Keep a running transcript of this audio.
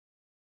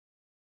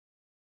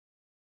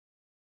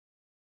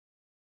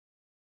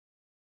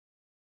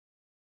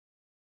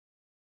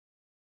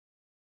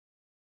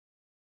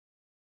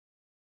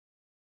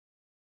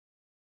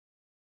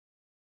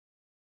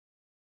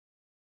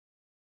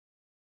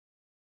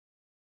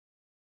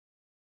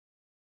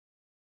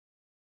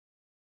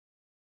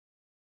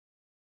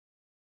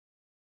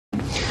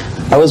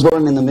I was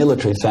born in a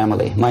military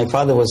family. My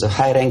father was a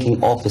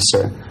high-ranking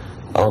officer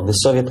of the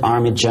Soviet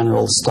Army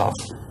General Staff,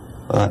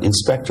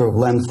 inspector of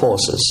land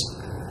forces,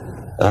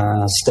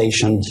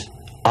 stationed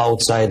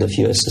outside of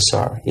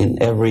USSR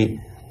in every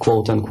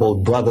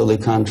quote-unquote brotherly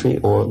country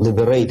or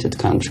liberated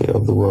country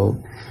of the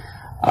world.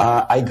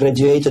 I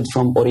graduated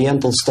from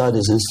Oriental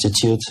Studies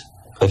Institute,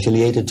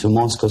 affiliated to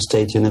Moscow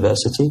State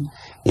University,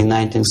 in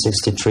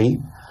 1963.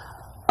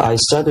 I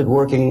started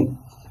working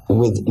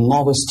with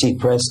Novosti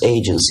Press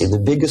Agency, the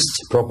biggest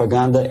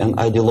propaganda and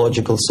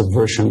ideological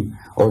subversion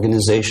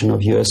organization of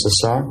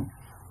USSR,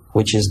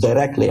 which is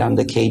directly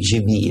under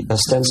KGB.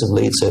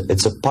 Ostensibly,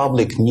 it's a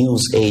public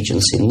news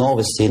agency.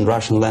 Novosti in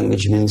Russian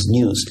language means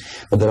news,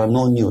 but there are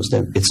no news.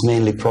 It's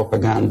mainly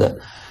propaganda.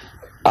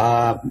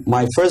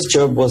 My first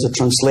job was a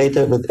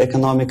translator with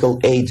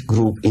Economical Aid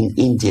Group in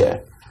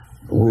India.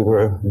 We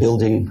were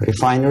building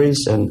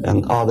refineries and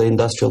other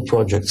industrial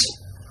projects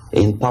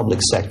in public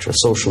sector,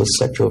 socialist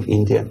sector of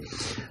India.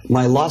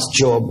 My last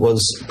job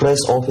was press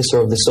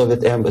officer of the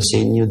Soviet Embassy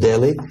in New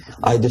Delhi.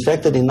 I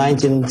defected in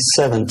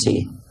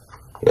 1970,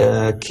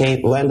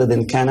 landed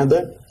in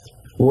Canada,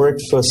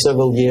 worked for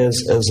several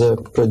years as a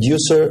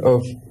producer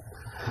of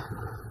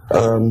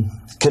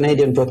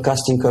Canadian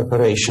Broadcasting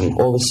Corporation,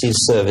 overseas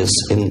service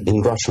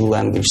in Russian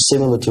language,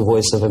 similar to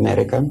Voice of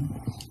America.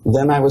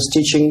 Then I was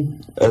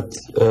teaching at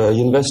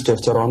University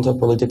of Toronto,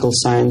 Political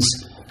Science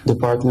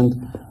Department,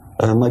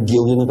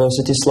 McGill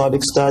University,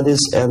 Slavic Studies,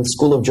 and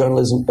School of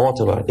Journalism,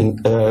 Ottawa,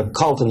 in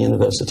Carleton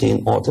University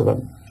in Ottawa.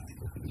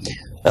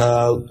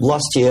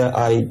 Last year,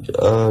 I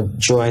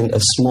joined a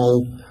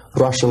small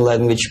Russian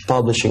language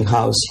publishing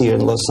house here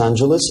in Los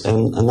Angeles,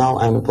 and now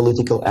I'm a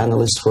political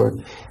analyst for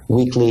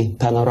weekly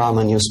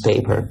Panorama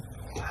newspaper.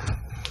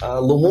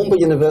 Lumumba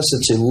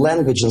University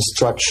language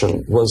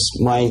instruction was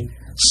my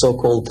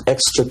so-called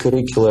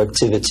extracurricular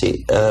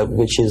activity,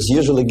 which is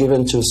usually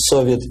given to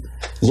Soviet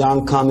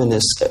young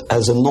communists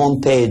as a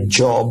non-paid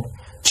job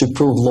to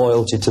prove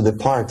loyalty to the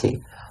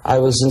party. I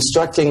was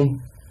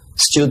instructing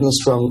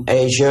students from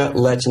Asia,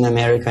 Latin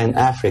America, and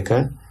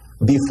Africa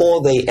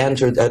before they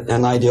entered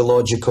an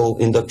ideological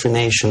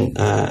indoctrination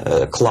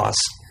class.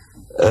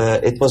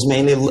 It was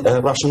mainly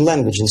Russian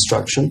language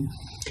instruction,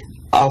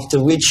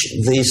 after which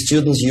the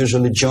students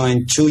usually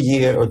join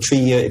 2-year or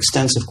 3-year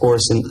extensive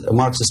course in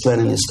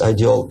Marxist-Leninist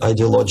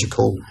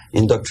ideological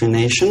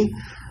indoctrination,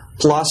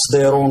 plus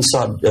their own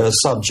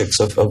subjects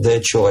of their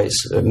choice,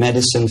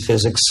 medicine,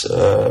 physics,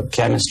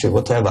 chemistry,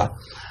 whatever.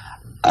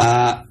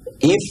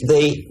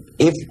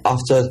 If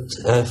after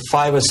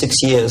 5 or 6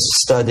 years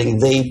studying,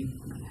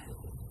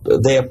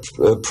 they are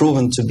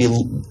proven to be,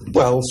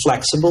 well,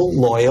 flexible,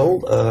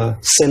 loyal,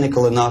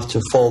 cynical enough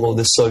to follow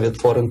the Soviet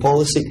foreign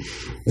policy,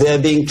 they are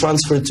being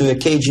transferred to a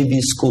KGB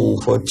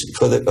school for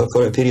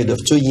a period of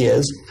 2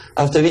 years,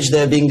 after which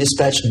they are being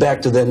dispatched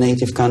back to their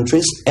native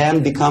countries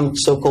and become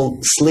so-called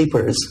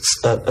sleepers.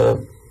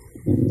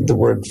 The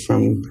word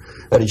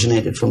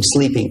originated from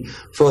sleeping.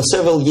 For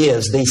several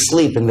years, they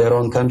sleep in their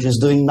own countries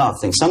doing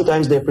nothing.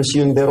 Sometimes they're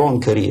pursuing their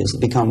own careers,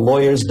 become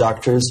lawyers,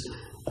 doctors,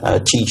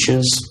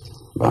 teachers,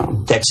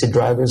 taxi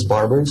drivers,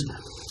 barbers,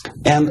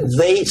 and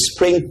they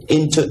spring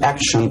into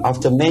action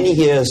after many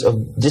years of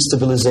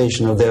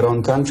destabilization of their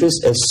own countries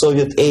as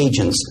Soviet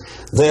agents.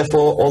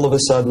 Therefore, all of a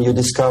sudden you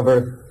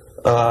discover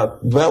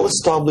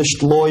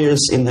well-established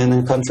lawyers in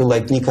a country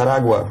like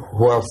Nicaragua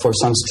who are, for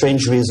some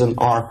strange reason,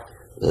 are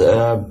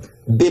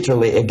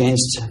bitterly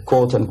against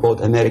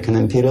quote-unquote American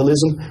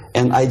imperialism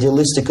and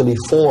idealistically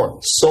for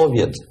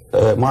Soviet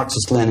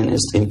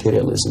Marxist-Leninist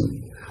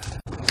imperialism.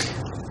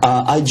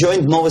 I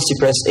joined Novosti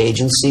Press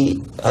Agency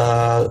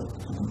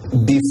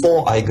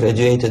before I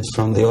graduated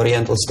from the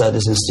Oriental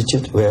Studies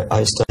Institute, where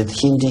I studied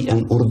Hindi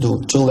and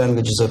Urdu, 2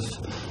 languages of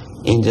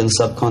Indian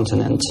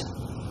subcontinent.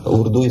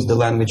 Urdu is the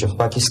language of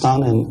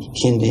Pakistan and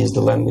Hindi is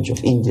the language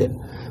of India.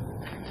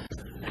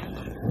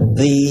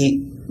 The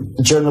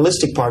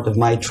journalistic part of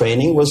my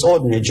training was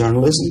ordinary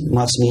journalism,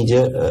 mass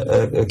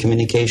media,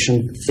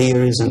 communication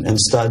theories and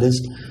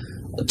studies.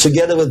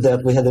 Together with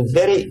that, we had a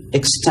very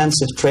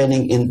extensive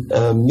training in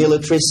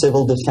military,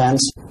 civil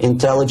defense,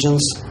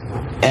 intelligence,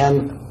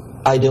 and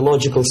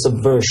ideological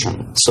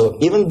subversion. So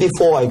even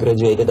before I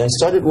graduated, I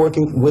started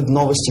working with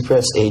Novosti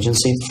Press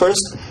Agency,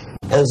 first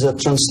as a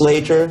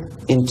translator,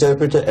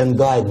 interpreter, and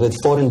guide with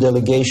foreign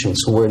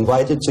delegations who were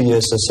invited to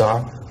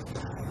USSR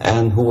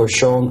and who were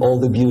shown all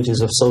the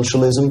beauties of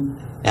socialism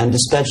and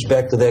dispatched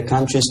back to their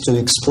countries to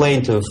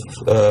explain to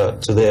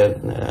their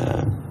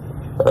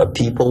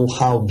people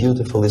how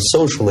beautiful is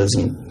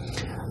socialism.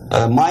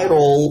 My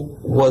role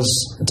was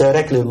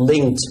directly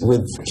linked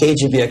with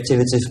KGB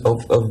activities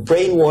of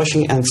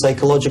brainwashing and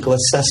psychological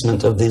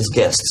assessment of these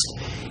guests.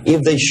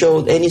 If they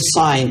showed any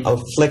sign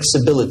of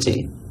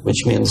flexibility,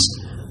 which means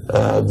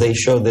they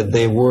showed that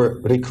they were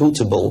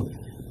recruitable,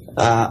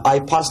 I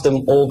passed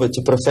them over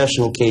to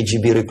professional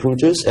KGB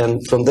recruiters, and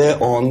from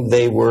there on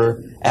they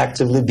were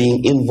actively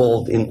being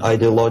involved in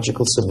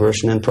ideological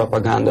subversion and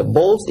propaganda,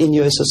 both in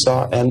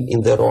USSR and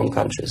in their own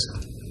countries.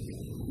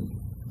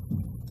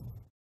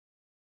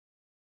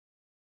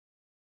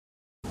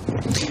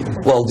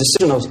 well,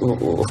 decision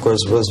of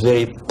course was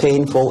very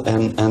painful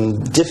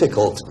and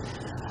difficult.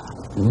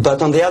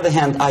 But on the other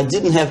hand, I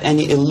didn't have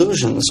any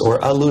illusions or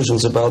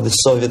allusions about the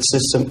Soviet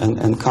system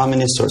and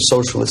communist or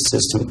socialist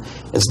system.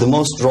 It's the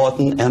most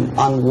rotten and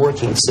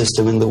unworking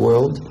system in the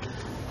world.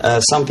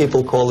 Some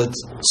people call it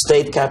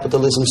state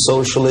capitalism,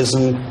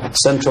 socialism,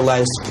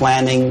 centralized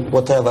planning,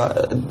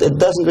 whatever. It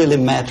doesn't really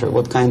matter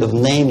what kind of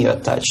name you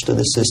attach to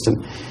the system.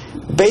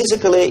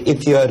 Basically,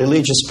 if you're a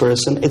religious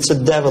person, it's a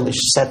devilish,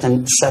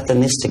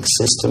 satanistic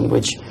system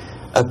which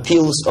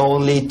appeals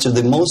only to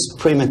the most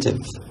primitive,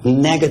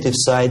 negative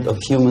side of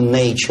human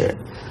nature.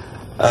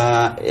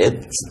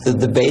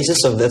 The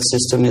basis of that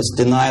system is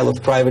denial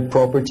of private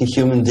property,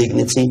 human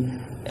dignity,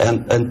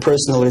 and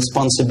personal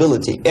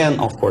responsibility, and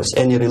of course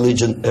any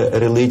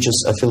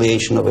religious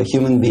affiliation of a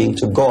human being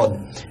to God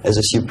as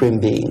a supreme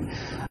being.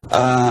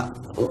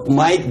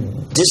 My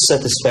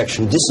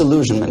dissatisfaction,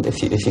 disillusionment,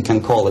 if you can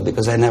call it,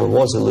 because I never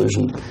was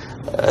illusioned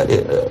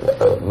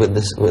with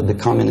the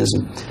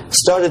communism,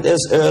 started as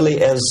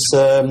early as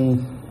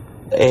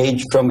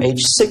from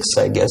age 6,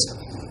 I guess.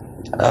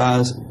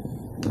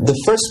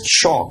 The first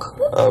shock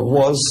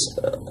was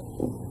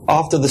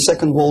after the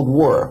Second World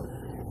War,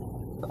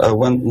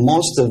 when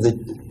most of the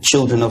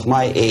children of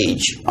my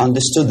age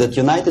understood that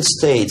United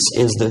States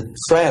is the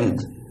friend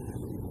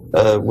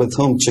with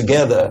whom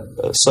together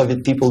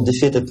Soviet people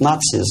defeated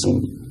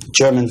Nazism,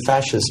 German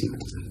fascism,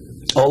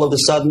 all of a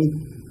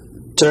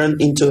sudden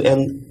turned into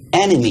an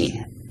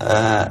enemy.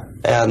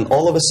 And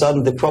all of a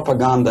sudden the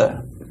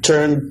propaganda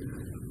turned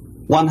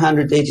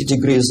 180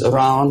 degrees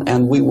around,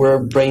 and we were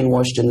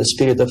brainwashed in the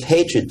spirit of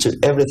hatred to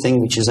everything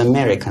which is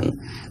American.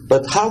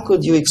 But how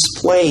could you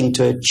explain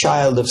to a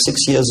child of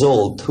 6 years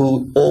old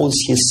who owes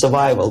his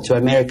survival to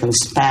American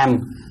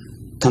spam,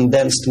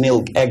 condensed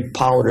milk, egg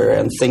powder,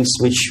 and things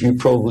which you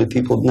probably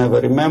people never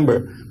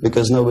remember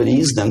because nobody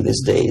eats them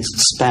these days,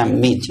 spam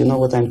meat, you know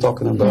what I'm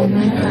talking about?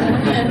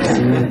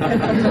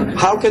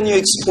 How can you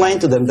explain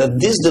to them that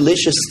these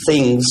delicious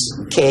things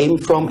came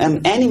from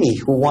an enemy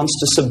who wants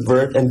to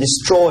subvert and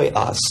destroy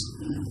us?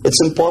 It's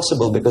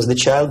impossible, because the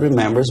child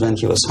remembers when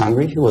he was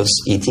hungry, he was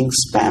eating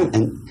spam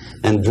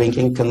and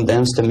drinking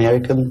condensed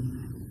American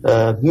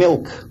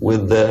milk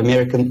with the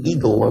American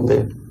eagle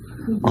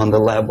on the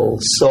label.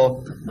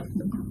 So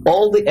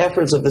all the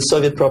efforts of the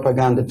Soviet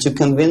propaganda to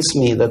convince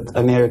me that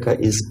America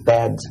is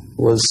bad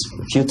was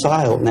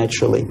futile,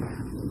 naturally.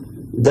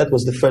 That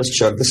was the first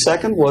shock. The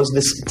second was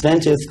this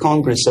 20th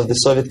Congress of the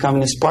Soviet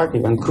Communist Party,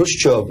 when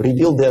Khrushchev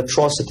revealed the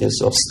atrocities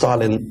of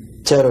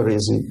Stalin,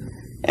 terrorism,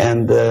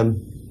 and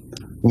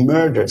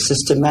murder,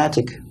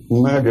 systematic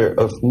murder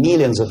of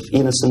millions of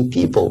innocent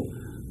people.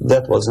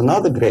 That was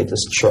another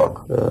greatest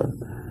shock.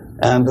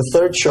 And the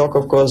third shock,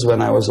 of course,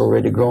 when I was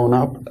already grown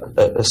up,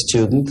 a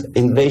student,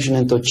 invasion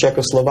into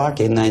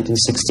Czechoslovakia in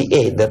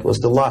 1968. That was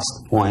the last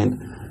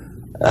point.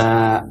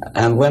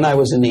 And when I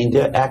was in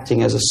India,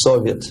 acting as a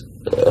Soviet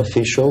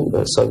official,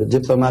 a Soviet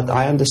diplomat,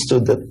 I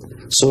understood that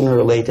sooner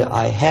or later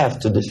I have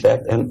to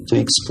defect and to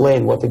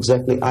explain what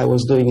exactly I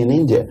was doing in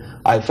India.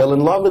 I fell in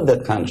love with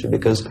that country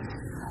because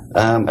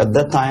at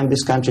that time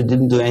this country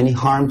didn't do any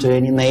harm to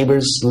any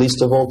neighbors,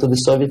 least of all to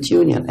the Soviet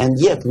Union. And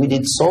yet we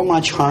did so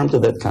much harm to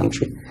that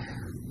country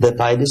that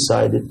I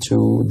decided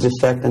to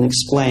defect and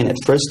explain it,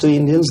 first to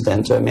Indians,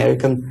 then to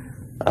American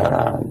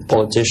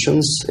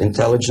politicians,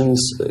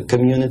 intelligence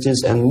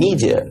communities, and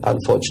media.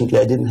 Unfortunately,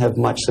 I didn't have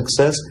much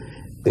success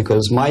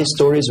because my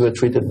stories were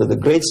treated with a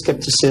great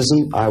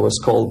skepticism. I was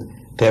called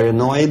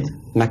paranoid,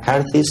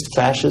 McCarthyist,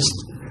 fascist,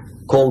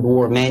 Cold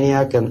War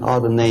maniac, and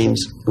other names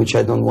which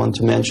I don't want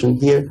to mention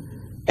here.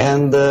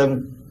 And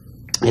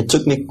it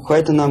took me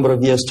quite a number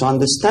of years to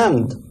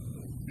understand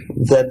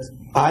that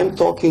I'm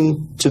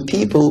talking to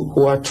people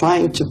who are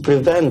trying to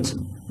prevent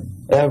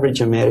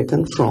average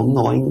American from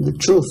knowing the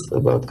truth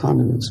about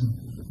communism.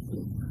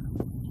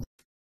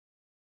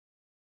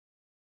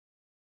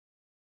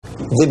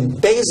 The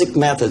basic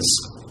methods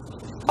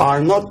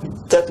are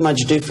not that much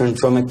different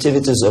from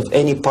activities of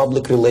any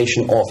public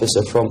relation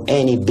officer from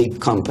any big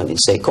company.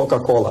 Say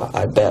Coca-Cola,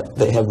 I bet.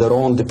 They have their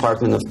own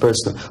department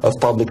of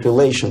public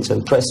relations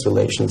and press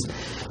relations.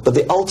 But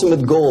the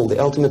ultimate goal, the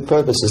ultimate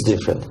purpose is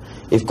different.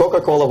 If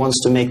Coca-Cola wants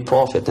to make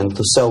profit and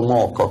to sell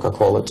more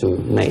Coca-Cola to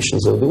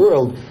nations of the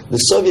world, the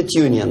Soviet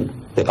Union,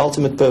 the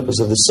ultimate purpose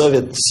of the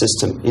Soviet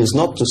system is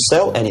not to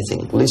sell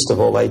anything, least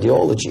of all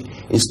ideology,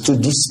 is to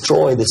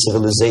destroy the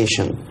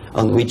civilization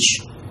on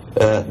which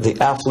the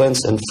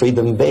affluence and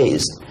freedom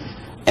based,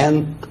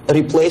 and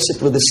replace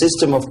it with a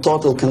system of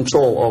total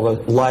control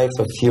over life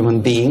of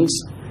human beings,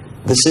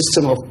 the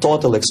system of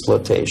total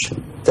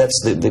exploitation. That's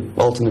the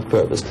ultimate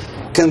purpose.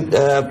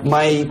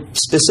 My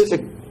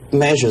specific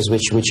measures,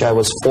 which I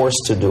was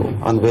forced to do,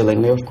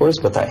 unwillingly of course,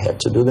 but I had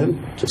to do them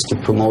just to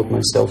promote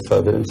myself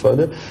further and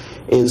further,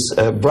 is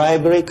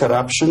bribery,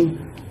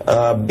 corruption,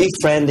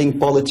 befriending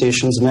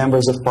politicians,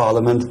 members of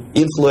parliament,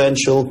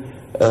 influential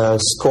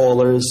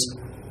scholars,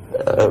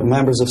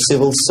 members of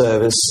civil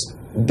service,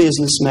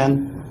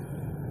 businessmen.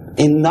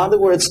 In other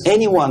words,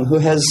 anyone who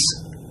has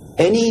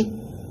any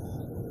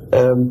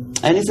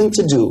anything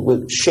to do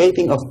with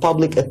shaping of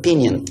public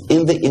opinion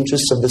in the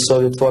interests of the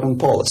Soviet foreign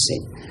policy.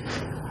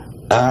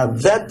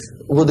 That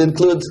would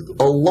include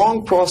a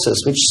long process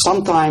which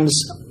sometimes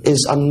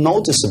is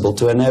unnoticeable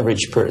to an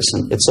average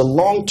person. It's a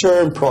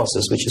long-term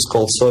process which is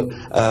called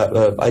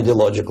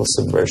ideological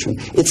subversion.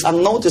 It's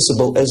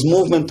unnoticeable as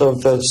movement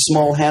of a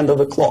small hand of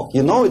a clock.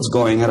 You know it's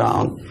going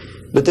around,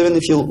 but even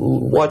if you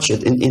watch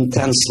it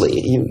intensely,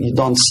 you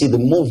don't see the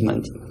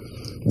movement.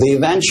 The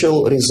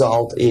eventual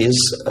result is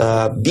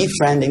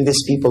befriending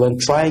these people and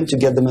trying to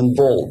get them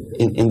involved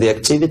in the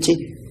activity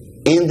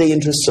in the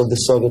interests of the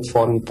Soviet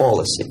foreign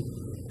policy.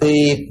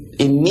 The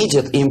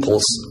immediate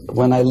impulse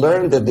when I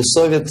learned that the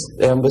Soviet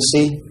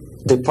Embassy,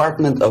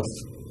 Department of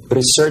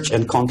Research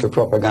and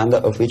Counter-Propaganda,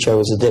 of which I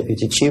was a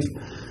deputy chief,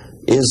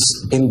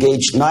 is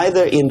engaged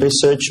neither in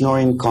research nor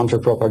in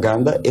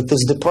counter-propaganda. It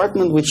is a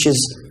department which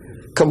is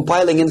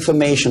compiling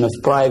information of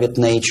private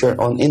nature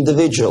on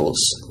individuals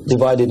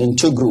divided in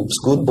two groups,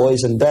 good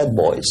boys and bad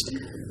boys.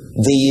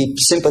 The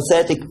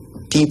sympathetic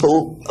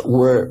people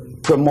were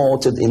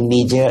promoted in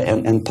media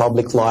and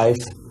public life.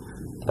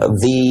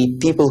 The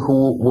people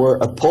who were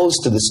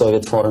opposed to the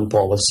Soviet foreign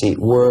policy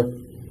were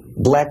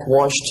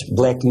blackwashed,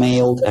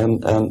 blackmailed,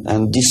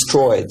 and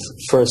destroyed,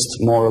 first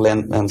morally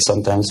and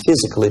sometimes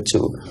physically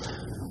too.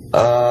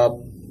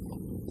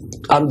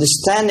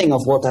 Understanding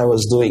of what I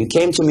was doing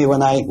came to me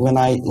when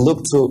I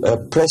looked through a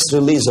press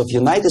release of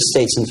United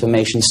States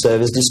Information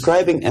Service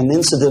describing an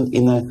incident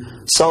in a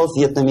South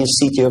Vietnamese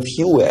city of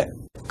Hue,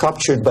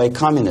 captured by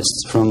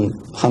communists from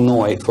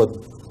Hanoi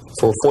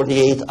for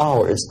 48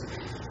 hours.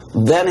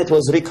 Then it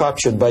was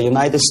recaptured by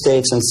United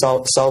States and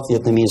South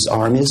Vietnamese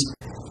armies,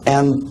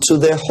 and to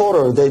their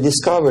horror they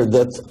discovered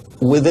that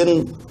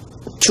within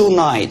 2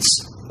 nights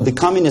the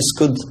communists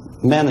could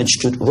manage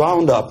to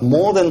round up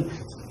more than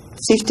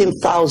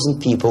 15,000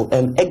 people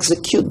and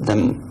execute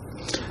them.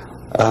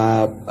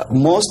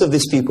 Most of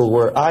these people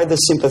were either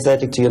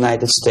sympathetic to the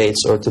United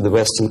States or to the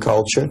Western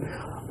culture,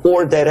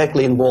 or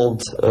directly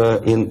involved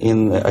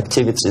in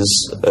activities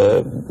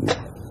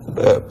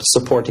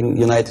supporting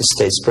United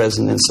States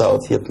President in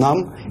South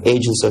Vietnam,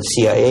 agents of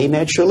CIA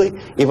naturally,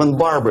 even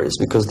barbers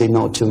because they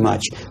know too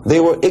much. They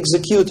were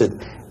executed,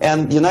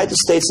 and United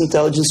States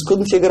intelligence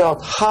couldn't figure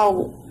out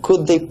how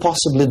could they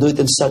possibly do it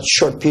in such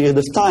short period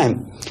of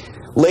time.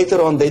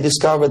 Later on they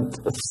discovered,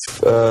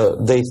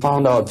 they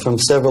found out from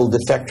several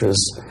defectors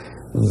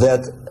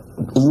that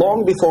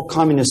long before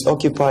communists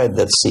occupied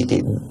that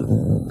city,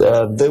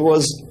 there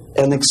was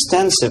an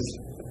extensive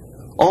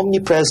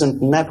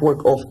omnipresent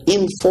network of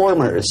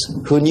informers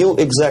who knew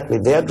exactly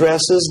the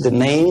addresses, the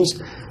names,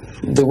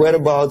 the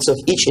whereabouts of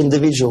each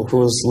individual who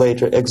was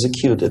later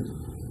executed.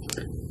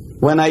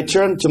 When I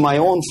turned to my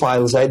own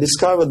files, I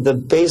discovered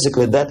that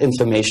basically that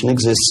information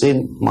exists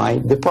in my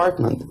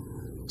department.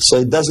 So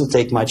it doesn't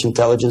take much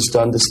intelligence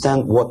to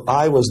understand what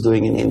I was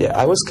doing in India.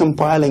 I was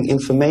compiling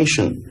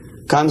information.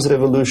 Comes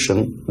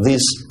revolution,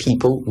 these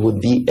people would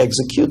be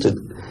executed.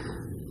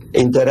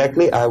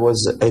 Indirectly, I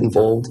was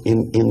involved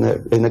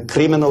in a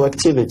criminal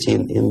activity,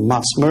 in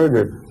mass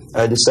murder.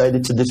 I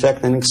decided to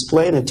defect and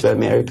explain it to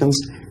Americans,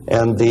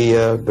 and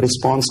the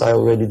response I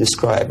already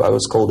described. I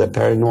was called a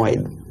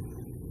paranoid.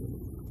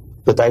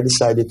 But I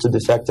decided to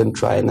defect and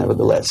try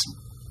nevertheless.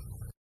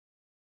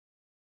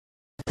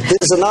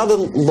 There's another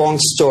long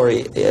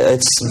story.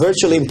 It's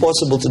virtually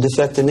impossible to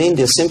defect in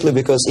India simply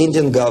because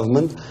Indian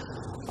government,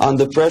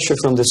 under pressure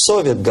from the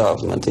Soviet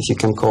government, if you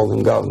can call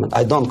them government.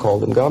 I don't call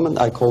them government,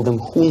 I call them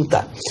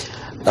junta.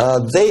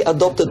 They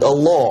adopted a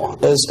law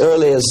as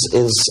early as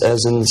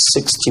in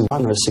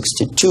 61 or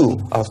 62,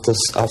 after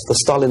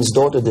Stalin's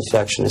daughter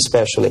defection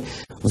especially.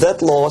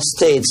 That law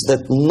states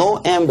that no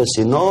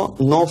embassy,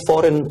 no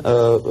foreign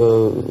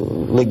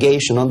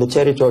legation on the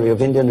territory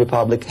of Indian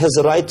Republic has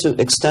a right to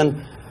extend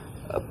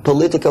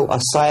political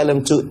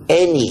asylum to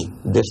any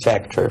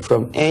defector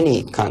from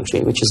any country,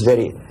 which is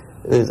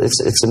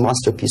it's a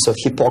masterpiece of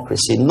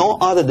hypocrisy. No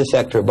other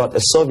defector but a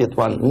Soviet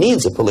one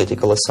needs a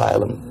political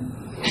asylum.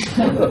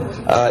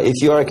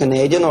 If you are a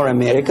Canadian or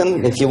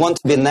American, if you want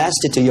to be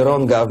nasty to your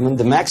own government,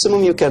 the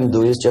maximum you can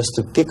do is just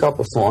to pick up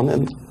a phone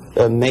and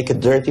make a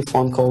dirty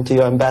phone call to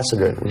your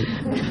ambassador.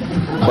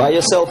 Buy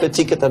yourself a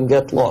ticket and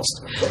get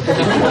lost.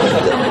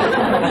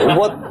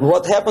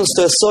 What happens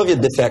to a Soviet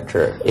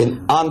defector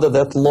under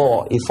that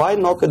law? If I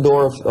knock a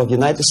door of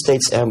United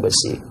States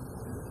Embassy,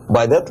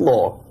 by that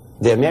law,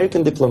 the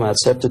American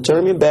diplomats have to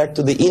turn me back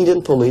to the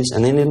Indian police,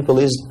 and Indian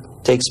police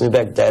takes me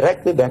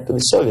directly back to the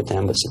Soviet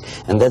embassy.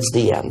 And that's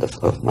the end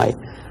of my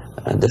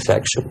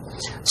defection.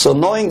 So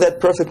knowing that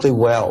perfectly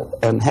well,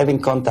 and having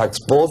contacts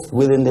both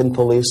with Indian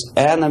police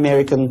and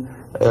American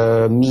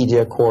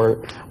media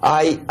corps,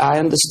 I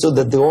understood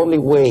that the only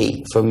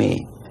way for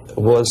me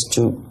was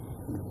to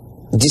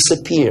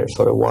disappear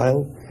for a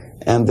while.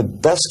 And the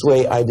best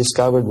way I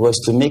discovered was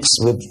to mix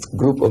with a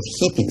group of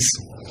hippies.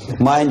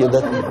 Mind you,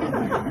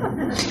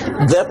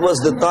 that was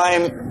the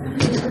time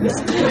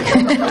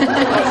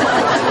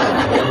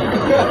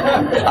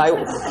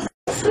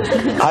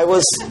I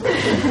was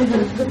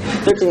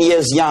 13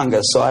 years younger,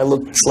 so I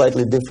looked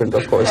slightly different,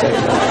 of course.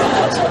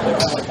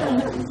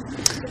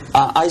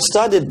 I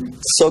studied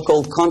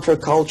so-called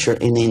counterculture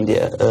in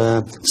India.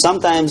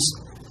 Sometimes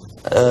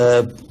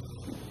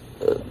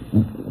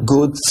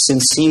good,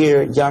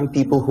 sincere young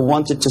people who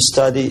wanted to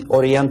study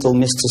Oriental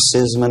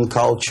mysticism and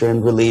culture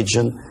and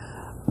religion,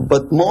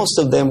 but most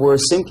of them were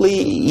simply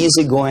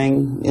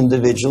easygoing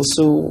individuals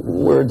who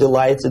were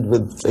delighted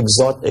with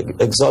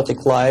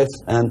exotic life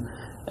and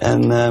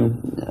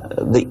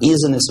the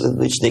easiness with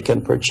which they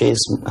can purchase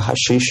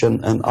hashish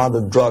and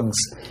other drugs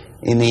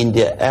in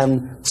India.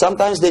 And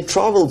sometimes they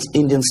traveled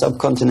Indian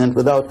subcontinent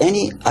without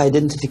any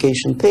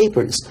identification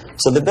papers.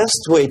 So the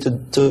best way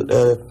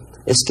to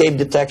escape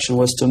detection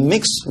was to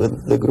mix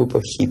with the group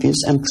of hippies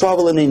and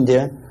travel in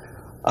India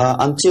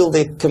until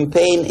the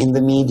campaign in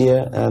the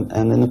media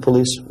and in the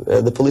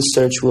police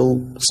search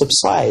will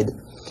subside.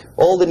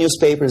 All the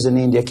newspapers in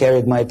India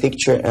carried my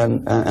picture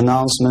and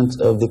announcement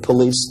of the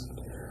police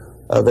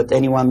that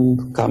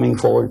anyone coming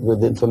forward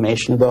with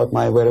information about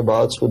my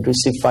whereabouts would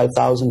receive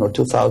 5,000 or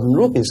 2,000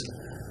 rupees.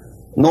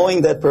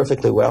 Knowing that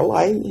perfectly well,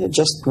 I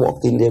just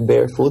walked India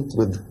barefoot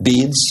with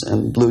beads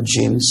and blue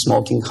jeans,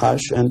 smoking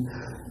hash and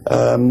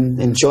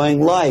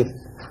enjoying life.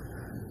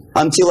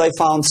 Until I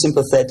found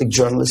sympathetic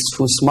journalists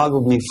who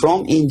smuggled me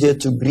from India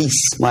to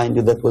Greece. Mind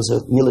you, that was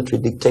a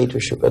military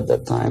dictatorship at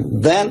that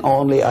time. Then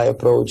only I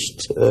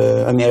approached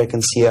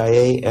American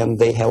CIA, and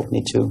they helped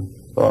me to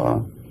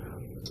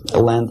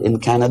land in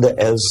Canada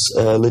as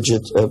a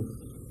legit,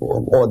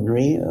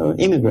 ordinary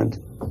immigrant.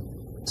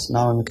 So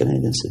now I'm a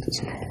Canadian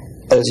citizen,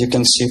 as you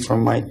can see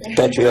from my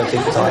patriotic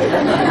tie.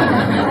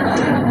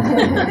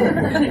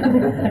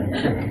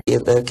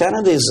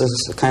 Canada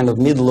is a kind of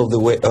middle of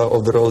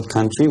the road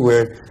country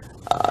where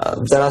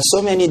there are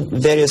so many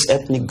various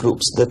ethnic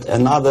groups that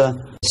another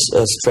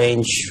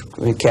strange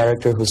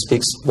character who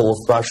speaks both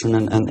Russian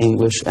and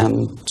English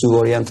and two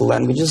Oriental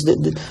languages,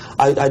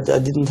 I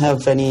didn't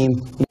have any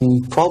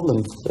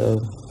problem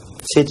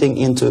fitting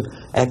into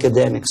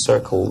academic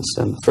circles,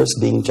 and first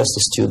being just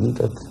a student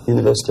at the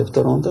University of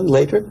Toronto and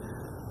later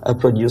a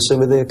producer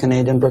with the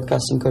Canadian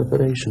Broadcasting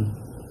Corporation.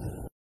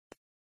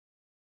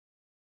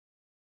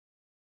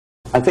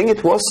 I think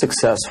it was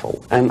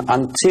successful, and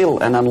until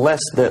and unless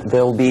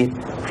there'll be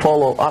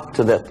follow-up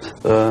to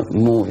that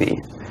movie,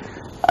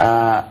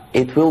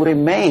 it will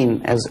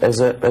remain as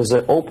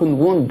an open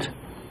wound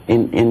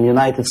in the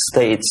United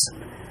States,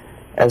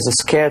 as a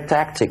scare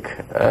tactic,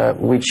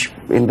 which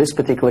in this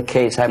particular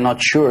case I'm not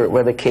sure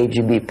whether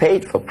KGB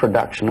paid for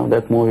production of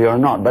that movie or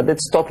not, but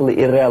it's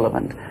totally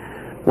irrelevant.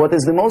 What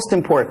is the most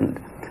important,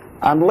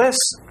 unless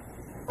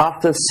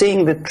after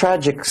seeing the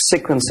tragic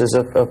sequences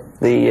of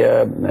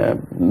the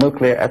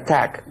nuclear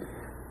attack,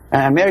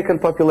 American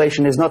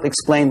population is not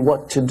explained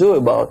what to do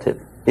about it.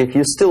 If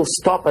you still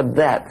stop at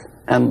that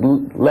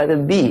and let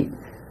it be,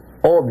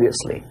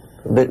 obviously,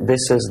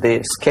 this is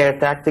the scare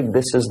tactic,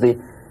 this is the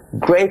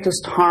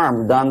greatest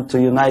harm done to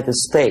United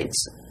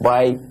States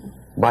by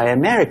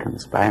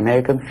Americans, by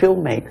American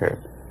filmmaker.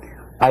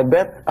 I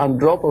bet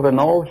Andropov and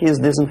all his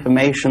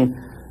disinformation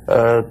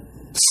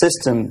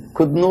system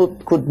could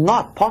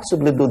not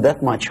possibly do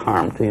that much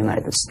harm to the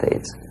United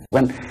States.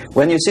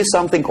 When you see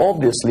something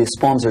obviously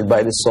sponsored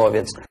by the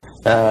Soviets,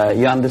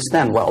 you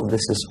understand, well,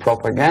 this is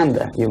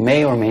propaganda. You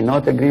may or may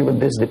not agree with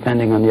this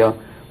depending on your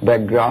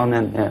background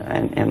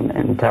and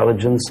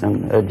intelligence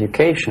and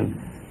education.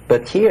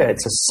 But here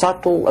it's a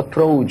subtle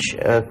approach,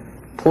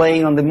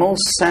 playing on the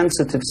most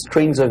sensitive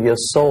strings of your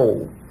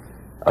soul,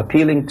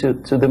 appealing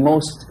to the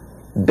most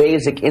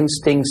basic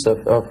instincts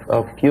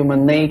of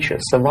human nature,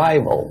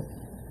 survival.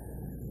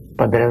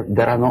 But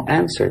there are no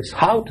answers.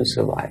 How to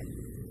survive?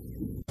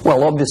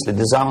 Well, obviously,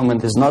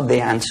 disarmament is not the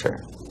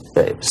answer.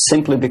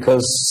 Simply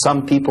because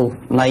some people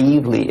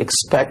naively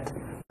expect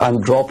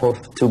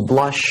Andropov to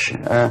blush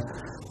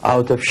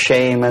out of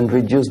shame and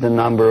reduce the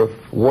number of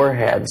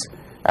warheads.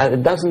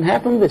 It doesn't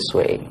happen this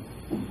way.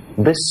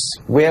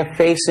 We are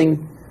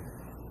facing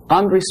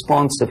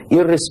unresponsive,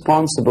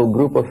 irresponsible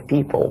group of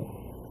people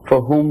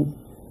for whom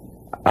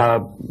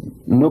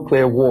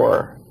nuclear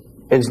war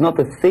is not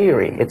a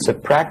theory, it's a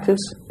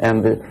practice,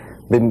 and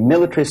the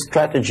military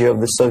strategy of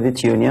the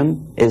Soviet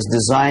Union is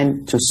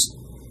designed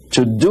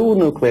to do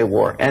nuclear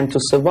war and to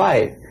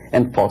survive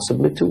and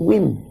possibly to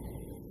win.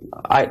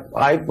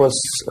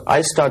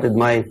 I started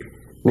my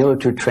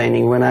military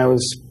training when I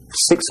was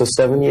 6 or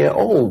 7 years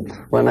old,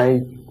 when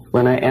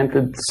I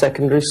entered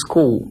secondary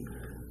school,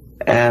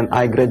 and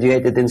I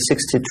graduated in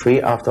 '63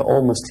 after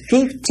almost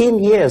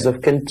 15 years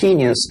of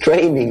continuous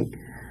training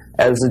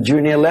as a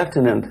junior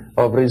lieutenant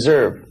of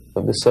reserve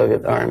of the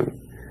Soviet Army.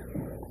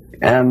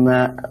 And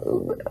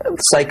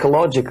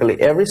psychologically,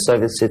 every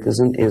Soviet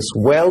citizen is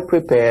well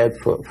prepared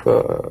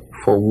for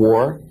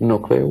war,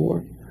 nuclear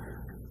war.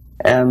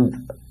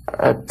 And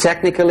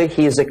technically,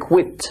 he is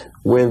equipped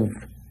with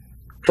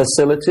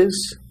facilities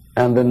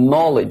and the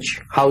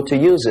knowledge how to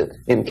use it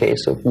in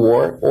case of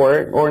war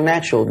or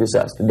natural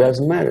disaster.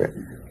 Doesn't matter.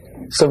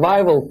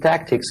 Survival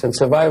tactics and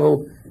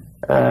survival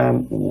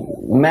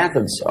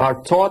methods are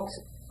taught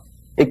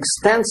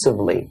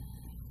extensively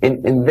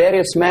in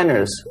various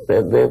manners.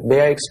 They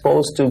are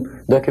exposed to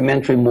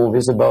documentary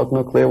movies about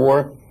nuclear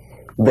war.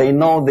 They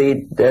know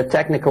the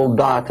technical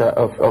data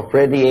of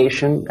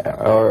radiation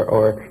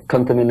or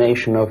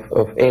contamination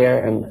of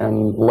air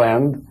and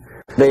land.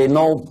 They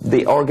know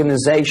the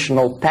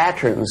organizational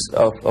patterns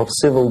of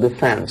civil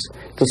defense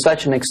to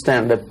such an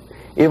extent that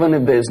even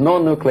if there is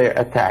no nuclear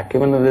attack,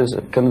 even if there is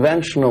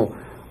conventional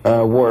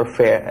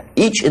warfare,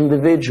 each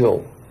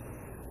individual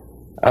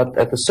at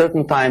a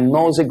certain time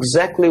knows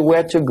exactly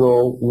where to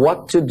go,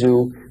 what to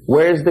do,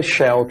 where is the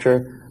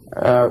shelter,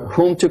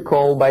 whom to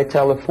call by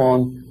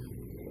telephone,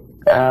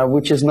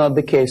 which is not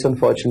the case,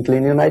 unfortunately,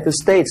 in the United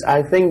States.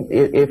 I think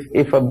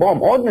if a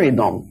bomb, ordinary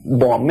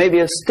bomb, maybe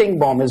a stink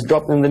bomb is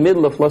dropped in the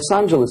middle of Los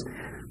Angeles,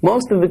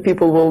 most of the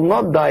people will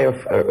not die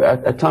of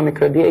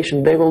atomic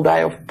radiation. They will die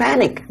of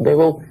panic. They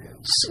will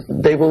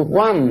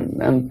run,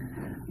 and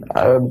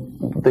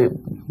the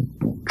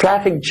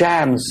traffic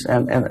jams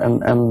and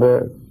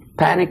the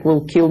panic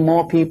will kill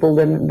more people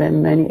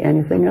than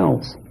anything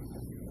else.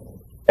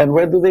 And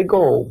where do they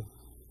go?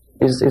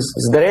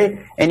 Is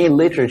there any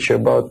literature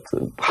about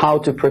how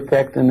to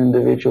protect an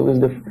individual? Is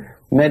the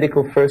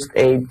medical first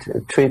aid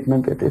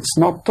treatment? It's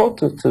not taught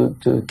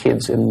to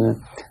kids in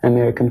the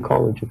American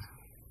colleges,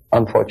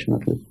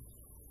 unfortunately.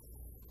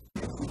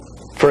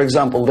 For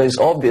example, there's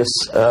obvious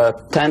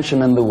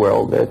tension in the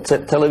world.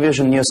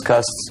 Television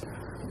newscasts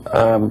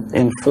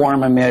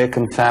inform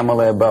American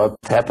family about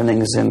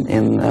happenings in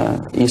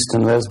East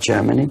and West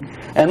Germany.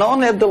 And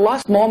only at the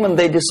last moment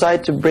they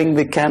decide to bring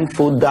the canned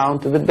food down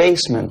to the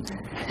basement.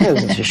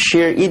 It's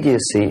sheer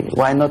idiocy.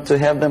 Why not to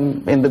have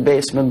them in the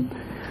basement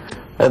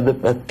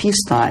at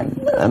peacetime?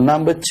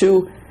 Number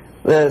two,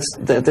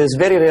 there's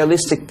very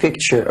realistic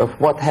picture of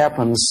what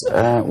happens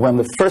when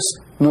the first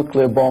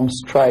nuclear bomb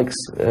strikes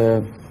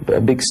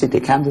a big city,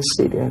 Kansas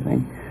City, I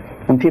think.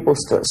 And people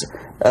start,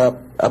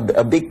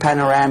 a big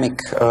panoramic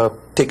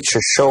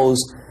picture shows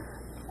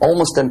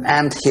almost an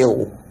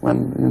anthill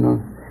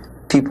when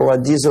people are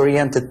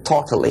disoriented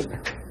totally.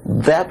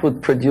 That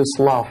would produce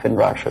love in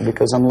Russia,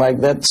 because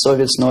unlike that,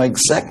 Soviets know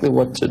exactly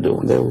what to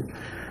do.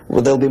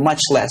 There'll be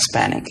much less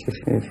panic,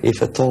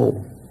 if at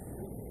all.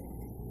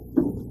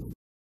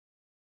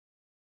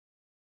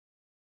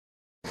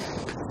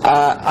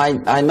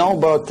 I know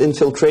about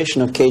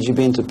infiltration of KGB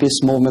into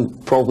peace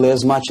movement probably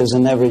as much as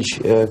an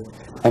average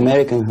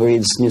American who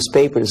reads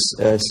newspapers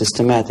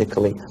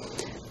systematically.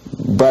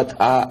 But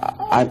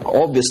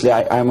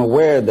I'm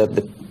aware that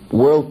the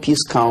World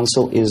Peace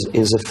Council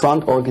is a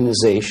front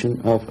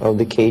organization of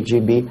the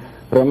KGB.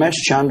 Ramesh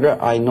Chandra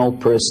I know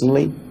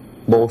personally,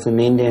 both in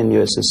India and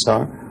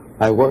USSR.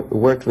 I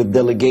worked with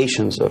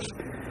delegations of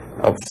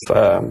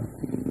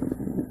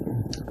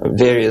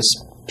various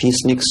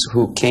peaceniks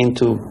who came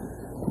to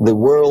the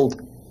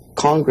World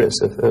Congress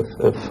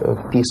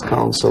of Peace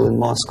Council in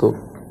Moscow.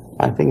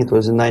 I think it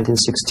was in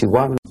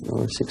 1961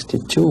 or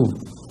 62.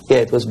 Yeah,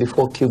 it was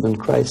before Cuban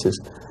crisis.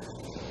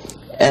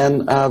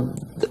 And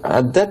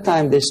at that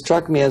time, they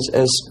struck me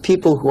as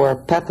people who are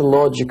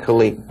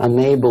pathologically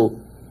unable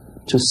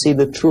to see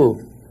the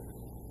truth,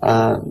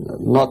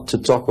 not to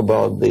talk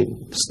about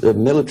the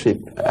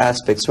military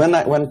aspects. When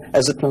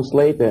as a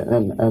translator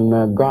and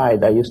a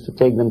guide, I used to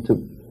take them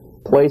to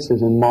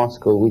places in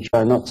Moscow which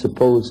are not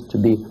supposed to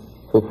be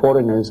for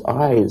foreigners'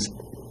 eyes.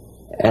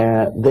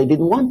 They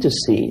didn't want to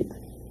see it.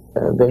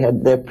 They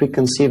had their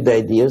preconceived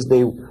ideas.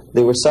 They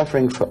were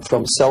suffering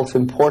from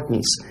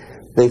self-importance.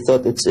 They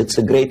thought it's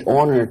a great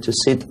honor to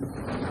sit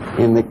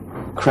in the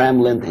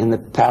Kremlin, in the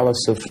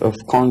Palace of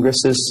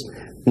Congresses,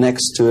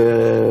 next to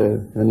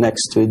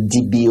a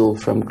debil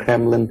from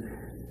Kremlin,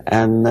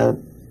 and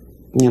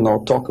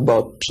talk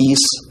about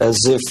peace as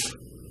if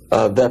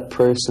that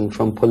person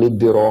from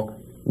Politburo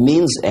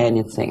means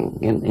anything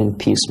in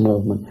peace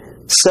movement.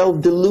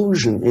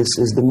 Self-delusion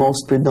is the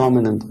most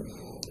predominant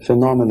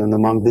phenomenon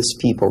among these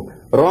people.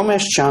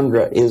 Ramesh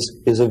Chandra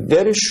is a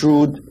very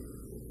shrewd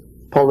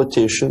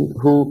politician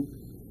who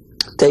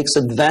takes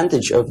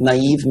advantage of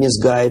naive,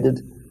 misguided,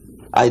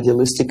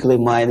 idealistically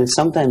minded,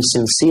 sometimes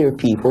sincere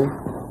people.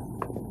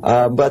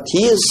 But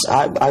he is,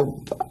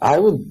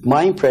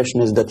 my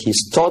impression is that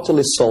he's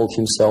totally sold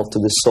himself to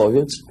the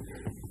Soviets.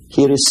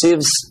 He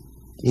receives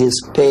his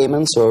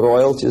payments or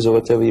royalties or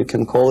whatever you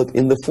can call it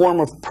in the form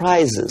of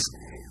prizes.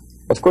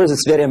 Of course,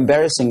 it's very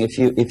embarrassing if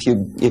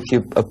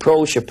you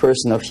approach a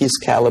person of his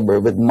caliber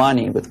with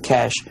money, with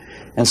cash,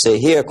 and say,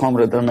 "Here,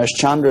 Comrade Ramesh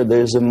Chandra,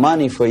 there's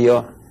money for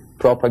your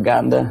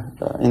propaganda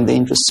in the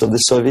interests of the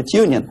Soviet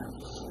Union."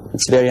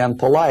 It's very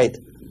unpolite.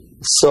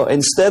 So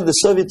instead, the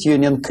Soviet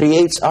Union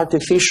creates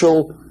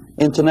artificial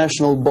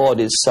international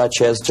bodies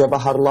such as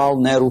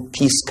Jawaharlal Nehru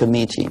Peace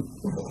Committee,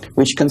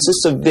 which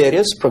consists of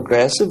various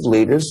progressive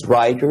leaders,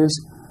 writers.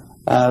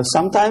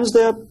 Sometimes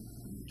they're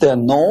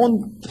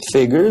known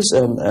figures,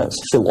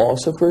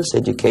 philosophers,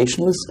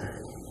 educationalists.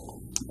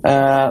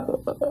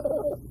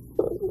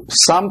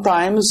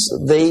 Sometimes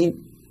they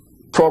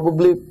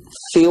probably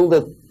feel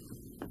that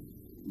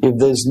if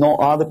there's no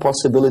other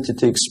possibility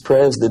to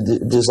express the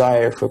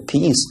desire for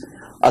peace,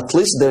 at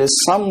least there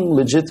is some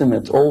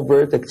legitimate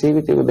overt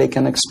activity where they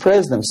can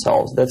express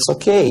themselves. That's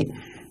okay.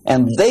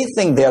 And they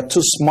think they are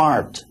too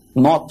smart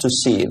not to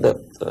see that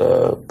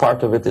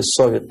part of it is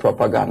Soviet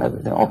propaganda.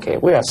 Okay,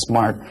 we are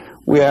smart.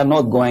 We are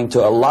not going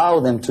to allow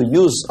them to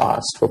use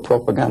us for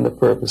propaganda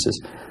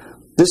purposes.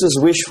 This is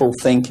wishful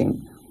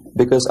thinking,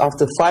 because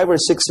after 5 or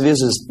 6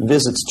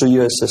 visits to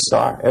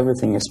USSR,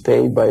 everything is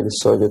paid by the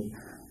Soviet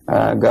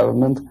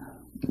government.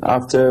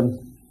 After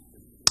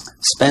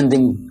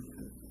spending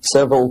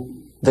several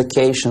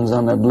vacations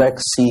on a Black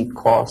Sea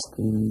coast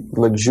in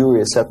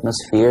luxurious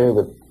atmosphere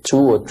with 2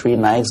 or 3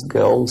 nice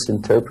girls,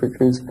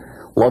 interpreters,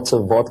 lots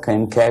of vodka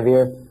and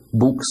caviar,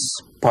 books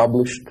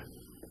published,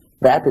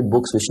 vapid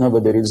books which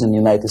nobody reads in the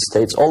United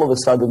States, all of a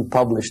sudden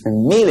published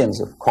in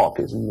millions of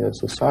copies in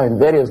USSR in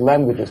various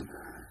languages,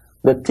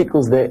 that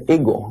tickles their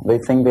ego. They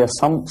think they are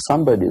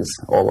somebodies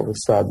all of a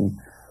sudden.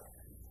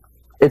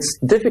 It's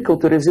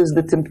difficult to resist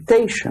the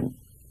temptation.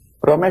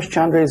 Ramesh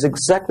Chandra is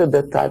exactly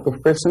that type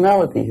of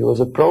personality. He was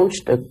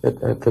approached at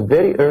a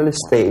very early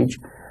stage,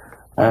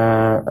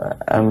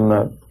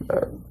 and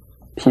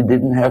he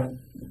didn't have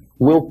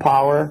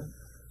willpower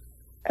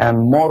and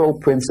moral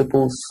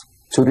principles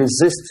to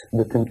resist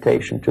the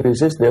temptation, to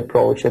resist the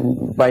approach.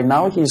 And by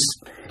now he's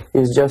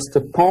just a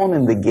pawn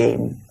in the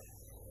game,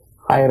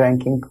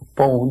 high-ranking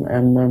pawn.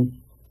 And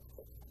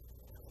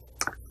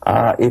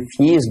if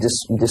he is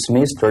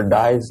dismissed or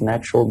dies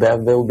natural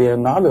death, there will be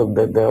another,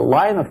 the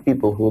line of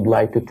people who would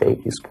like to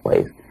take his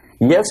place.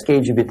 Yes,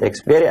 KGB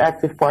takes very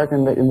active part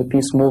in the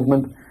peace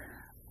movement,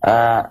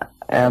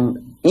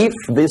 and if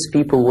these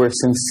people were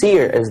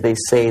sincere as they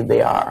say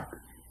they are,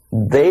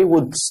 they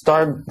would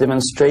start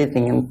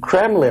demonstrating in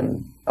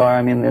Kremlin, or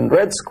I mean in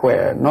Red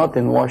Square, not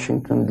in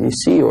Washington,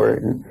 D.C., or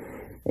in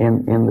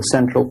the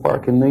Central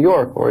Park in New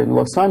York, or in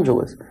Los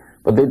Angeles.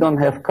 But they don't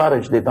have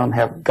courage, they don't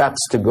have guts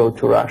to go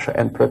to Russia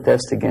and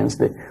protest against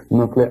the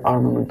nuclear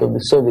armament of the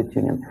Soviet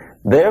Union.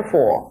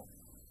 Therefore,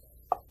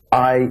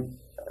 I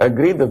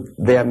agree that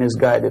they are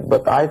misguided,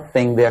 but I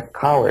think they are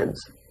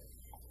cowards.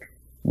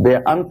 They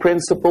are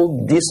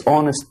unprincipled,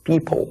 dishonest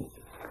people.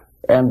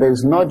 And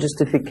there's no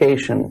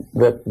justification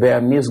that they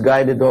are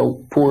misguided or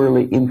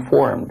poorly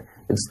informed.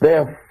 It's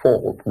their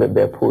fault that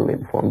they're poorly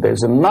informed.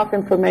 There's enough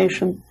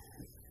information,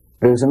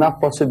 there's enough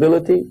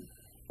possibility.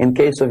 In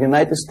case of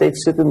United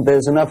States citizens,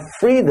 there's enough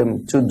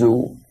freedom to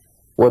do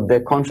what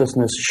their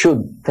consciousness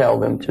should tell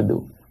them to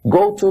do.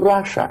 Go to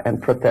Russia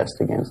and protest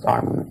against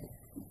armament.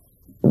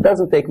 It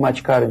doesn't take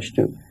much courage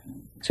to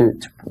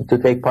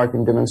take part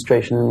in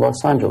demonstration in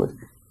Los Angeles.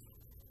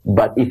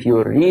 But if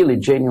you're really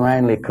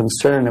genuinely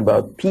concerned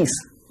about peace,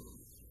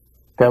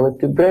 tell it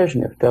to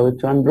Brezhnev, tell it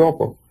to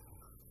Andropov,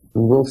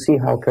 and we'll see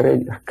how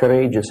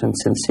courageous and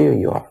sincere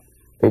you are.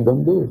 They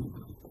don't do it.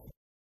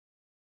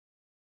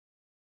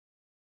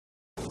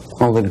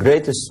 Well, the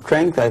greatest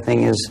strength, I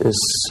think, is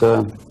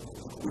the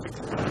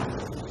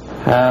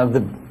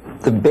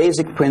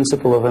basic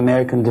principle of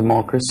American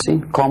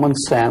democracy, common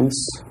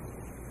sense,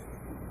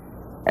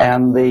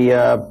 and the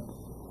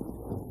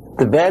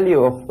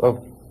value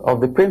of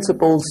the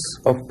principles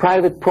of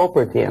private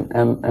property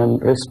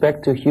and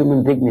respect to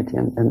human dignity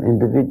and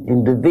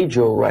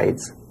individual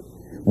rights.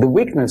 The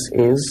weakness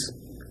is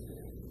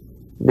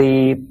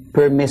the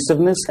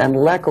permissiveness and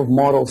lack of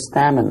moral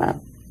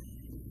stamina,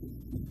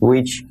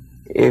 which,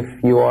 if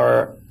you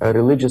are a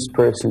religious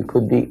person,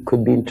 could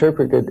be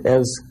interpreted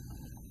as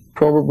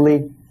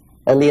probably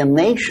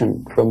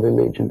alienation from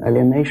religion,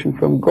 alienation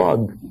from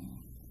God.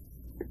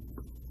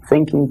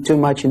 Thinking too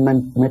much in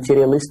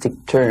materialistic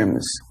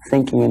terms,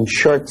 thinking in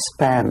short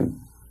span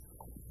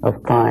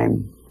of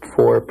time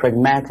for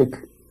pragmatic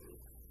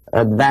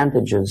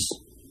advantages,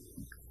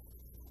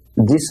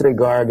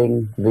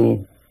 disregarding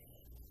the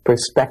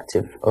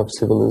perspective of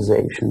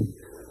civilization.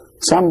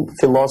 Some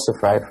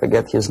philosopher, I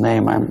forget his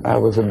name, I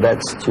was a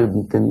bad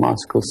student in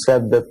Moscow,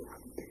 said that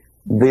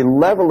the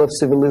level of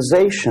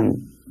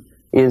civilization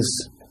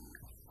is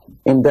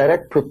in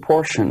direct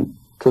proportion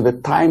to the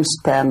time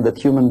span that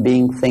human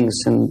being thinks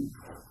in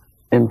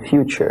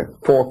future,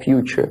 for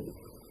future.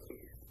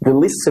 The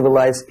least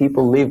civilized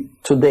people live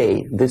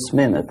today, this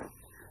minute.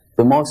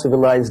 The more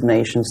civilized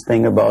nations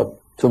think about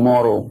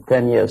tomorrow,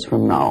 10 years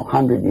from now,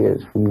 100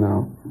 years from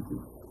now.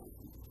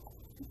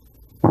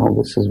 Well,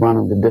 this is one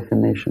of the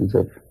definitions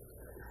of...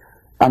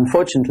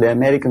 Unfortunately,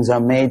 Americans are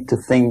made to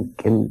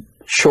think in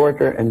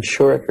shorter and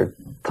shorter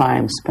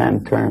time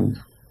span terms.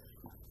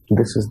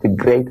 This is the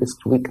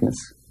greatest weakness.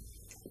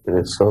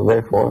 So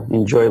therefore,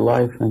 enjoy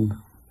life and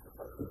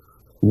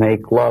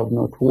make love,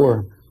 not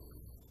war.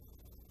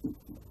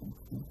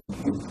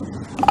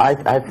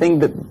 I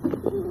think that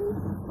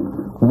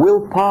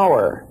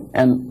willpower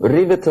and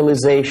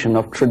revitalization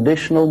of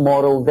traditional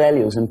moral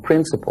values and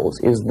principles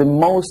is the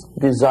most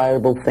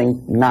desirable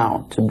thing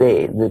now,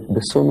 today.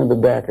 The sooner the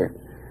better.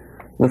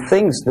 The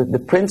things, the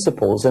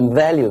principles and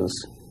values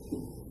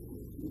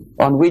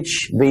on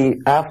which the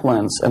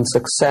affluence and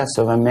success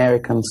of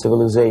American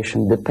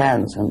civilization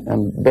depends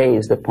and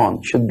based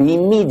upon should be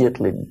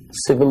immediately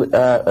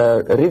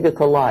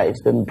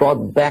revitalized and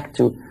brought back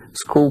to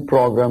school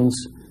programs,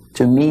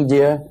 to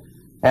media,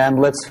 and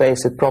let's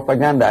face it,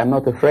 propaganda. I'm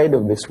not afraid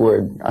of this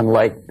word,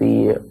 unlike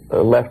the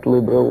left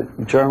liberal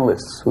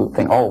journalists who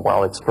think, oh,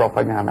 well, it's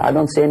propaganda. I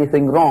don't see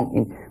anything wrong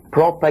in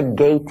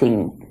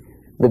propagating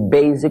the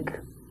basic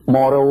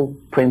moral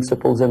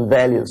principles and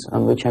values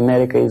on which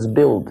America is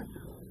built.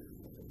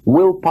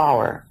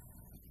 Willpower,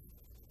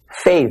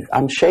 faith,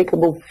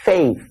 unshakable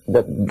faith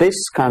that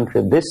this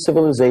country, this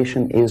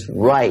civilization is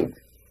right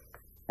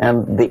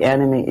and the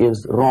enemy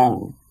is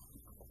wrong.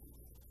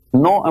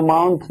 No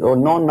amount or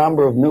no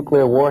number of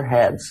nuclear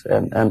warheads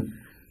and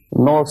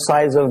no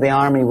size of the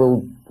army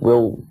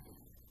will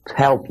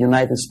help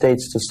United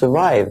States to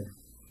survive,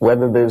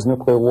 whether there's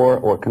nuclear war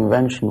or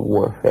conventional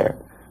warfare.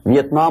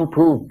 Vietnam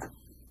proved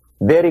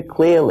very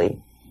clearly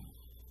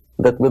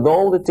that with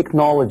all the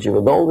technology,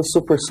 with all the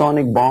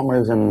supersonic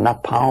bombers and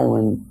napalm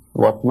and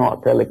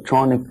whatnot,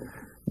 electronic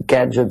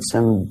gadgets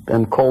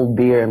and cold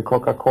beer and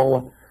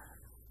Coca-Cola,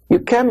 you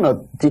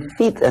cannot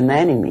defeat an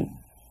enemy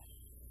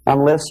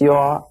unless you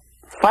are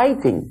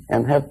fighting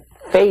and have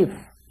faith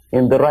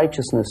in the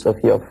righteousness of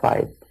your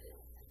fight.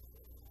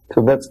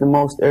 So that's the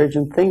most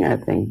urgent thing, I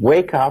think.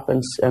 Wake up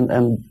and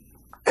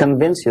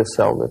convince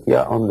yourself that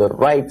you're on the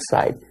right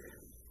side.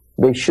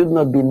 There should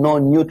not be no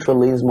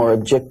neutralism or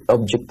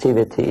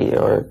objectivity.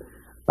 Or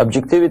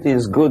objectivity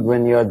is good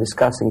when you are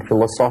discussing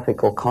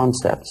philosophical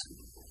concepts.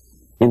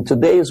 In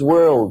today's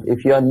world,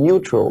 if you are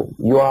neutral,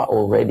 you are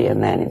already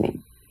an enemy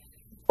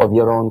of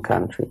your own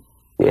country.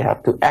 You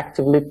have to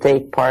actively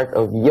take part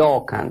of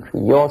your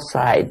country, your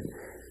side.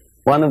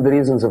 One of the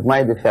reasons of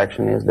my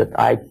defection is that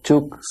I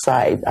took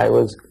side. I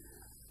was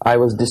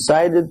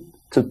decided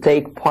to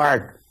take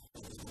part,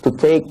 to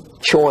take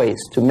choice,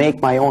 to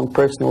make my own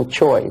personal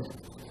choice.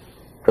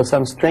 For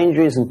some strange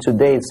reason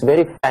today it's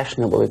very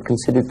fashionable, it's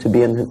considered to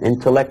be an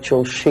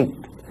intellectual chic,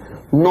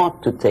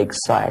 not to take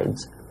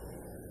sides.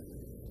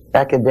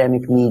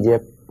 Academic media,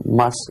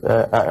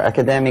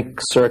 academic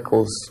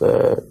circles,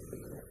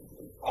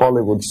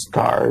 Hollywood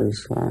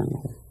stars,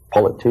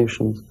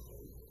 politicians,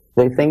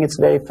 they think it's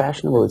very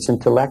fashionable, it's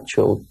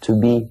intellectual to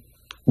be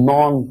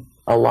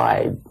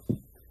non-allied,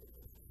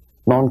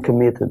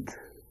 non-committed,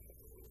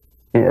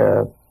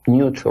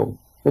 neutral.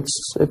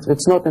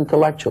 It's not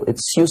intellectual,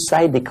 it's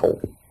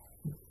suicidal.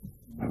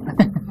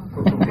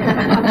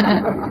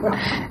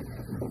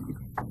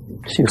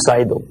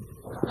 Suicidal.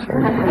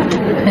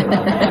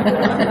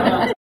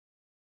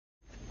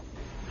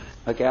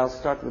 Okay, I'll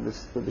start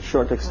with a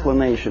short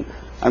explanation.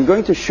 I'm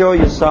going to show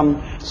you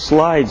some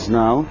slides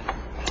now.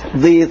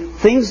 The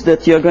things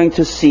that you're going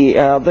to see,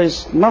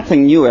 there's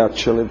nothing new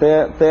actually.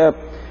 They're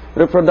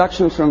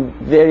reproductions from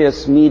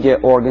various media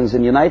organs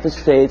in the United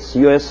States,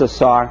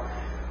 USSR.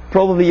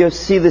 Probably you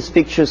see these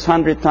pictures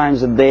 100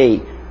 times a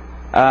day.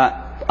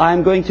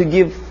 I'm going to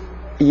give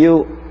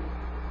you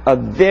a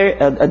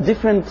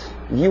different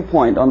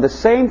viewpoint on the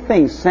same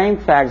things, same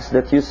facts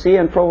that you see,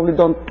 and probably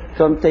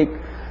don't take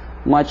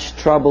much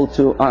trouble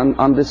to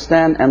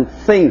understand and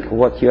think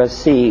what you are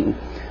seeing.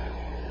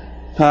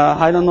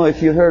 I don't know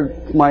if you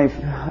heard my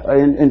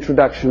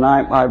introduction.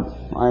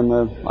 I'm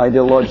an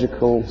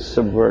ideological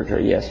subverter,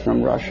 yes,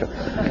 from Russia.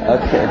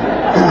 Okay.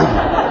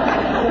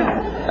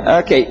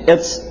 Okay,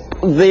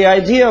 the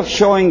idea of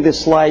showing the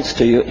slides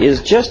to you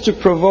is just to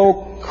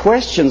provoke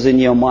questions in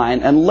your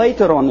mind, and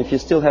later on, if you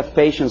still have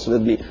patience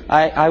with me,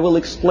 I will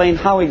explain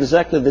how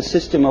exactly the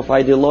system of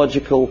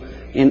ideological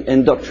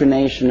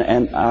indoctrination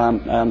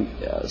and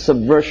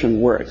subversion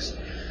works.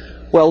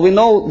 Well, we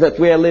know that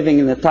we are living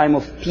in a time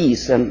of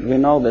peace, and we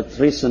know that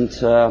recent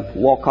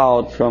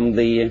walkout from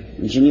the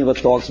Geneva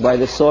talks by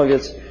the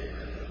Soviets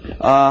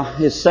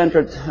is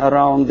centered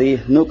around the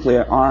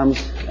nuclear arms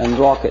and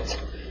rockets.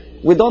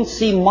 We don't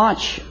see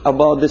much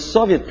about the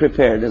Soviet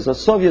preparedness, a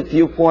Soviet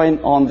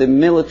viewpoint on the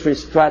military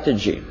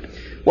strategy.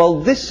 Well,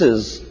 this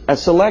is a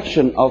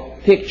selection of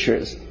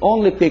pictures,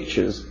 only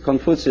pictures.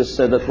 Confucius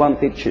said that one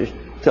picture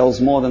tells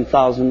more than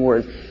 1,000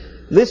 words.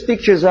 These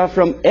pictures are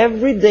from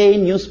everyday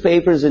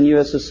newspapers in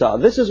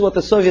USSR. This is what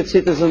the Soviet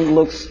citizen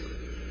looks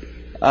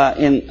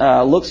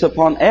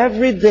upon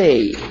every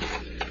day.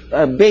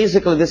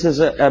 Basically, this is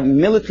a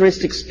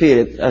militaristic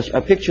spirit,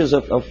 pictures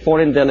of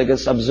foreign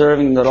delegates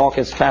observing the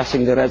rockets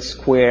passing the Red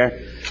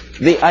Square.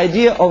 The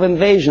idea of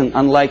invasion,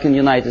 unlike in the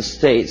United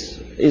States,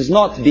 is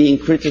not being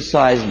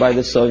criticized by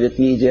the Soviet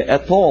media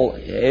at all.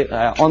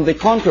 On the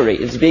contrary,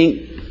 it's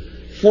being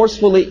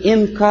forcefully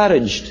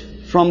encouraged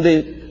from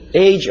the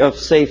age of,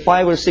 say,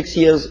 5 or 6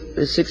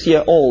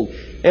 year old.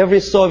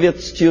 Every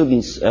Soviet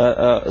student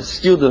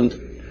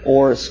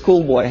or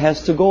schoolboy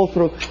has to go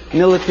through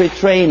military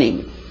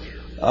training.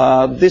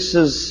 This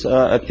is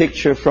a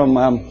picture from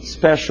a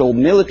special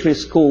military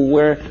school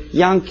where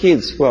young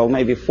kids, well,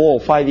 maybe 4 or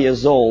 5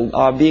 years old,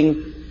 are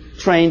being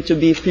trained to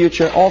be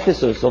future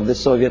officers of the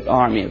Soviet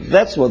army.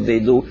 That's what they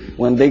do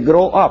when they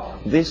grow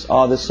up. These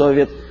are the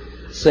Soviet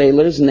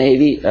sailors,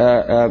 Navy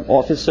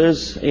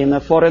officers in a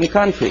foreign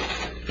country.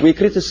 We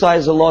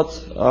criticize a lot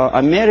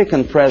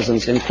American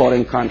presence in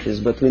foreign countries,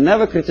 but we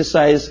never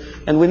criticize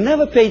and we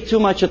never pay too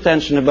much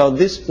attention about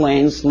these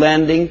planes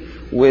landing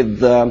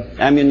with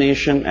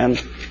ammunition and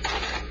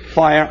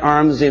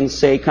firearms in,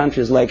 say,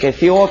 countries like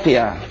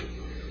Ethiopia.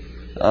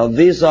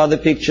 These are the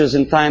pictures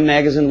in Time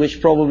magazine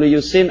which probably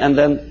you've seen and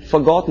then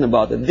forgotten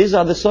about it. These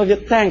are the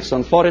Soviet tanks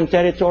on foreign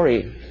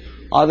territory.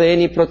 Are there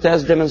any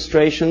protest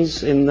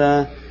demonstrations in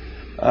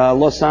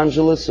Los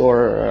Angeles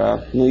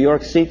or New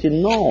York City?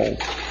 No.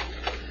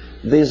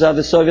 These are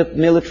the Soviet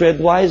military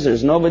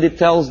advisors. Nobody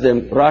tells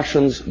them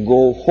Russians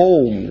go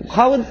home.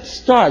 How it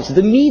starts?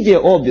 The media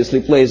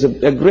obviously plays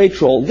a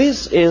great role.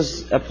 This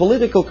is a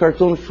political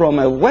cartoon from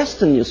a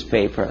Western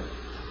newspaper.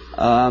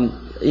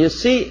 You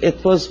see,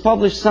 it was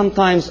published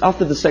sometimes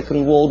after the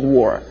Second World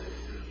War.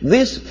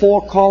 These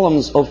 4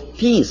 columns of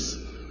peace,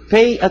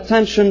 pay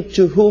attention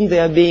to whom they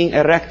are being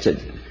erected.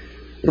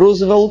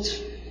 Roosevelt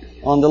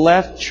on the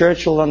left,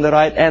 Churchill on the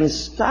right, and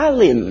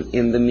Stalin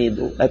in the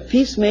middle. A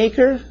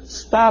peacemaker,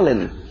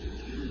 Stalin.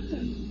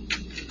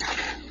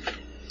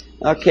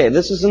 Okay,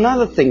 this is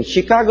another thing.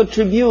 Chicago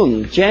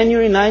Tribune,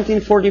 January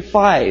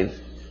 1945.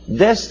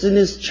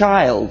 Destiny's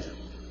Child.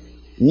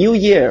 New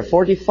Year,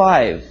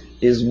 45,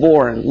 is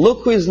born.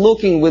 Look who is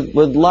looking with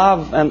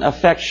love and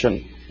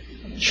affection.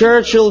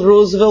 Churchill,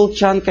 Roosevelt,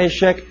 Chiang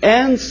Kai-shek,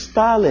 and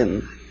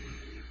Stalin.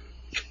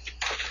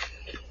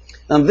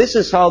 And this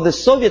is how the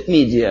Soviet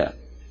media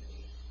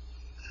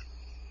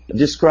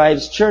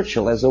describes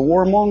Churchill as a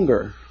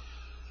warmonger.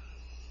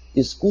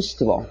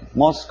 Искусство,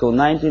 Moscow,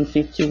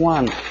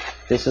 1951.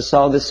 This is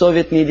how the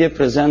Soviet media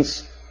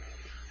presents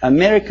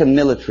American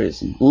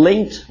militarism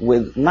linked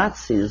with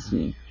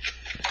Nazism.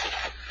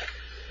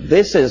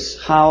 This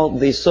is how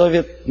the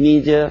Soviet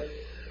media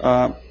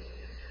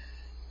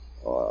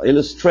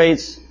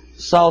illustrates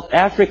South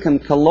African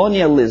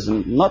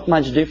colonialism, not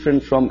much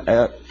different from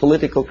a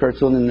political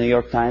cartoon in New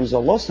York Times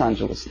or Los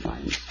Angeles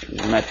Times.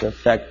 As a matter of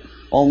fact,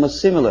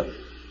 almost similar.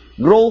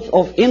 Growth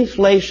of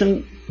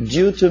inflation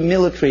due to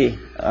military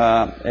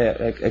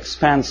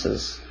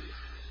expenses.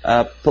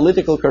 A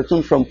political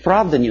cartoon from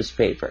Pravda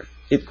newspaper.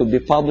 It could be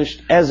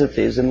published as it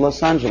is in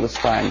Los Angeles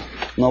Times.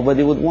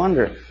 Nobody would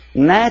wonder.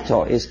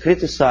 NATO is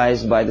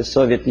criticized by the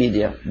Soviet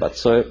media, but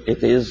so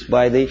it is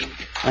by the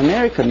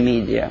American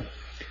media.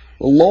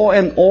 Law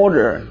and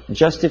order,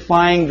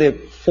 justifying the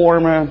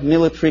former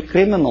military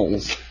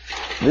criminals.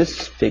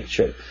 This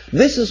picture.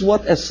 This is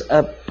what this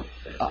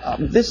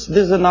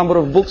is a number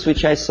of books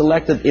which I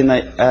selected in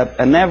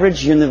an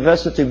average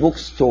university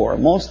bookstore.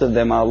 Most of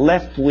them are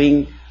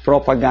left-wing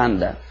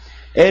propaganda.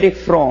 Erich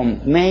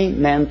Fromm, May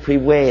Men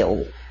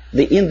Prevail?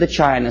 The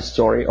Indochina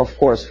story, of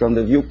course, from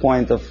the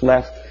viewpoint of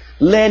left.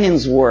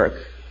 Lenin's work,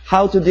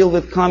 How to Deal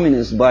with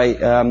Communism, by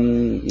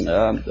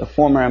a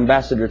former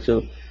ambassador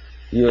to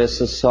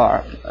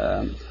USSR.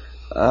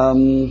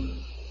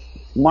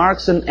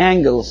 Marx and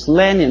Engels,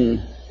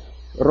 Lenin,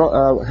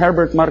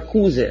 Herbert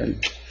Marcuse.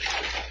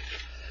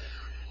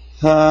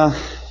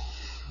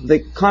 The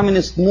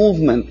communist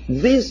movement.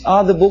 These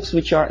are the books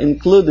which are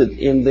included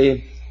in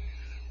the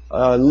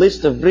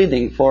list of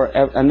reading for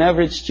an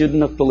average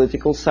student of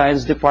political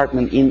science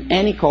department in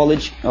any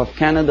college of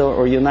Canada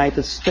or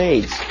United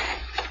States.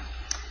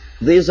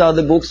 These are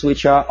the books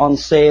which are on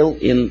sale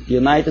in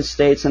United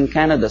States and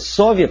Canada.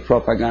 Soviet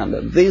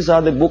propaganda. These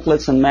are the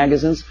booklets and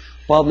magazines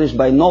published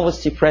by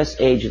Novosti Press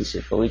Agency,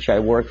 for which I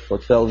worked for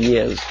 12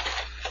 years.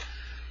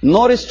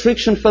 No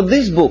restriction for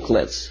these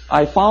booklets.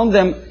 I found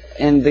them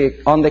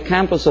on the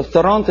campus of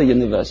Toronto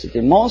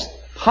University.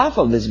 Half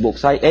of these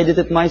books I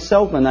edited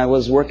myself when I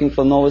was working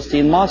for Novosti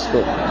in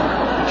Moscow.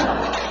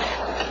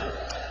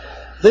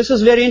 This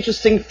is a very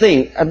interesting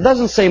thing. It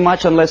doesn't say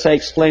much unless I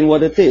explain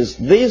what it is.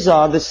 These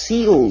are the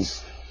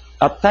seals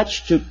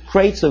attached to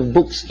crates of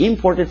books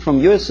imported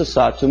from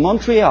USSR to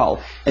Montreal.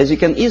 As you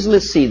can easily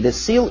see, the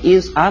seal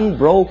is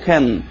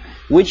unbroken,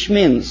 which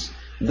means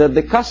that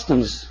the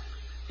customs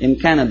in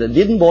Canada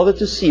didn't bother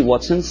to see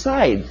what's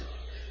inside.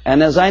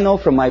 And as I know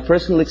from my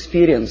personal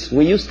experience,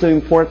 we used to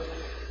import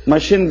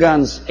machine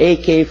guns,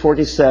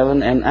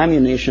 AK-47 and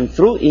ammunition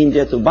through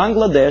India to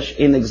Bangladesh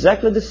in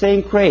exactly the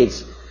same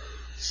crates.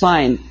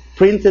 Signed,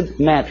 printed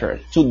matter,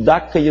 to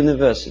Dhaka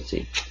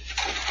University.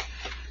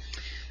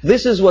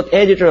 This is what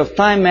editor of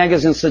Time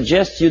magazine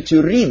suggests you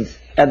to read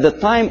at the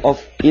time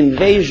of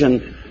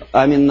invasion,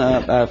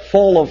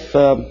 fall of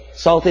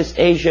Southeast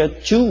Asia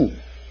to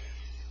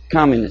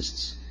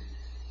communists.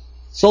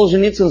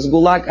 Solzhenitsyn's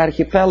Gulag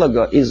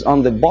Archipelago is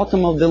on the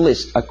bottom of the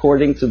list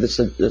according to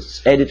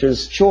the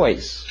editor's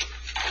choice.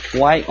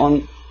 Why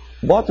on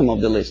bottom of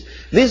the list?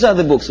 These are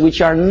the books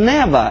which are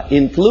never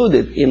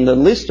included in the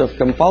list of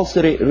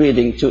compulsory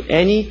reading to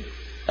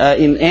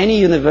in any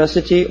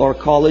university or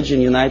college in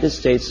the United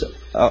States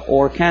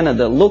or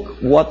Canada. Look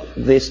what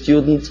the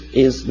student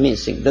is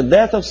missing. The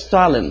Death of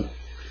Stalin,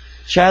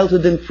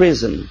 Childhood in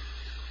Prison,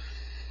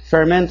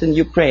 Ferment in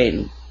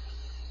Ukraine,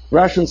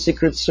 Russian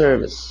Secret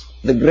Service,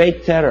 The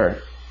Great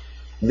Terror.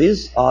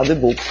 These are the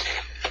books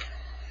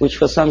which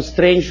for some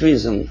strange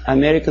reason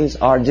Americans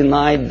are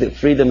denied the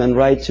freedom and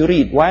right to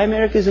read. Why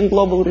America is in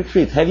global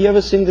retreat? Have you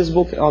ever seen this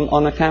book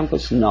on a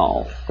campus?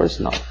 No, of course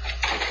not.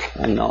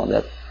 I know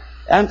that.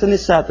 Anthony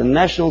Sutton,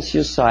 National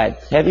Suicide.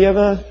 Have you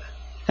ever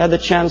had a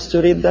chance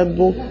to read that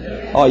book?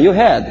 Oh, you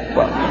had?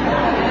 Well,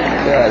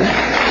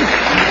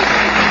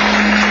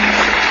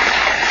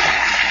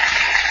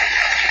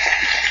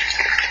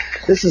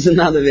 This is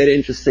another very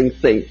interesting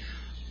thing.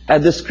 A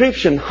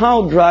description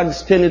how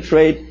drugs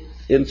penetrate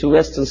into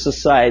Western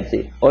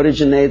society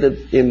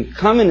originated in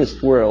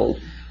communist world.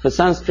 For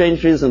some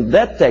strange reason,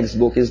 that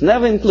textbook is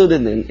never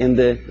included in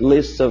the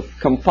list of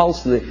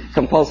compulsory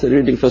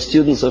reading for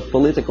students of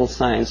political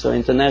science or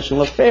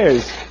international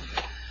affairs.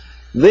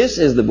 This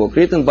is the book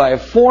written by a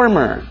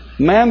former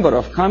member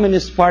of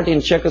Communist Party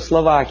in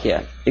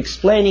Czechoslovakia,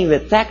 explaining the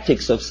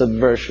tactics of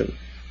subversion.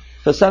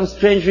 For some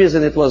strange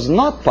reason, it was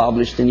not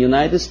published in the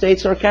United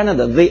States or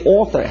Canada. The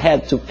author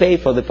had to pay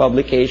for the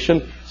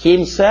publication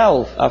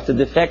himself after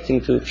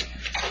defecting to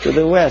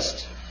the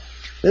West.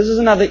 This is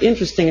another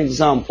interesting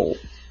example.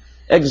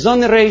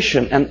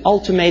 Exoneration and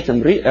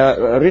Ultimatum,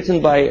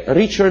 written by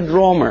Richard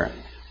Romer,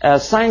 a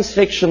science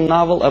fiction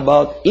novel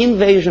about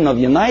invasion of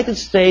the United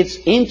States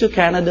into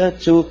Canada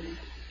to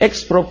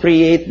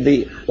expropriate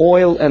the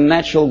oil and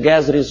natural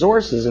gas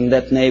resources in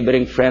that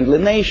neighboring friendly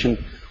nation.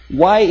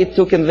 Why it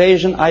took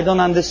invasion, I don't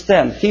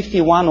understand.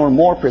 51% or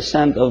more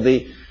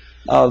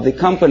of the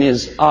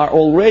companies are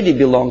already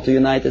belong to the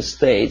United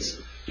States.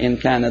 In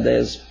Canada,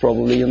 as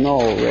probably you know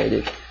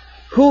already.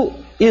 Who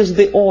is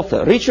the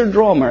author? Richard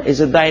Romer is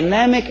a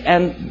dynamic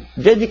and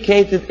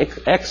dedicated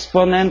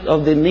exponent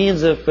of the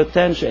needs of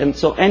potential. And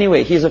so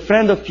anyway, he's a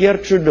friend of Pierre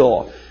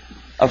Trudeau,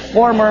 a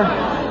former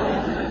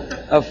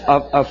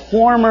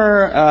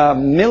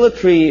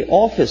military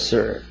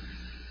officer.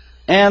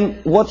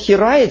 And what he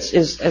writes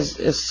is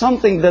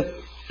something that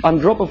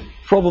Andropov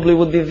probably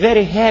would be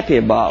very happy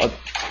about.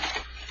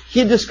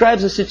 He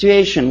describes a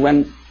situation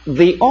when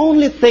the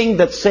only thing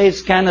that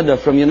saves Canada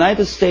from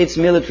United States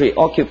military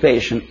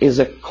occupation is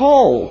a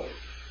call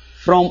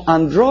from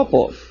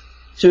Andropov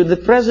to the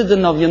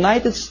President of the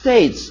United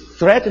States,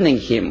 threatening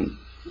him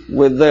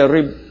with the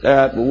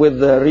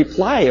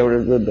reply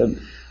or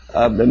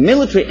the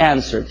military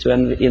answer to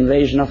an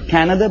invasion of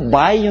Canada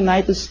by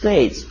United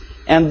States.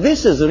 And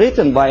this is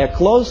written by a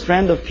close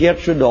friend of Pierre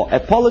Trudeau, a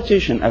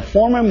politician, a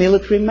former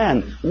military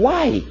man.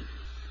 Why?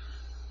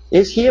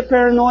 Is he a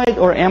paranoid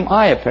or am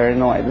I a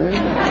paranoid?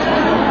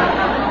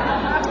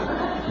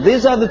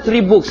 These are the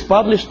three books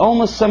published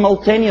almost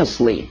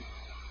simultaneously,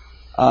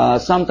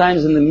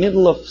 sometimes in the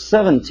middle of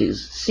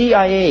 70s.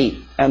 CIA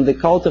and the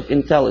Cult of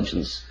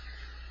Intelligence.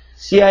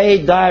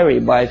 CIA Diary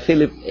by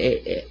Philip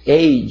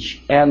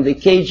Age and the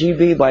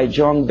KGB by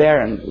John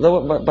Barron.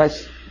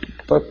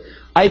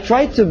 I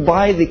tried to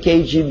buy the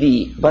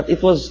KGB, but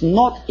it was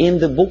not in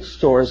the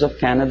bookstores of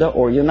Canada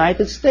or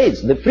United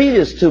States. The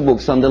previous two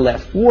books on the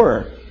left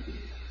were.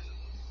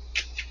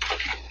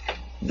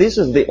 This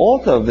is the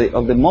author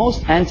of the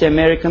most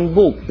anti-American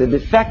book, The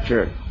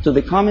Defector to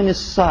the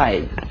Communist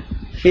Side,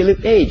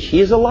 Philip Age. He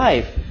is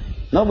alive.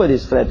 Nobody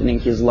is threatening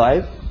his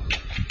life.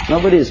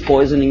 Nobody is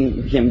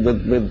poisoning him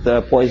with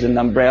poisoned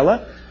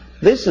umbrella.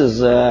 This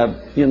is,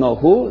 you know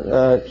who?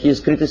 He is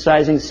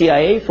criticizing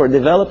CIA for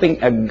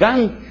developing a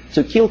gun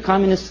to kill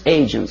communist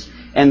agents.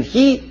 And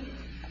he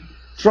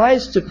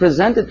tries to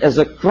present it as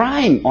a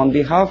crime on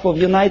behalf of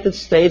United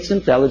States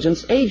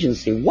Intelligence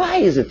Agency. Why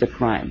is it a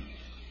crime?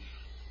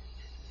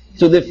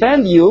 To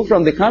defend you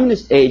from the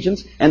communist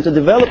agents and to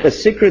develop a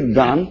secret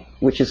gun,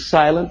 which is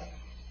silent,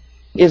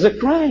 is a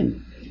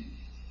crime.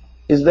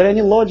 Is there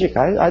any logic?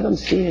 I don't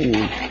see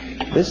any.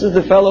 This is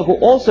the fellow who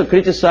also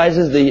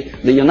criticizes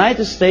the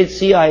United States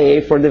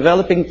CIA for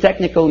developing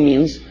technical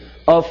means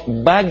of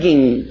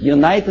bugging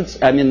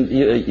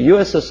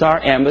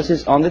USSR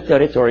embassies on the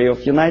territory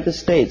of United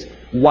States.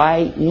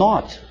 Why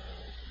not?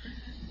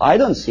 I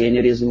don't see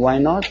any reason why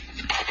not.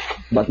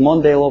 But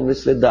Mondale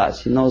obviously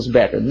does. He knows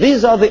better.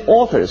 These are the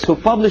authors who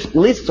published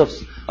lists of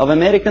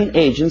American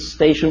agents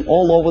stationed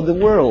all over the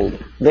world.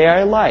 They are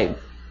alive.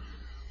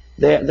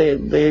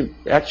 They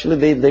actually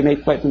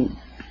made quite a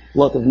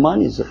lot of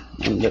money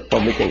on that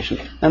publication.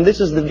 And this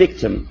is the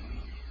victim.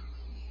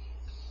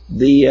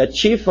 The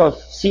chief of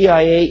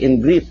CIA in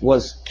Greece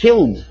was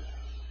killed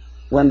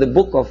when the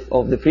book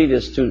of the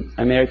previous two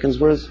Americans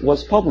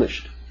was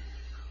published.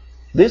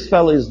 This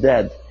fellow is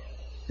dead.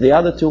 The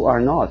other two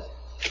are not.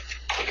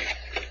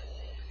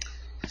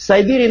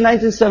 Siberia in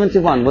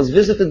 1971 was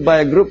visited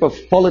by a group of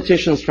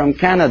politicians from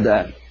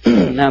Canada.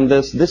 And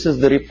this is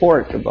the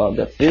report about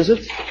that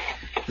visit.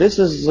 This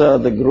is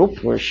the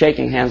group. We're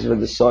shaking hands with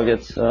the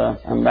Soviet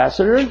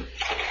ambassador.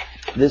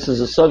 This is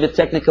a Soviet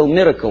technical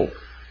miracle.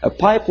 A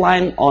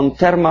pipeline on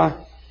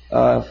thermofrost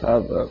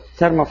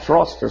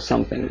or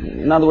something.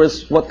 In other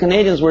words, what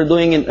Canadians were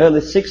doing in early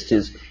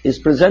 60s is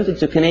presented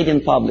to Canadian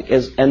public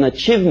as an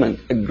achievement,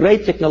 a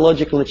great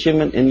technological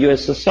achievement in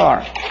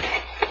USSR.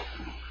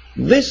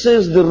 This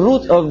is the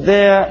route of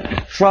their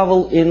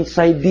travel in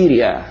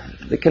Siberia.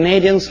 The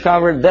Canadians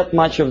covered that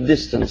much of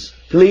distance.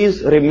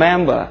 Please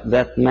remember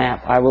that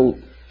map. I will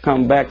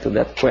come back to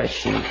that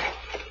question.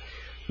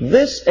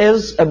 This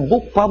is a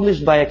book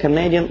published by a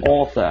Canadian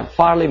author,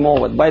 Farley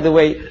Mowat. By the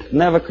way,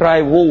 Never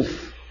Cry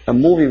Wolf, a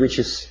movie which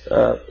is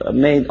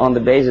made on the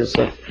basis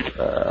of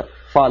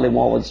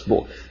Farley-Mowatt's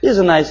book. He's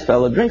a nice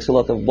fellow, drinks a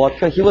lot of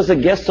vodka. He was a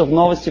guest of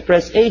Novosti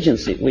Press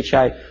Agency, which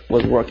I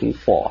was working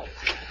for.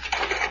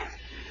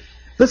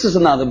 This is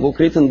another book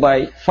written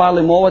by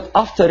Farley-Mowat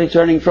after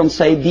returning from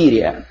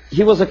Siberia.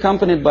 He was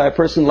accompanied by a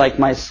person like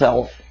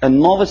myself, a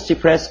Novosti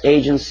Press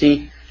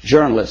Agency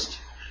journalist.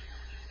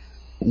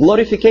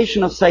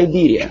 Glorification of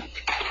Siberia.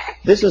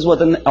 This is what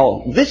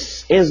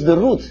this is the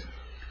route,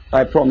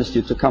 I promised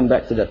you to come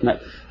back to that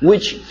map,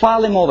 which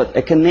Farley-Mowat,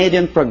 a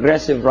Canadian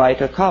progressive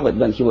writer, covered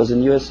when he was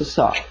in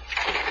USSR.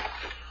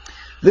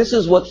 This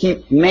is what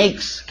he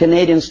makes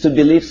Canadians to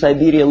believe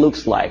Siberia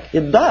looks like.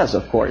 It does,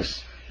 of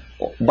course.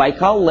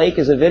 Baikal Lake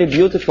is a very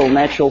beautiful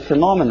natural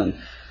phenomenon.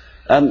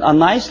 A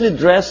nicely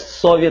dressed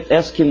Soviet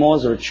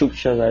Eskimos or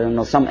Chukchas, I don't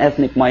know, some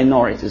ethnic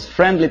minorities,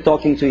 friendly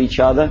talking to each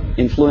other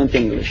in fluent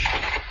English.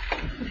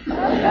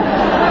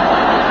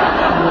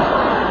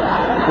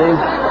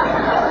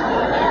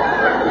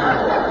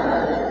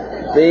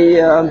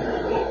 The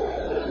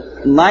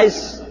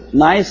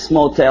nice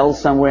motel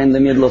somewhere in the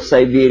middle of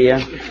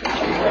Siberia.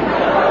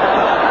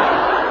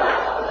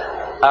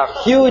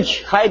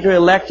 Huge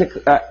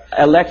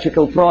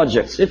electrical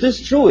projects. It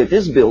is true, it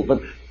is built,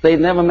 but they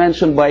never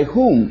mentioned by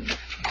whom.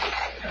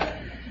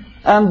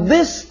 And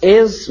this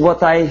is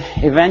what I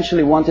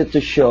eventually wanted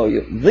to show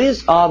you.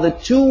 These are the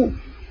two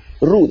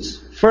routes.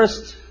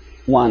 First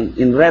one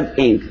in red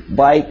ink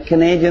by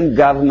Canadian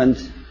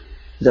government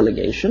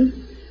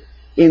delegation.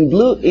 In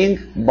blue ink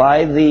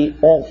by the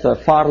author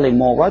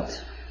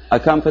Farley-Mowat,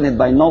 accompanied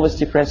by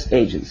Novosti Press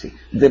Agency.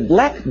 The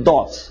black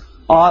dots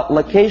are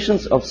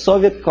locations of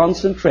Soviet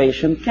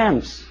concentration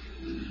camps.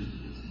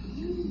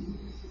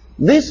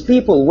 These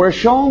people were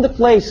shown the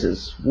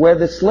places where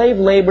the slave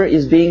labor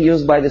is being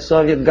used by the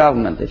Soviet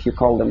government, if you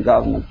call them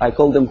government. I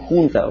call them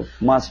junta of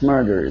mass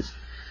murderers.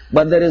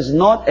 But there is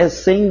not a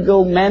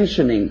single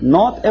mentioning,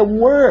 not a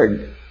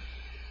word,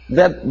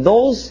 that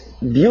those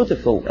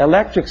beautiful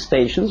electric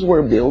stations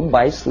were built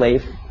by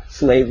slave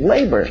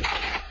labor.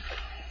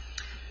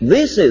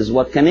 This is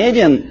what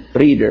Canadian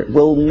reader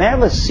will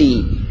never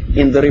see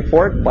in the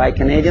report by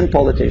Canadian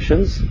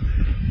politicians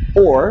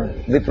or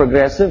the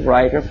progressive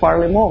writer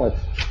Farley-Mowat.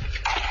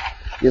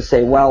 You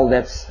say, well,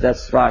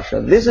 that's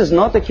Russia. This is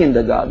not a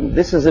kindergarten.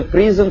 This is a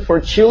prison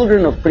for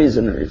children of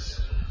prisoners.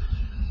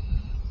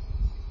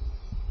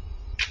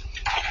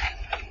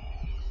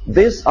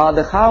 These are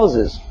the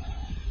houses.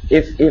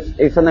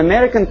 If an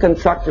American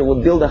contractor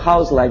would build a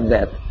house like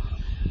that,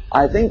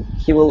 I think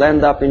he will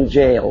end up in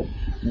jail.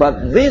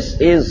 But this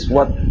is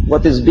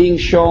what is being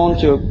shown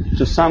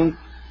to some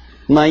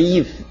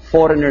naive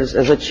foreigners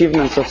as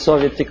achievements of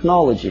Soviet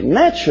technology.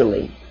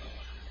 Naturally,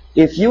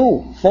 if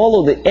you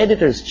follow the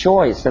editor's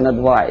choice and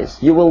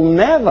advice, you will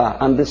never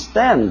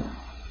understand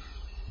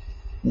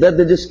that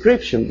the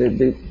description,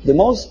 the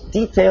most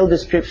detailed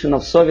description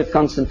of Soviet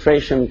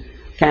concentration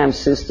camp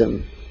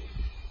system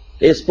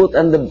is put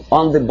on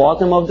the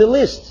bottom of the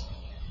list.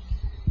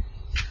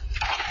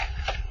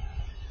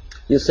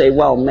 You say,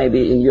 well,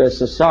 maybe in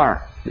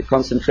USSR, the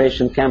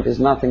concentration camp is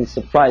nothing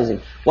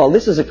surprising. Well,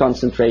 this is a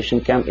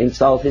concentration camp in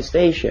Southeast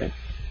Asia,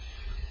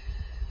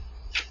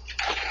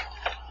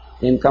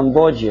 in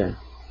Cambodia.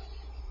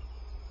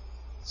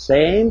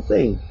 Same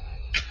thing.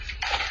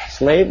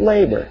 Slave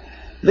labor.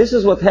 This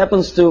is what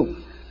happens to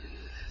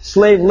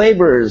slave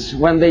laborers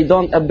when they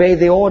don't obey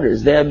the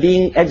orders. They are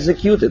being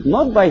executed,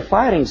 not by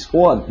firing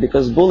squad,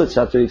 because bullets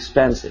are too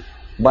expensive,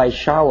 by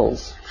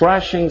shovels,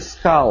 crushing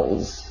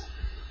skulls.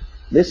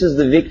 This is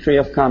the victory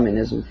of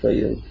communism for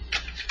you.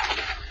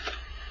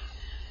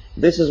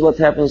 This is what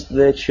happens to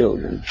their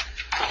children.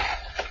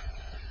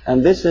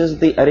 And this is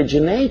the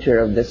originator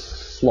of this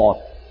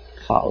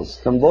slaughterhouse,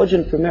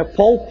 Cambodian Premier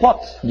Pol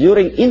Pot,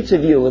 during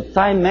interview with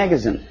Time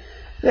magazine.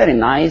 Very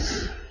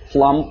nice,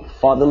 plump,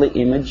 fatherly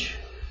image.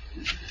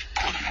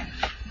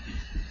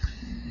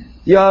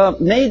 You are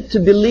made to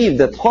believe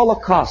that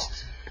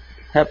Holocaust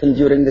happened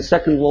during the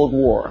Second World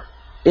War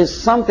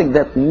is something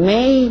that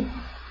may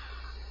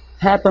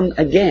happen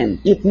again.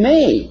 It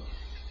may.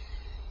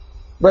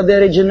 But the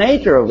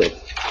originator of it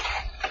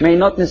may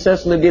not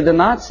necessarily be the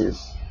Nazis.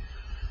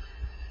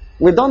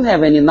 We don't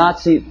have any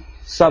Nazi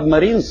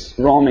submarines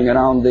roaming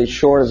around the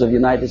shores of the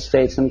United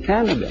States and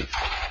Canada.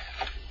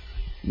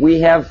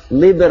 We have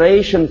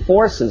liberation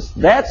forces.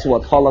 That's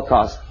what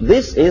Holocaust.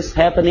 This is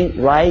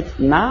happening right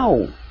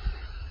now,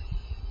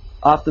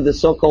 after the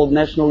so-called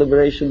National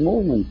Liberation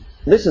Movement.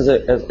 This is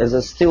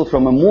a still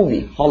from a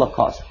movie,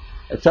 Holocaust,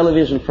 a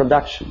television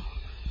production.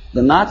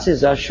 The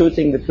Nazis are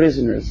shooting the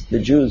prisoners, the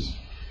Jews.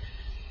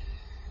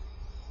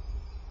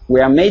 We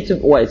are made to,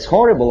 well, it's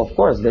horrible, of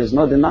course, there's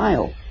no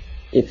denial.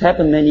 It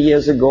happened many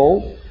years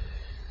ago,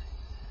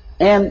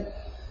 and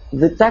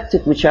the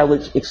tactic which I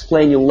will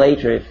explain you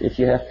later, if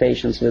you have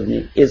patience with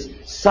me, is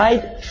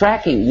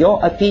sidetracking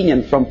your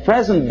opinion from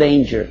present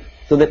danger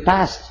to the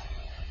past.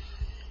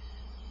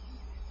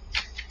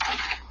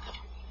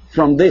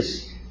 From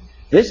this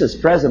is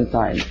present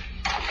time,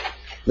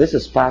 this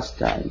is past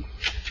time.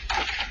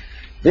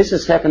 This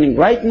is happening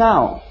right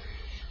now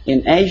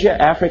in Asia,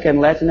 Africa,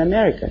 and Latin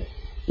America.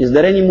 Is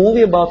there any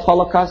movie about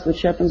Holocaust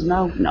which happens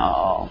now?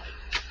 No.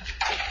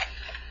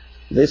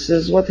 This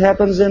is what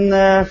happens in,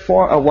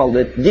 well,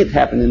 it did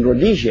happen in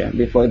Rhodesia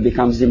before it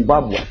becomes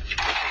Zimbabwe.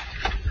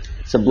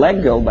 It's a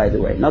black girl, by the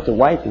way, not a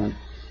white one.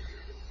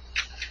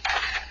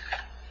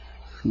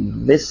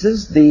 This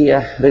is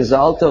the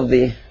result of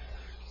the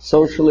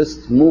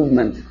socialist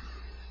movement.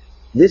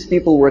 These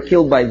people were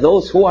killed by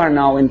those who are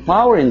now in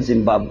power in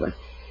Zimbabwe.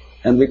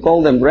 And we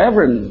call them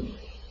reverend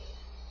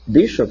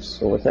bishops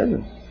or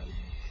whatever.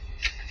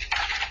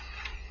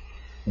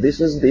 This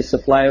is the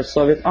supply of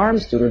Soviet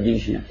arms to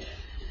Rhodesia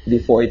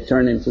before it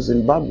turned into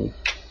Zimbabwe.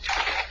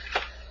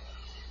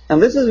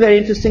 And this is a very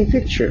interesting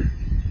picture.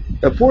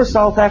 A poor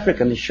South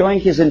African is showing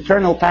his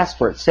internal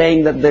passport,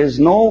 saying that there's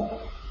no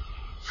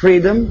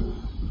freedom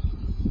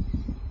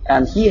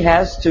and he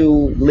has to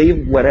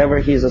live wherever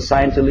he's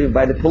assigned to live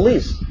by the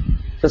police.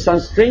 For some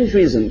strange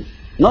reason,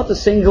 not a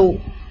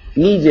single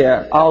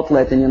media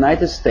outlet in the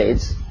United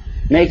States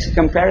makes a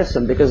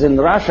comparison, because in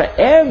Russia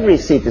every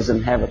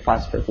citizen has a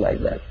passport like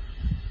that.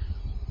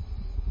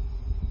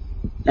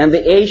 And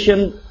the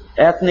Asian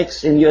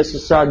ethnics in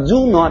USSR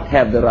do not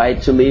have the right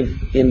to live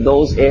in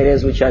those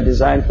areas which are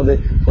designed for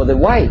the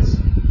whites,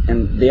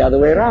 and the other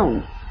way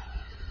around.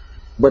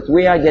 But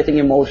we are getting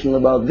emotional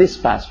about this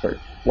passport.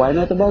 Why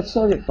not about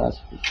Soviet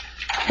passport?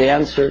 The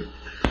answer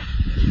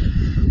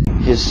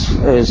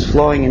is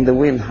flowing in the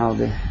wind, how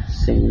they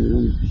sing in the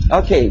wind.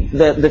 Okay,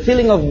 the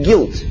feeling of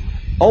guilt.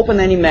 Open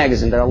any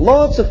magazine. There are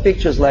lots of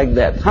pictures like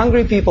that.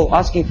 Hungry people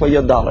asking for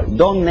your dollar.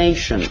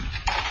 Donation.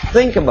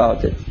 Think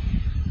about it.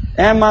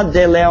 Emma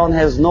De Leon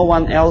has no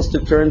one else to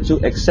turn to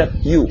except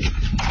you.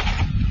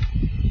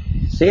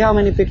 See how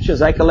many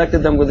pictures? I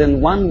collected them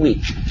within 1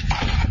 week.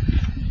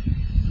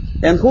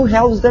 And who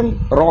helps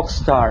them? Rock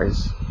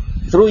stars.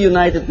 Through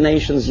United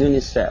Nations,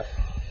 UNICEF.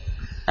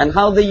 And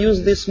how they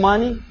use this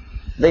money?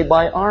 They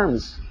buy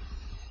arms.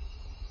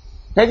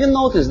 Have you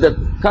noticed that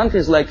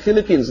countries like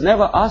Philippines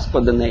never ask for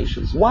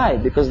donations? Why?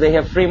 Because they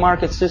have free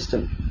market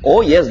system.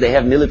 Oh yes, they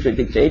have military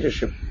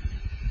dictatorship,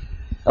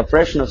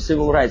 oppression of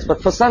civil rights.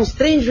 But for some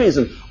strange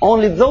reason,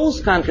 only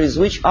those countries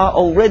which are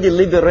already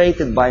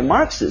liberated by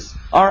Marxists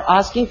are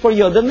asking for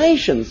your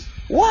donations.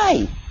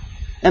 Why?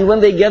 And when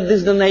they get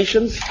these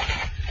donations,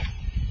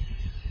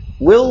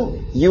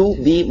 will you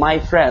be my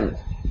friend?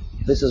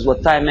 This is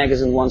what Time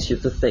magazine wants you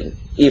to think.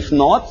 If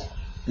not,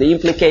 the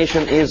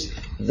implication is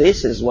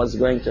this is what's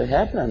going to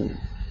happen.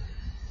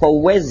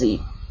 Powezi,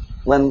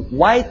 when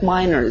white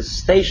miners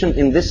stationed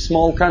in this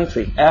small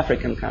country,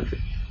 African country,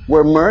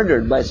 were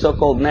murdered by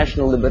so-called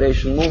National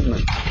Liberation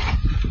Movement.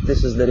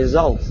 This is the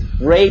result.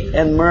 Raped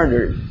and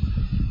murdered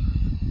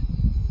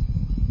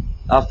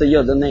after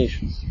your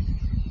donations.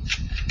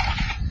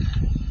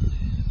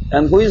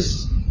 And who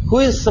is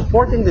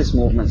supporting these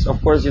movements?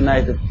 Of course,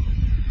 United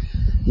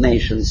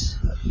Nations.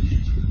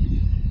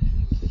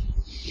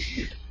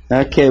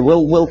 Okay,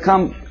 we'll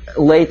come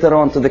later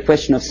on to the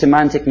question of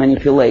semantic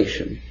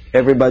manipulation.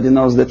 Everybody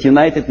knows that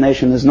United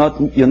Nations is not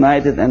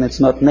united and it's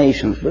not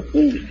nations, but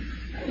we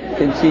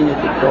continue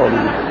to call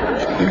them.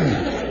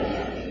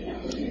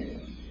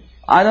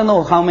 I don't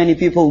know how many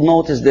people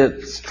noticed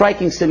the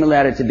striking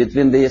similarity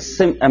between the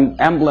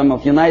emblem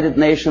of United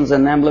Nations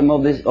and emblem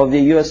of the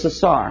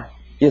USSR.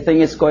 You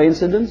think it's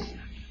coincidence?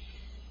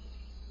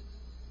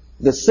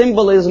 The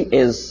symbolism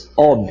is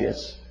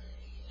obvious,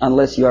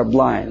 unless you are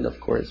blind, of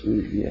course.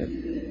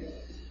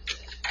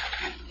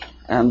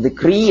 And the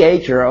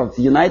creator of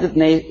the United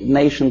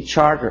Nations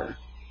Charter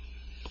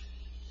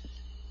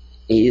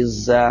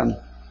is an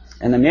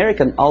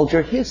American,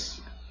 Alger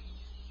Hiss,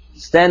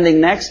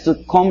 standing next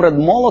to Comrade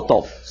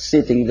Molotov,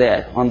 sitting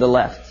there on the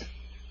left.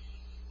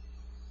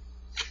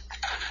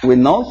 We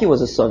know he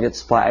was a Soviet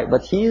spy,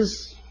 but he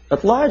is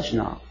at large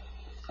now.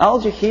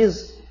 Alger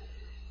Hiss,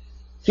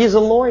 he's a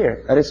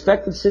lawyer, a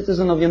respected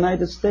citizen of the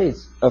United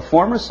States, a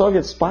former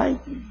Soviet spy.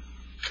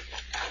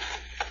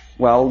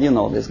 Well, you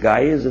know, this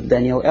guy is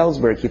Daniel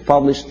Ellsberg. He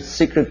published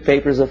secret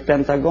papers of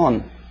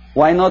Pentagon.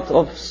 Why not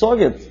of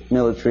Soviet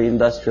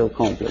military-industrial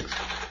complex?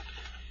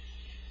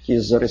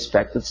 He's a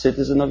respected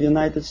citizen of the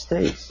United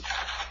States.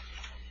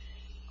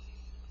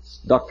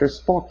 Dr.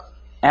 Spock,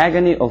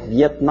 Agony of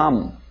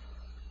Vietnam.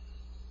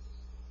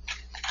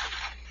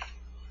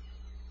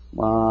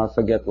 I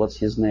forget what's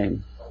his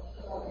name.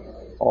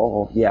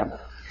 Oh, yeah.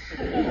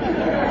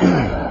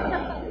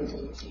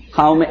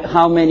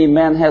 How many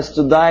men has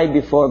to die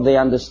before they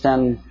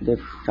understand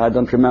I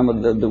don't remember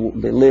the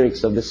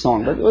lyrics of the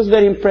song, but it was a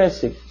very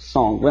impressive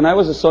song. When I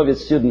was a Soviet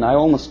student, I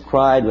almost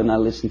cried when I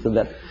listened to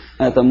that.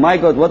 And I thought, my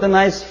God, what a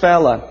nice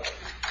fella.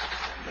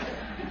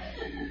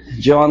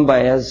 John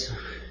Baez,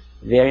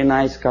 very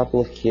nice couple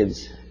of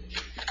kids.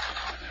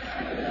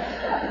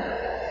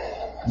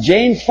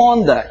 Jane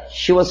Fonda,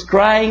 she was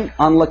crying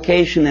on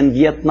location in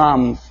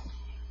Vietnam,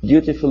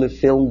 beautifully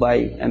filmed by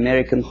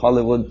American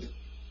Hollywood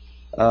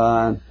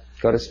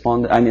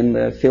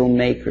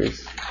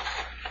filmmakers.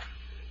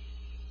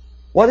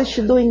 What is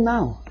she doing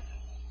now?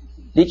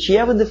 Did she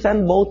ever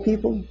defend both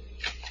people?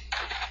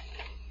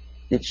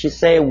 Did she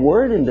say a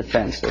word in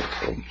defense of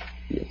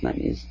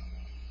Vietnamese?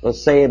 or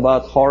say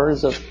about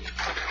horrors of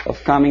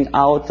coming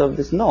out of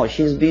this. No,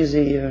 she's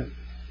busy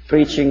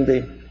preaching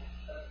the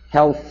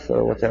health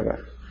or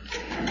whatever.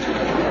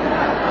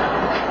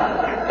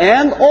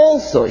 And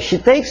also, she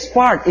takes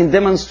part in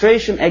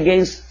demonstration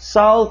against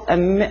South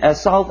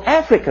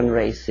African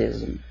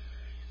racism.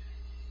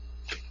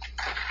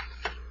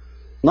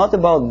 Not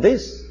about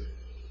this.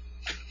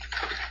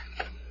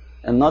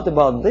 And not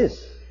about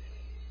this.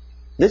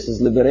 This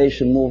is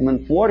liberation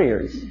movement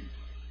warriors.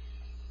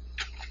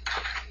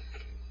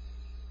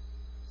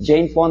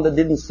 Jane Fonda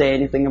didn't say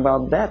anything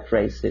about that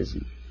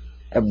racism.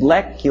 A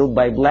black killed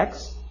by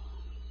blacks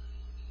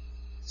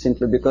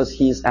simply because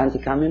he is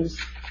anti-communist.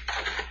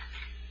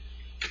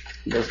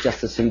 That's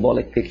just a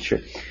symbolic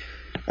picture.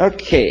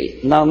 Okay,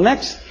 now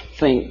next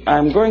thing,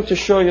 I'm going to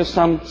show you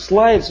some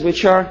slides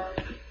which are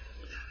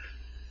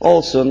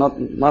also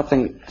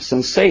nothing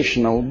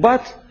sensational,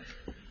 but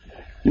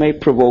may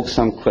provoke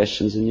some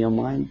questions in your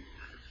mind.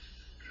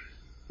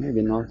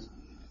 Maybe not.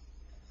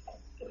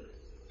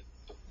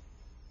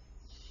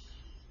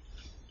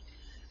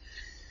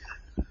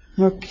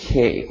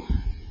 Okay.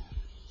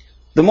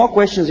 The more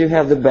questions you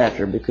have, the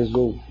better, because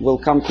we'll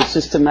come to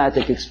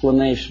systematic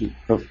explanation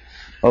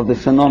of the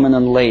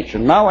phenomenon later.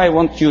 Now I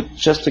want you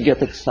just to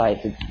get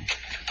excited.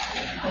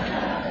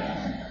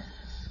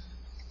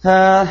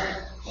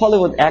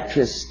 Hollywood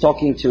actress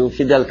talking to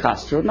Fidel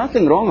Castro.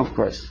 Nothing wrong, of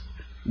course.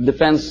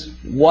 Depends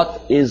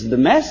what is the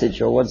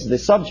message or what's the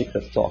subject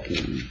of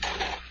talking.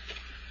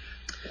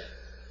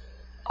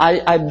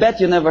 I bet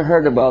you never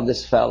heard about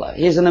this fella.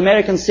 He's an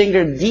American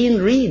singer, Dean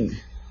Reed.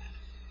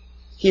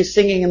 He's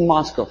singing in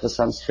Moscow for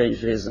some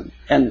strange reason.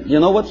 And you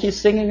know what he's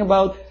singing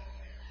about?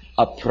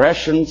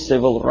 Oppression,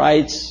 civil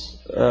rights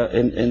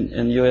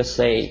in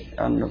USA,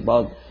 and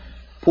about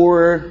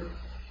poor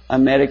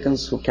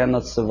Americans who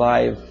cannot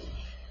survive.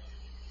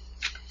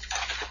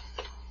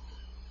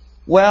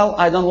 Well,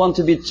 I don't want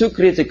to be too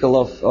critical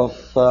of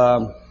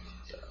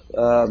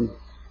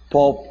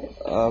Pope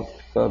of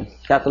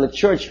Catholic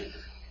Church,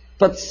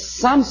 but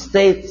some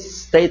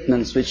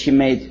statements which he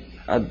made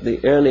at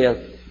the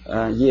earlier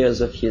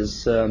years of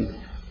his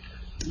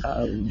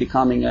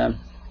becoming a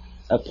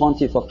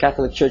pontiff of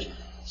Catholic Church,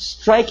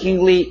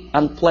 strikingly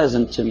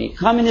unpleasant to me.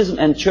 Communism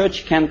and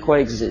church can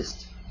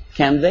coexist.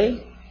 Can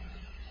they?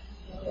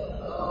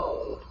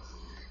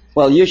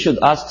 Well, you should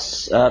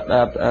ask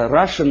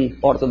Russian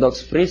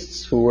Orthodox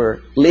priests who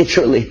were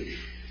literally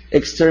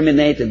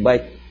exterminated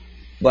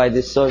by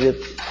the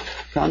Soviet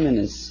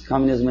communists.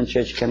 Communism and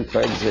church can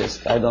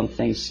coexist. I don't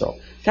think so.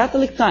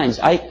 Catholic Times.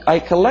 I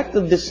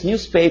collected this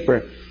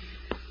newspaper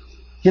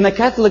in a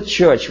Catholic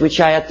church, which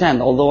I attend,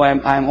 although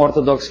I'm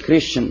Orthodox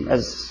Christian,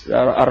 as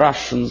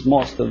Russians,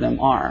 most of them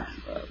are.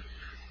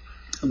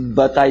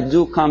 But I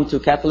do come to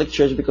Catholic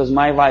church because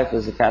my wife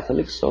is a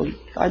Catholic, so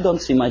I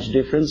don't see much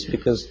difference,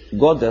 because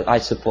God, I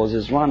suppose,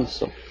 is one,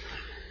 so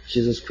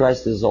Jesus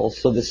Christ is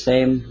also the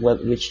same,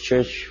 which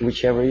church,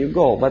 whichever you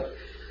go. But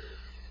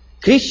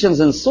Christians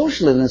and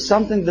socialism is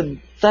something that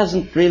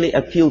doesn't really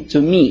appeal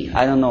to me.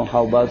 I don't know,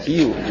 how about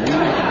you?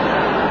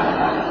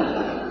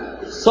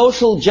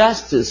 Social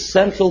justice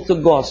central to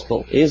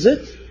gospel, is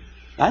it?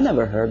 I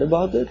never heard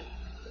about it.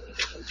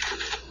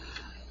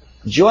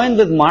 Join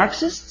with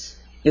Marxists?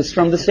 It's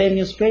from the same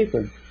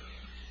newspaper.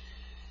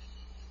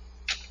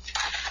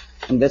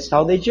 And that's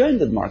how they joined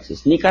with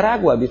Marxists.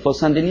 Nicaragua, before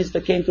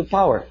Sandinista came to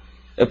power.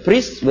 A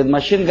priest with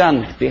machine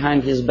gun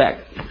behind his back.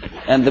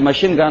 And the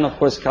machine gun, of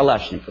course,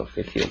 Kalashnikov,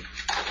 if you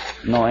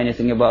know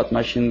anything about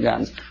machine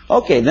guns.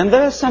 Okay, then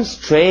there are some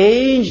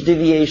strange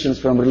deviations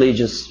from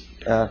religious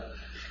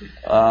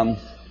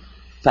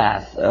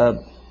path.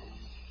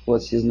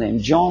 What's his name?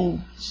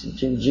 Jim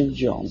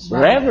Jones.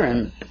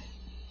 Reverend?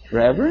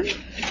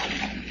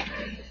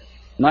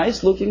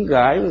 Nice looking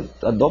guy with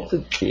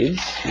adopted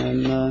kids,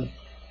 and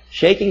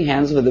shaking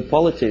hands with the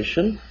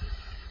politician,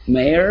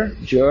 Mayor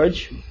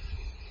George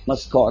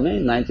Moscone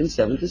in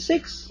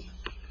 1976.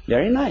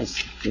 Very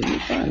nice.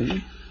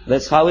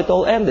 That's how it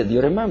all ended,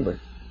 you remember.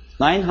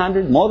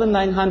 More than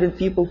 900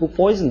 people who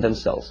poisoned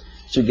themselves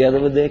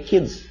together with their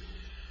kids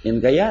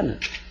in Guyana.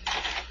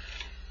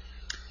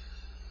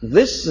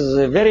 This is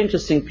a very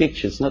interesting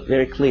picture. It's not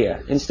very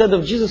clear. Instead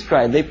of Jesus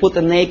Christ, they put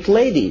a naked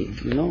lady,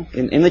 you know,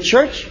 in the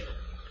church.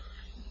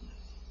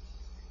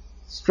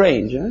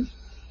 Strange, huh?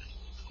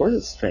 Of course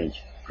it's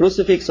strange.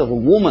 Crucifix of a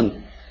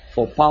woman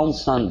for Palm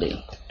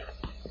Sunday.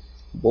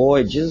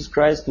 Boy, Jesus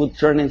Christ would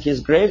turn in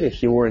his grave if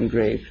he were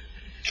engraved.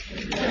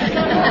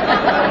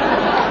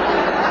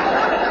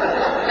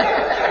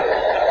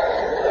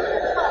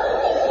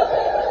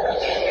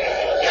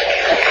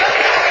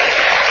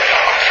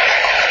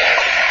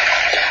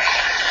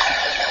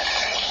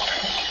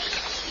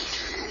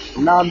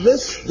 Now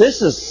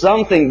this is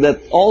something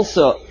that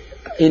also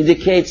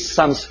indicates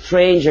some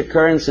strange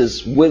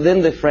occurrences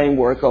within the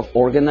framework of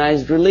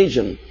organized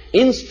religion.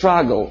 In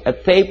Struggle, a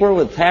paper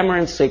with hammer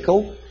and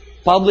sickle,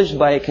 published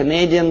by a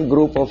Canadian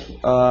group of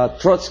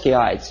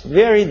Trotskyites,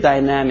 very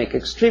dynamic,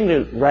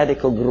 extremely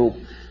radical group.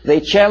 They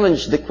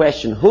challenged the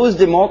question, whose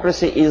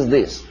democracy is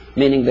this?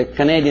 meaning that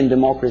Canadian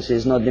democracy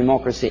is not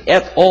democracy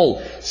at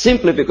all,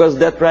 simply because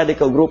that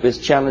radical group is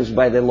challenged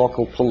by the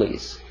local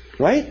police,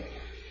 right?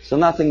 So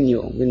nothing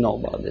new, we know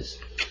about this.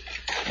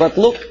 But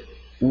look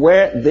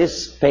where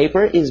this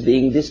paper is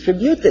being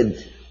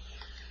distributed.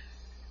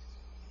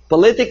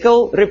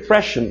 Political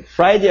repression,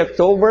 Friday,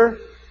 October,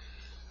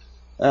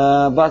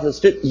 Battle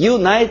Street,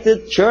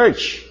 United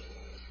Church.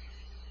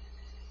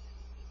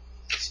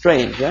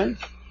 Strange, eh?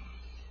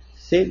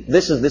 See,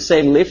 this is the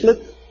same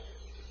leaflet,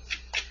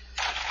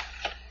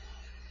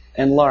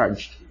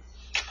 enlarged.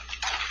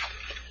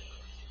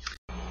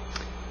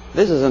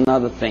 This is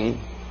another thing.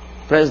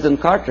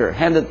 President Carter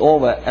handed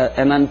over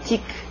an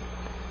antique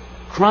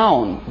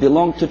crown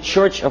belonged to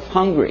Church of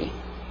Hungary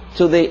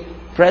to the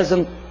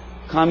present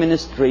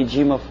communist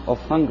regime of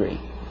Hungary.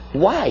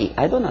 Why?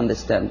 I don't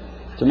understand.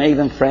 To make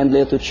them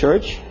friendlier to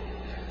church?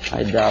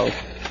 I doubt.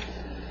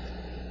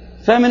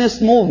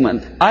 Feminist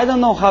movement. I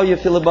don't know how you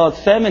feel about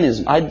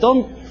feminism. I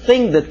don't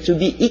think that to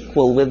be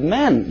equal with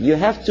men, you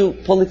have to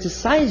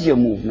politicize your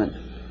movement.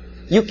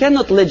 You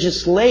cannot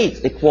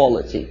legislate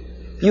equality.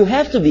 You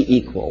have to be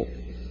equal.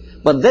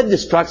 But that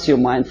distracts your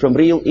mind from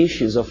real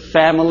issues of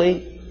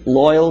family,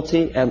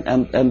 loyalty,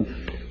 and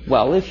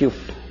well, if you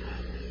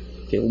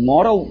feel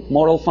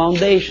moral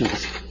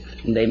foundations,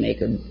 and they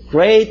make a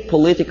great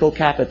political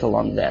capital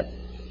on that.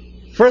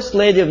 First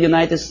Lady of the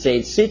United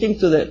States sitting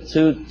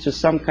to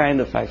some kind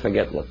of, I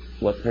forget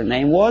what her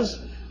name was,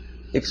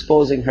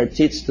 exposing her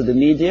tits to the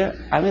media.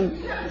 I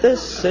mean,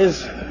 this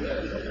is,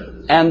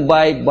 and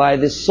by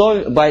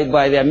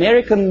the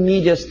American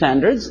media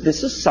standards,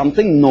 this is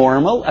something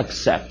normal,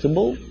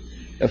 acceptable.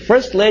 A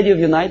First Lady of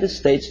the United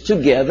States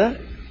together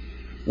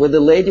with a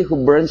lady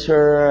who burns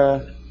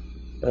her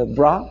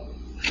bra.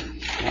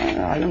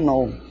 I don't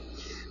know.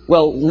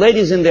 Well,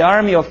 ladies in the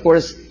army, of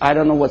course, I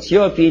don't know what's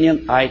your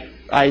opinion.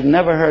 I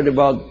never heard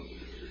about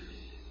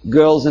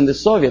girls in the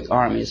Soviet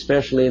army,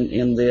 especially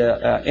in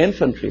the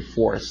infantry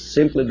force,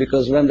 simply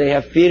because when they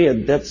have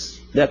period,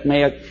 that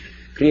may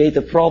create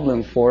a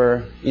problem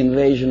for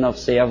invasion of,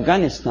 say,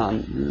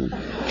 Afghanistan.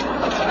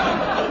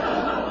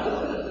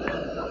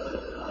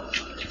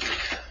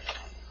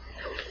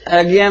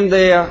 Again,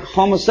 the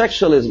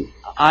homosexualism.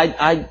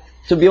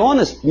 To be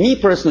honest, me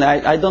personally,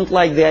 I don't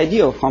like the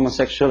idea of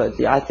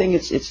homosexuality. I think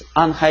it's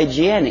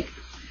unhygienic.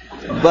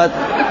 But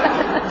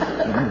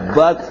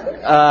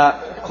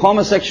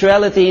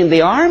homosexuality in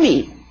the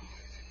army,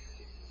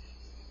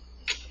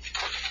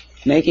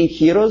 making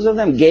heroes of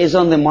them, gays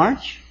on the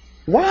march.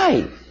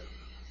 Why?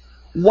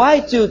 Why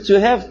to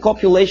have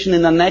copulation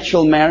in a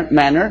natural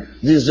manner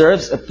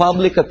deserves a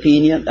public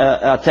opinion,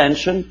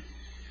 attention,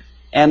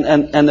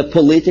 and a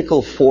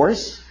political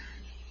force?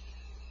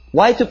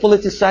 Why to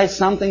politicize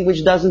something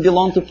which doesn't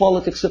belong to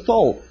politics at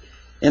all?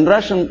 In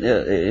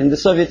the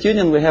Soviet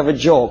Union, we have a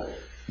joke: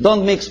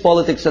 don't mix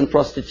politics and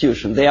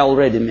prostitution. They are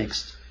already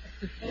mixed.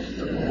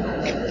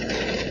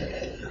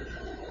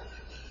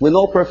 We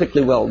know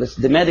perfectly well,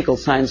 the medical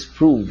science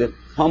proved that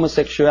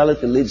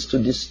homosexuality leads to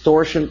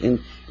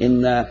distortion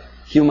in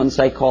human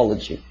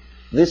psychology.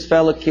 This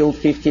fellow killed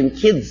 15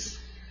 kids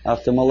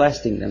after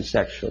molesting them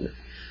sexually.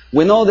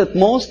 We know that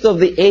most of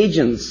the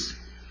agents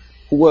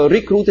who were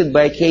recruited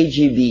by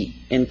KGB,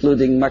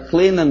 including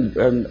McLean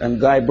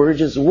and Guy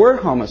Burgess, were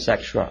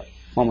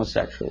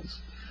homosexuals.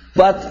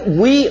 But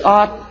we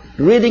are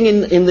reading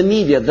in the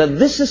media that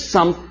this is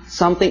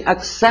something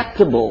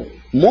acceptable.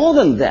 More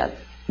than that,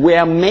 we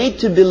are made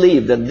to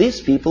believe that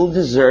these people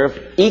deserve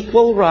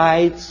equal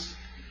rights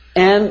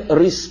and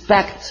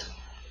respect.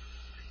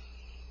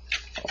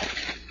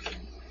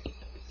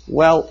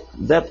 Well,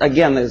 that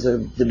again is a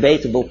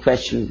debatable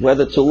question,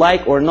 whether to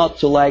like or not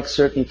to like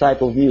certain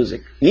type of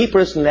music. Me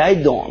personally, I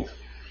don't.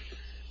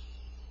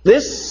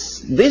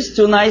 These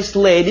two nice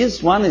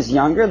ladies, one is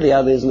younger, the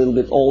other is a little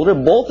bit older,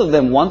 both of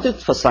them wanted,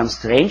 for some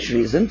strange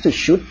reason, to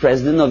shoot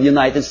President of the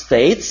United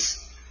States,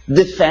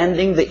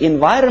 defending the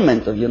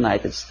environment of the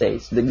United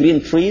States, the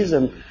green trees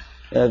and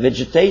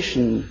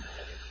vegetation.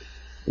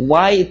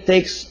 Why it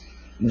takes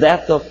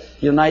death of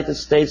United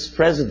States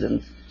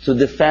President to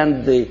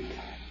defend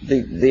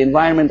the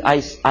environment,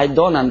 I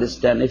don't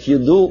understand. If you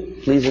do,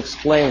 please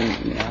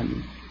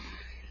explain.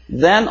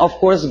 Then, of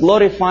course,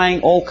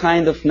 glorifying all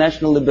kind of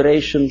national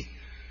liberation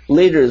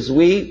leaders,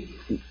 we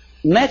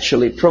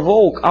naturally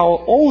provoke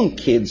our own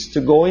kids to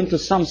go into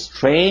some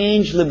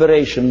strange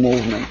liberation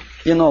movement.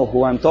 You know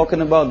who I'm talking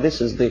about.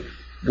 This is the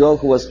girl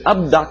who was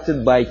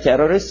abducted by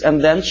terrorists,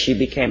 and then she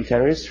became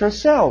terrorist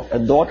herself, a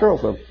daughter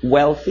of a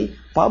wealthy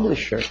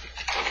publisher.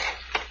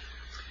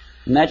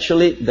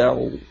 Naturally, there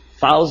are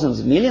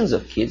thousands, millions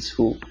of kids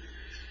who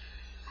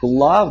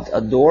loved,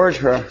 adored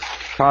her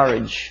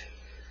courage.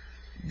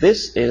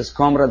 This is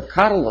Comrade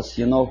Carlos.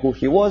 You know who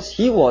he was?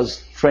 He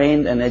was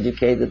trained and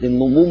educated in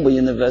Lumumba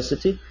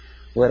University,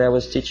 where I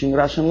was teaching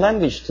Russian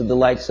language to the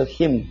likes of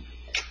him.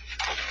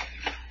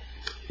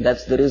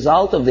 That's the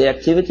result of the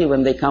activity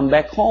when they come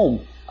back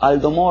home.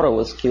 Aldo Moro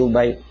was killed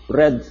by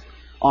Red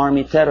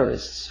Army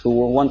terrorists who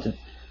wanted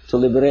to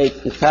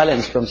liberate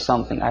Italians from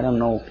something. I don't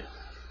know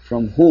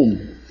from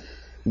whom.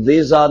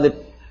 These are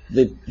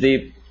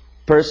the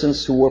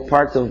persons who were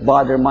part of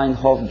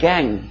Baader-Meinhof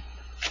gang.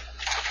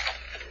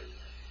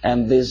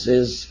 And this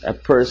is a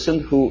person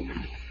who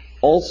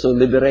also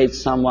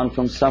liberates someone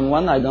from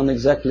someone. I don't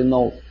exactly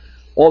know,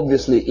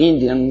 obviously,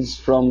 Indians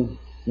from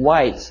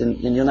whites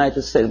in the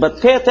United States. But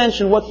pay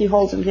attention what he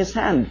holds in his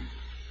hand.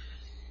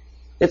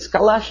 It's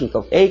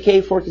Kalashnikov,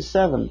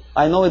 AK-47.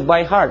 I know it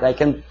by heart. I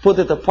can put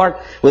it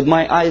apart with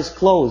my eyes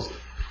closed.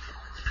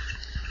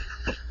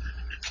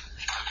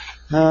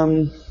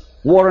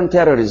 War on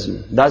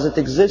terrorism. Does it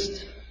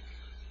exist?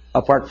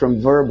 Apart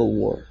from verbal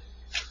war.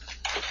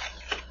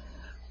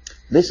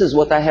 This is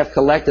what I have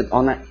collected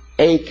on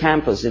a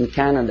campus in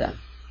Canada.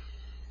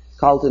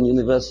 Carleton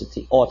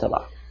University,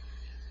 Ottawa.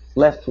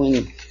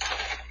 Left-wing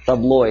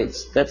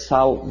tabloids. That's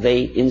how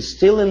they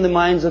instill in the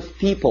minds of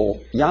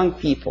people, young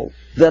people,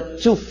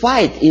 that to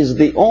fight is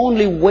the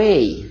only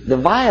way, the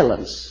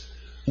violence,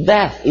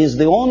 death is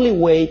the only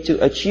way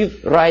to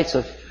achieve rights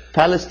of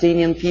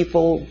Palestinian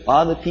people,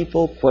 other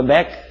people,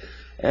 Quebec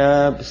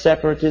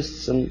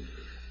separatists, and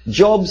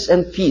jobs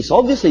and peace.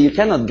 Obviously, you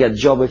cannot get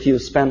job if you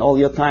spend all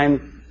your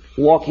time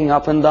walking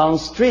up and down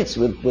streets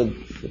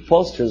with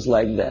posters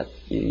like that.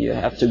 You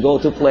have to go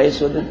to a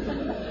place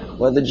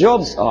where the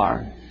jobs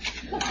are.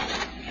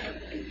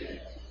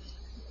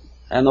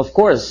 And of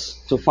course,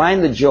 to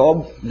find a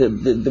job,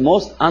 the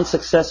most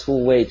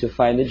unsuccessful way to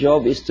find a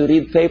job is to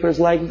read papers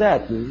like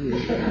that.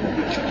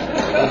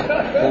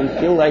 Don't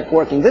feel like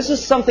working. This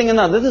is something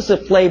another. This is a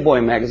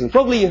Playboy magazine.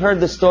 Probably you heard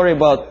the story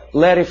about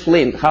Larry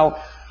Flint,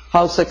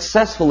 how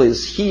successful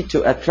is he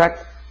to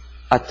attract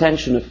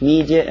attention of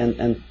media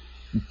and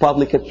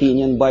public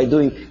opinion by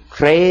doing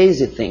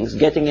crazy things,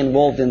 getting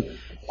involved in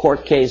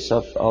court case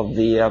of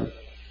the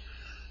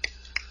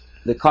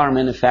car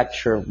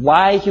manufacturer.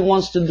 Why he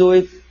wants to do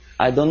it,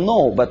 I don't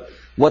know, but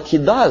what he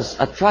does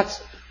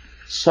attracts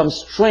some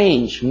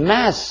strange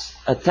mass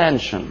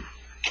attention.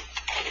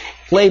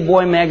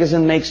 Playboy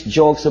magazine makes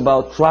jokes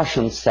about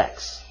Russian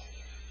sex.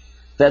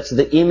 That's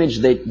the image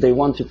they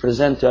want to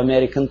present to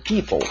American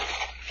people.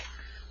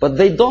 But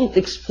they don't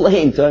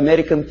explain to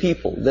American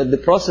people that the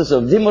process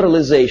of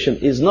demoralization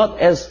is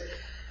not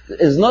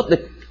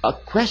a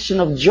question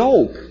of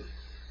joke.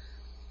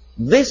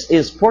 This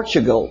is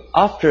Portugal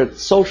after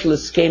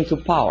socialists came to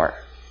power.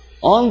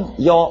 On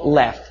your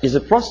left is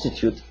a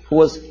prostitute who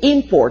was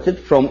imported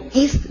from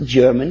East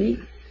Germany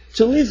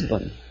to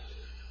Lisbon.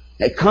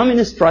 A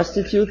communist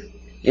prostitute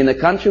in a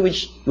country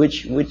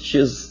which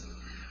is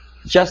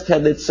just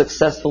had its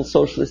successful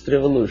socialist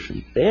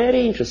revolution.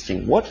 Very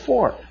interesting. What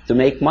for? To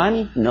make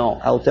money? No,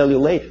 I'll tell you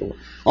later.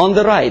 On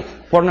the right,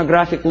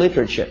 pornographic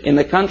literature in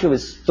a country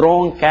with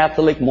strong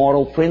Catholic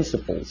moral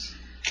principles.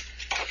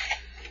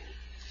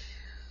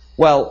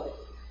 Well,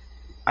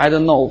 I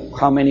don't know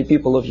how many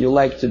people of you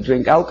like to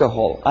drink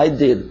alcohol. I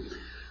did.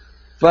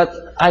 But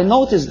I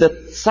noticed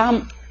that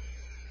some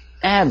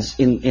ads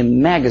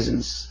in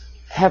magazines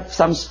have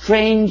some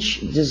strange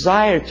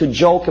desire to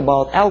joke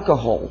about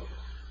alcohol.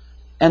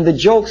 And the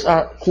jokes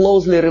are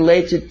closely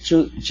related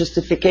to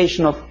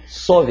justification of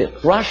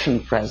Soviet, Russian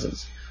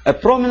presence. A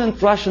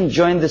prominent Russian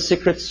joined the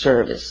secret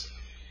service.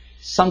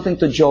 Something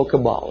to joke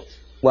about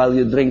while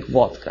you drink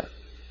vodka.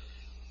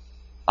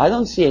 I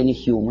don't see any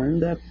humor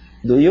in that.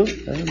 Do you?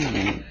 I don't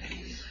know.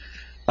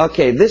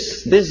 Okay,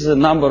 this is a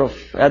number of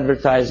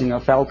advertising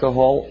of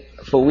alcohol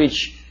for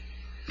which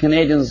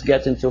Canadians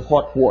get into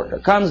hot water.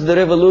 Comes the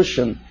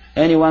revolution,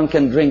 anyone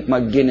can drink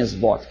McGuinness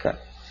vodka.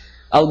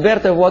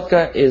 Alberta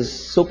vodka is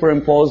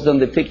superimposed on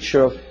the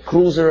picture of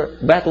cruiser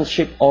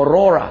battleship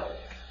Aurora.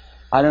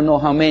 I don't know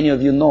how many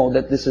of you know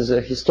that this is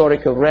a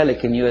historical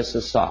relic in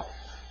USSR.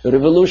 The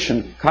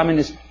revolution,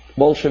 communist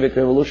Bolshevik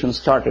revolution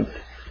started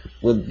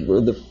with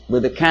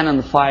the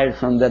cannon fired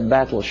from that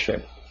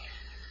battleship.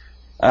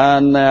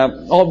 And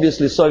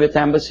obviously Soviet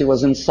embassy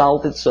was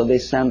insulted, so they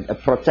sent a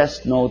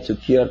protest note to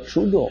Pierre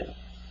Trudeau.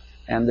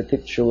 And the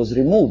picture was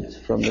removed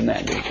from the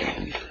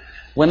magazine.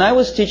 When I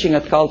was teaching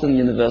at Carleton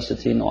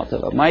University in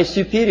Ottawa, my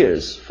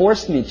superiors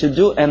forced me to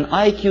do an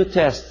IQ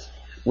test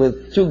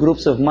with two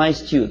groups of my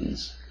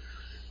students.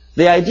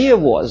 The idea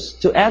was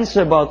to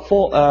answer about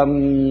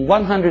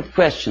 100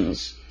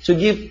 questions, to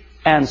give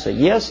answer,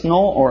 yes, no,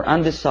 or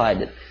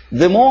undecided.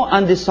 The more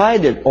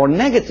undecided or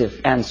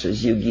negative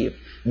answers you give,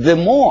 the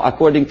more,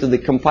 according to the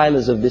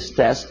compilers of this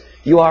test,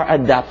 you are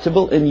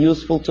adaptable and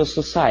useful to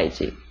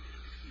society.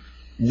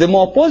 The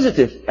more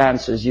positive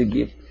answers you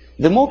give,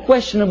 the more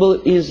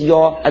questionable is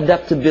your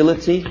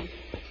adaptability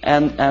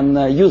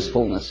and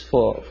usefulness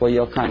for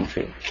your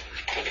country.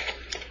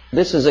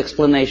 This is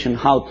explanation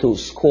how to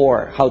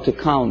score, how to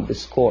count the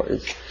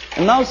scores.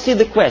 And now see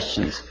the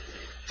questions.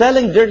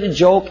 Telling dirty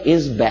joke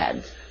is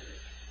bad.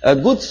 A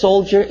good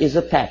soldier is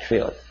a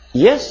patriot.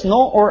 Yes,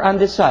 no, or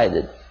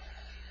undecided.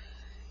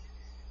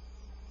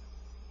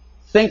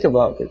 Think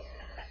about it.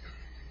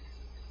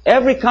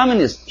 Every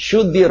communist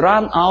should be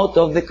run out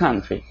of the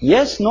country.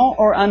 Yes, no,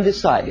 or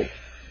undecided.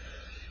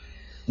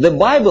 The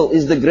Bible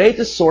is the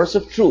greatest source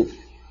of truth.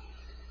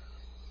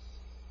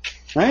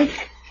 Right?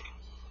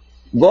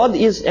 God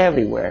is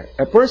everywhere.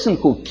 A person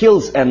who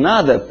kills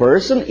another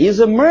person is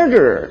a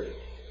murderer.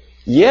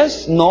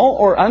 Yes, no,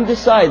 or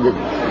undecided.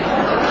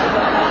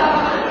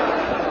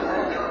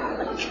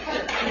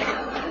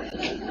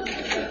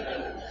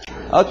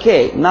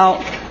 Okay, now,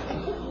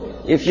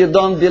 if you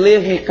don't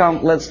believe me,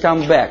 let's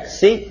come back.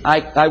 See,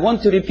 I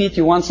want to repeat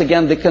you once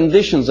again the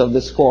conditions of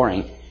the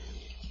scoring.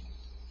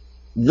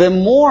 The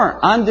more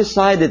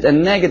undecided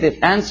and negative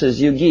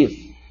answers you give,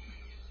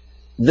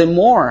 the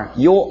more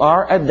you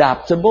are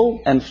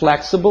adaptable and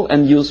flexible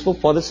and useful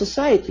for the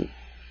society.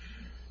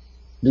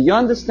 Do you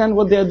understand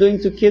what they are doing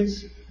to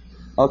kids?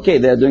 Okay,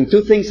 they are doing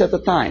two things at a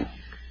time.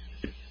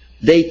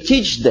 They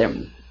teach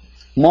them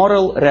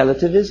moral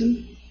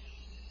relativism.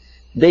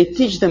 They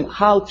teach them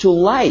how to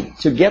lie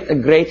to get a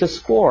greater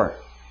score.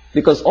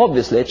 Because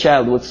obviously a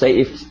child would say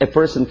if a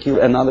person kills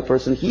another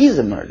person, he is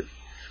a murderer.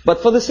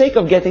 But for the sake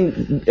of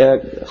getting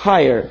a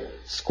higher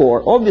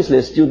score, obviously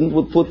a student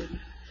would put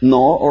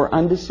no or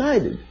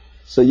undecided.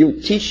 So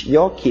you teach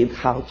your kid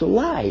how to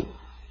lie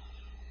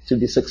to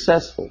be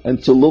successful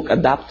and to look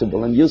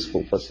adaptable and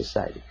useful for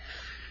society.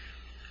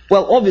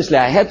 Well, obviously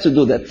I had to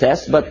do that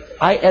test, but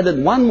I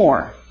added one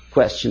more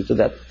question to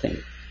that thing.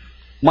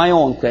 My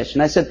own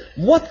question. I said,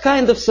 what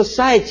kind of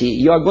society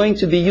you are going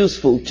to be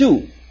useful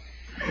to?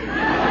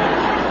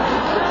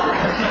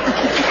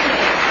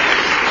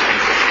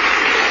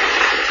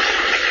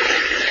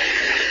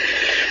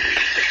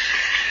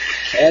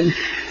 And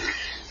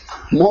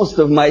most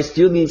of my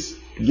students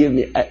give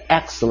me an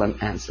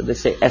excellent answer. They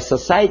say, a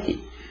society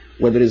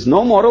where there is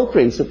no moral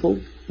principle,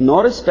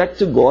 no respect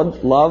to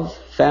God, love,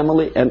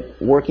 family, and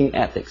working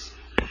ethics.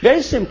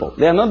 Very simple.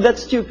 They are not that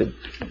stupid.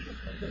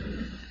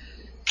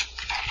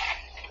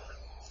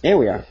 Here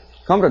we are,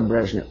 Comrade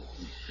Brezhnev.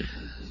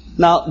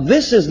 Now,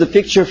 this is the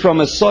picture from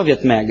a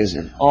Soviet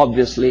magazine.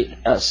 Obviously,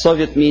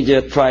 Soviet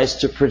media tries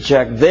to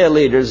project their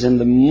leaders in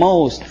the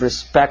most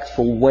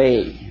respectful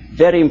way.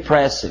 Very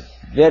impressive,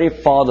 very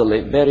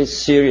fatherly, very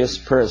serious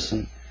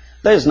person.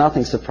 There is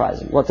nothing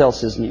surprising. What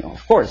else is new?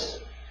 Of course.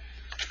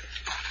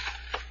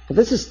 But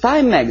this is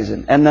Time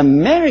magazine, an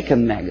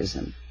American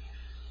magazine.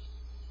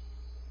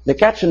 The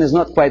caption is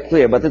not quite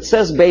clear, but it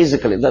says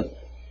basically that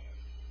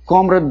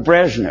Comrade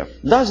Brezhnev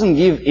doesn't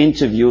give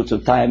interview to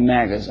Time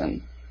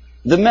magazine.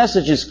 The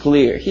message is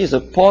clear. He's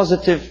a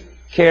positive,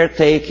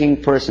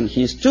 caretaking person.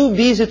 He's too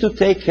busy to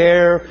take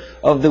care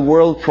of the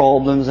world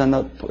problems and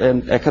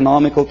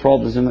economical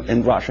problems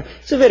in Russia.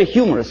 It's a very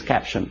humorous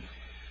caption.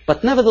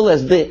 But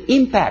nevertheless, the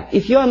impact,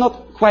 if you are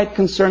not quite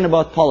concerned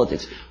about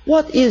politics,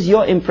 what is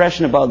your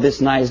impression about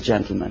this nice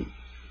gentleman?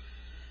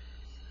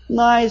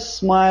 Nice,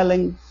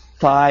 smiling,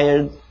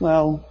 tired,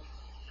 well.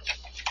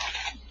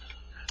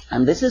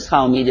 And this is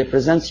how media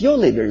presents your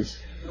leaders.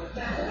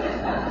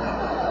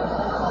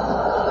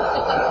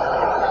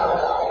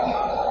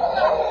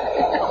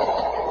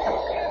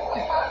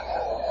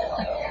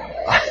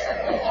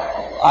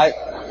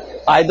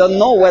 I don't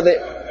know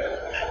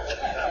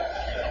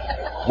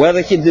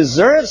whether he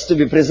deserves to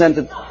be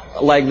presented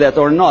like that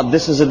or not.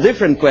 This is a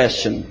different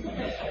question.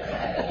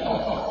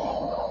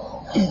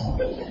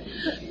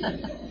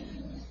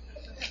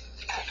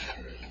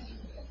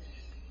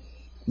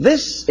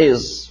 This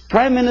is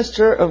Prime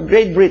Minister of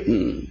Great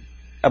Britain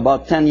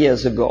about 10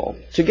 years ago,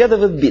 together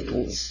with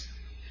Beatles.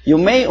 You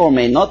may or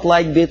may not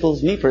like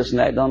Beatles. Me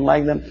personally, I don't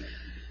like them.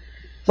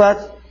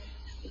 But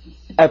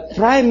a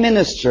Prime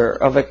Minister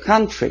of a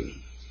country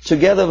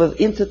together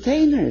with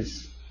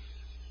entertainers.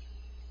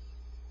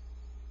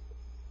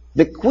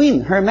 The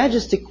Queen, Her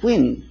Majesty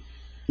Queen,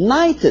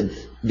 knighted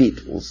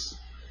Beatles,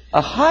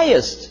 a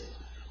highest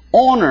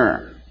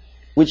honor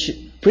which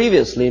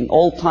previously in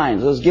all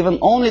times was given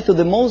only to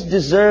the most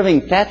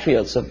deserving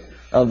patriots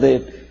of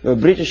the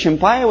British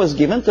Empire, was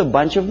given to a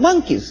bunch of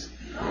monkeys.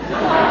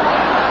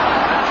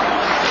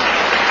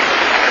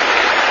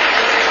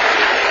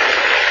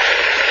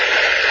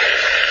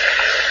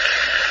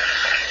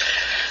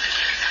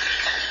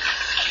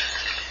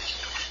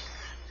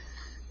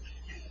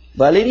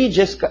 Valéry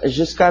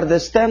Giscard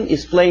d'Estaing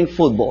is playing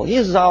football.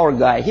 He's our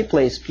guy. He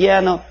plays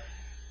piano.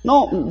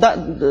 No,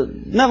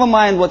 never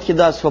mind what he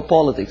does for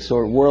politics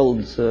or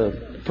world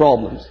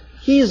problems.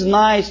 He's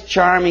nice,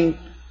 charming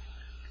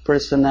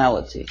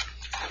personality.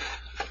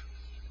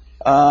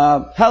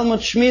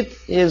 Helmut Schmidt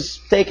is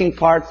taking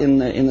part in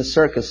the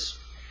circus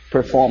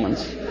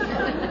performance.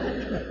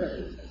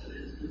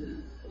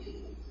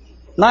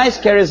 Nice,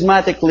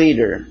 charismatic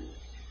leader.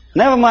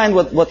 Never mind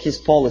what his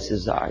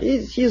policies are.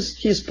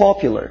 He's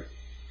popular.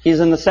 He's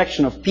in the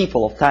section of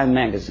People of Time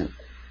magazine.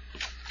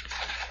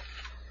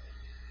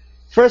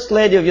 First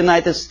Lady of the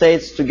United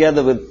States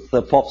together with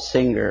the pop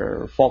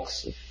singer, folk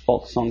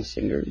song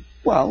singer.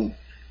 Well,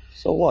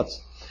 so what?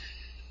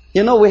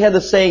 You know, we had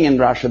a saying in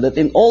Russia that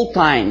in old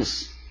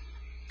times,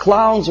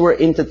 clowns were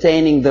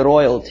entertaining the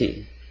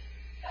royalty.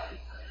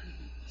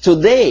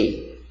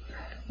 Today,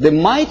 the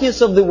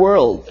mightiest of the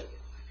world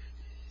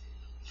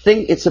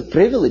think it's a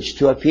privilege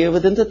to appear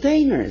with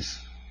entertainers.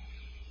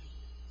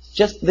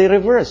 Just the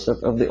reverse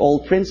of the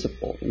old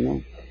principle, you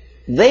know.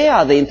 They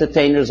are the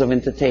entertainers of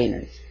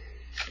entertainers.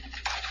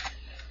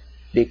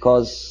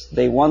 because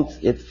they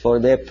want it for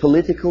their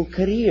political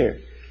career.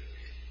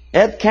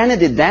 Ed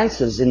Kennedy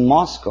dances in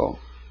Moscow.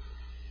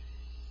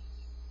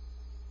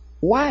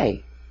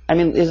 Why? I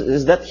mean,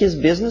 is that his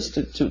business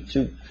to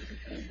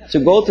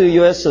go to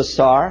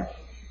USSR?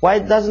 Why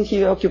doesn't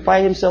he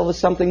occupy himself with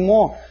something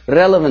more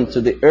relevant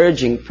to the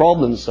urging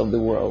problems of the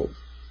world?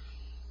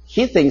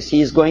 He thinks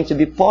he is going to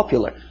be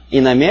popular.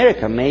 In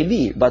America,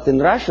 maybe, but in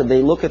Russia,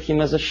 they look at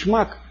him as a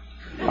schmuck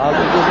out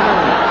of his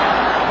mind.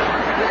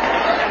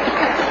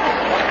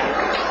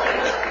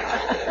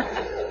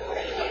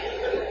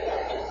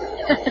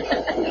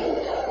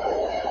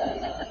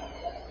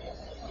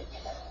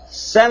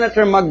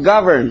 Senator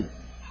McGovern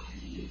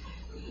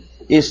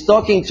is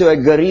talking to a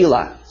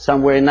gorilla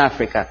somewhere in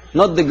Africa.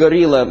 Not the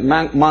gorilla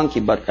monkey,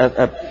 but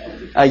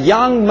a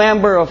young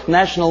member of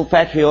National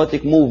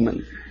Patriotic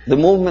Movement. The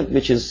movement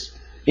which is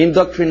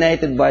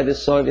indoctrinated by the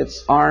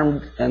Soviets,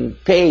 armed and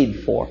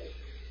paid for.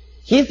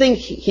 He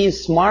thinks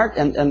he's smart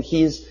and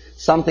he's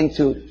something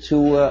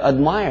to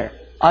admire.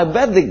 I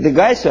bet the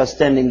guys who are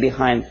standing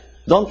behind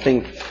don't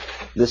think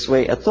this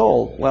way at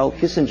all. Well,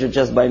 Kissinger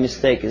just by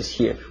mistake is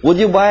here. Would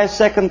you buy a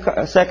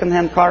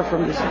second-hand car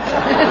from this?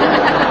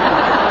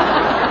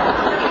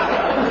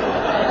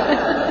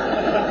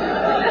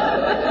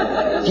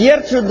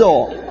 Pierre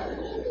Trudeau,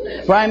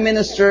 Prime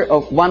Minister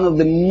of one of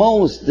the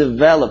most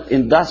developed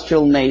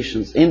industrial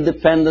nations,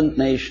 independent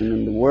nation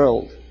in the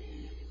world,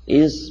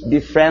 is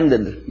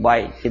befriended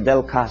by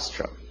Fidel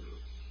Castro.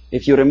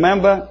 If you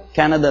remember,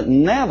 Canada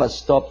never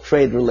stopped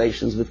trade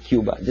relations with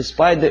Cuba,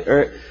 despite the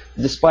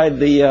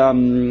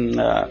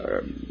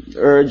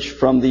urge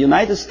from the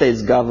United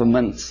States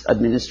government's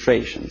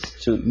administrations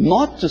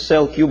not to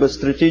sell Cuba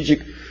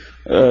strategic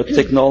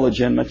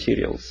technology and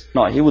materials.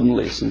 No, he wouldn't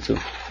listen to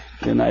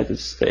the United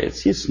States.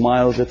 He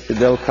smiles at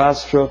Fidel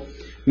Castro.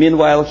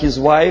 Meanwhile, his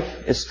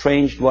wife,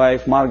 estranged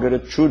wife,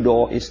 Margaret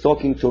Trudeau, is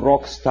talking to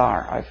rock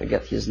star. I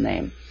forget his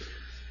name.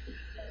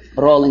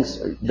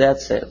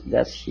 That's it.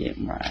 That's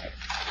him, right?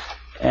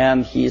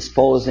 And he is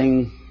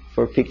posing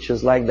for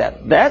pictures like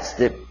that. That's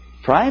the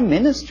Prime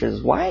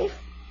Minister's wife?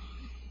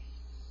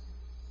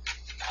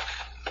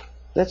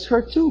 That's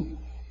her too.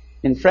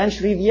 In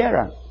French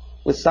Riviera,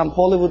 with some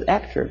Hollywood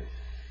actor.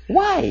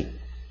 Why?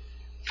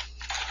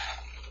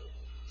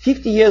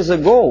 50 years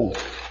ago,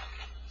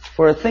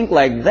 for a thing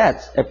like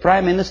that, a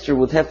Prime Minister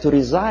would have to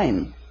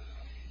resign.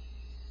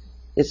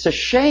 It's a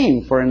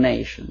shame for a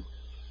nation.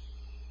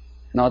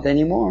 Not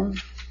anymore.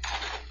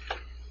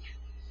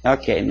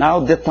 Okay,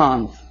 now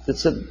détente.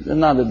 That's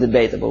another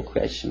debatable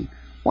question.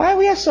 Why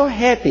we are so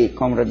happy,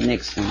 Comrade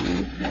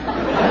Nixon?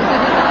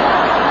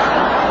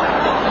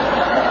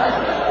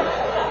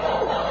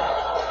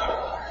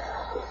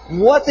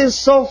 What is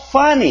so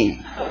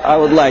funny? I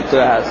would like to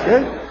ask.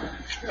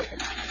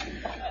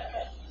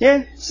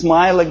 Yeah,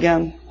 smile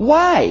again.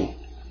 Why?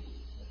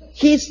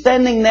 He's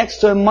standing next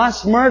to a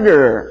mass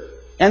murderer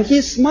and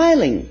he's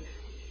smiling.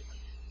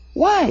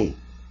 Why?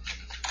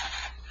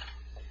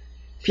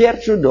 Pierre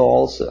Trudeau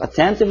also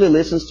attentively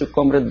listens to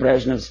Comrade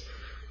Brezhnev's,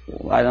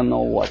 I don't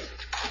know what.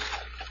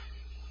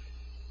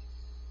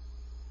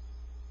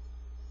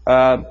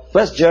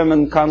 West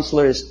German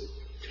chancellor is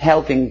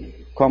helping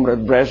Comrade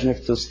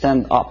Brezhnev to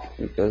stand up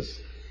because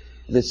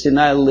the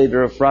senile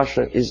leader of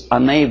Russia is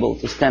unable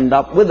to stand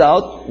up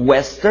without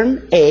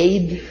Western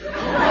aid.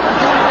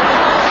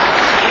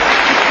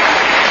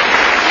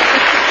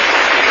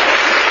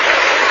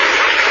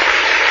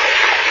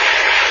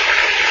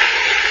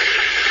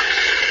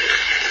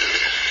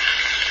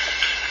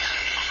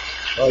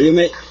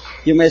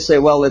 You may say,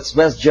 well, it's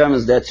West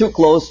Germans, they're too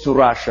close to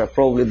Russia,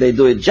 probably they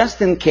do it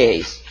just in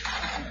case.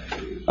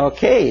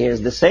 Okay,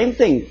 here's the same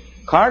thing.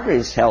 Carter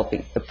is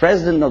helping. The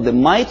president of the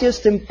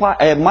mightiest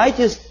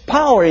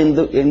power in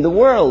the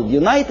world,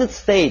 United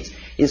States,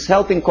 is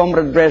helping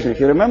Comrade Brezhnev.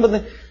 You remember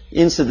the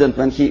incident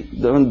when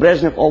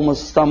Brezhnev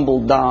almost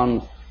stumbled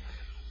down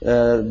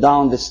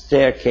the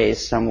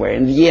staircase somewhere,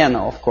 in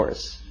Vienna, of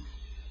course.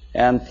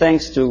 And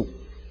thanks to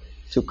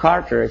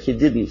Carter, he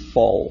didn't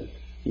fall.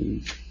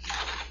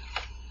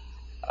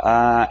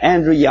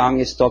 Andrew Young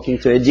is talking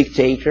to a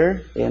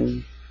dictator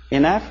in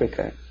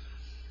Africa.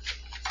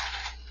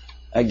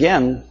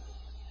 Again,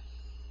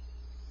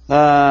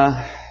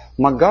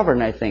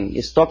 McGovern, I think,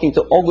 is talking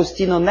to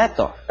Agostino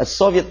Neto, a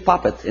Soviet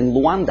puppet in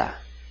Luanda.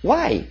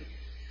 Why?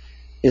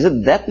 Is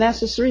it that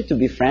necessary to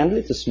be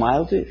friendly, to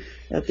smile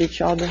at each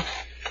other?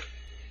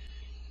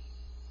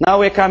 Now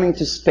we're coming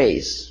to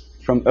space,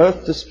 from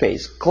Earth to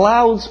space.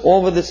 Clouds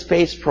over the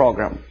space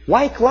program.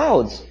 Why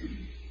clouds?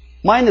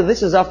 Mind you,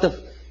 this is after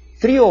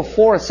 3 or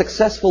 4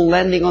 successful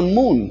landing on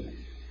Moon.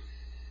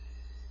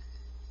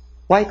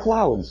 Why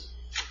clouds?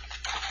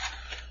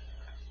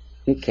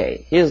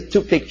 Okay, here's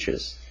 2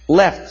 pictures.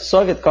 Left,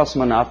 Soviet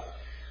cosmonaut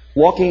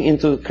walking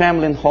into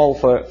Kremlin Hall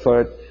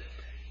for a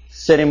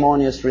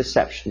ceremonious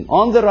reception.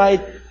 On the right,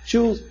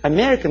 2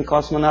 American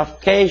cosmonauts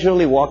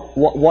casually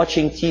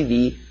watching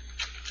TV.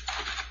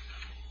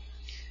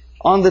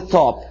 On the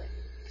top,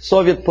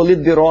 Soviet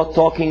Politburo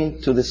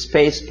talking to the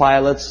space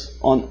pilots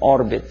on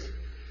orbit.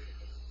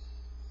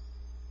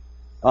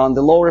 On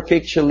the lower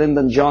picture,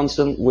 Lyndon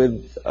Johnson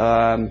with,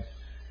 I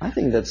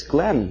think that's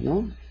Glenn,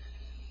 no?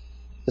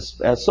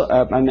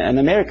 An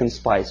American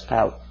spy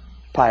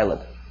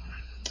pilot.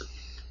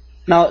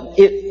 Now,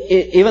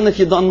 even if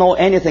you don't know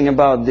anything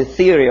about the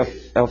theory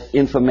of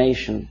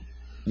information,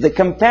 the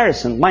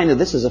comparison, mind you,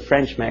 this is a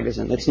French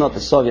magazine, it's not a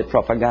Soviet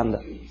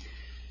propaganda.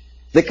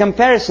 The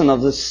comparison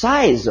of the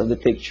size of the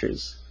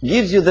pictures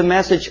gives you the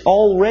message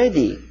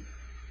already.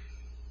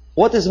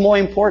 What is more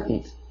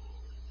important?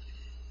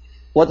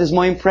 What is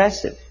more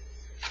impressive?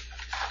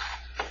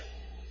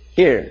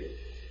 Here,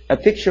 a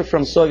picture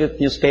from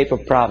Soviet newspaper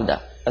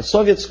Pravda. A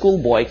Soviet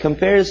schoolboy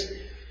compares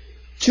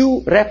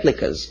two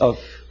replicas of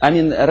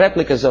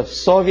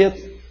Soviet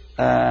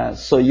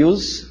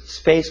Soyuz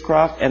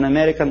spacecraft and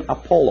American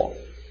Apollo.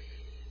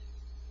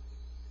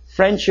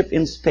 Friendship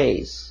in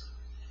space,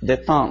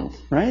 détente,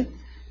 right?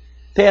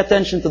 Pay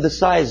attention to the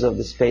size of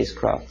the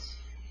spacecrafts.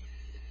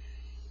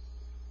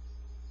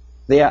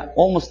 They are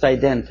almost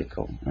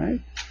identical, right?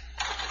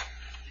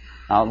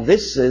 Now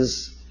this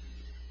is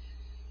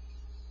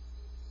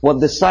what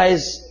the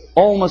size,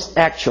 almost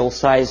actual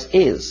size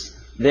is.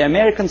 The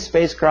American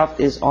spacecraft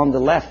is on the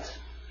left.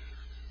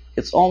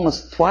 It's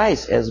almost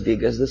twice as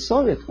big as the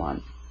Soviet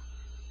one,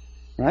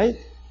 right?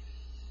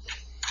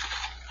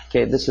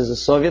 Okay, this is a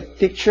Soviet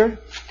picture.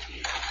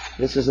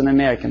 This is an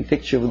American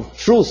picture with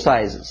true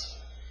sizes.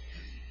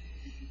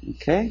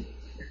 Okay?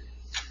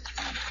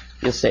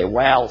 You say,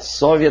 well,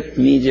 Soviet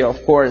media,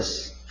 of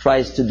course,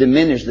 tries to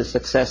diminish the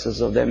successes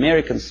of the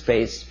American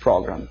space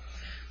program.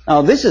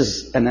 Now, this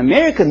is an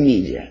American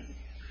media.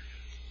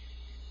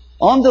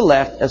 On the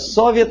left, a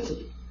Soviet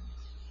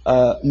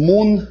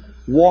moon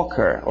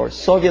walker or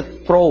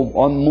Soviet probe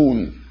on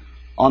moon.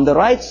 On the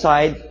right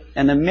side,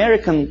 an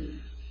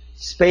American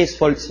space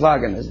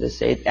Volkswagen, as they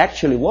say. It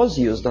actually was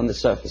used on the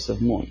surface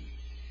of moon.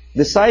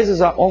 The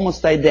sizes are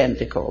almost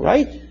identical,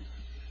 right?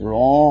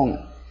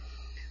 Wrong.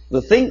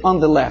 The thing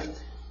on the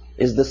left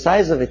is the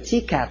size of a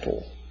tea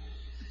kettle.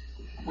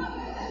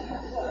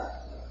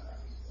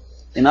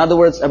 In other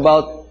words,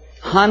 about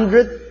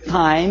 100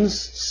 times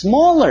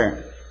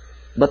smaller.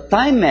 But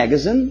Time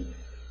magazine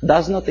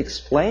does not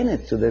explain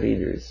it to the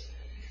readers.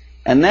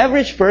 An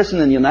average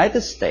person in the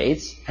United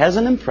States has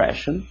an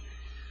impression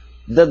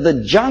that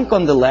the junk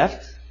on the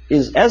left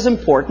is as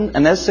important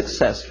and as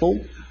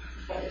successful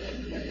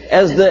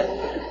as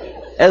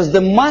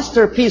the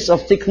masterpiece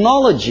of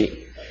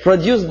technology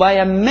produced by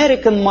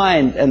American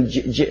mind and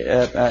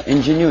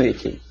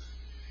ingenuity.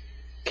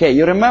 Okay,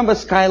 you remember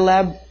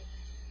Skylab?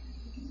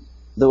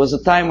 There was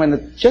a time when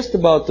it was just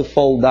about to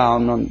fall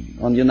down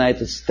on the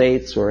United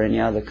States or any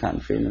other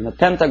country. And the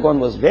Pentagon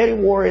was very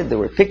worried. There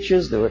were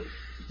pictures, there were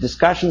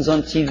discussions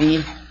on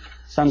TV.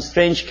 Some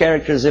strange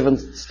characters even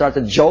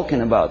started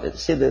joking about it.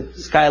 See the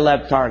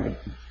Skylab target.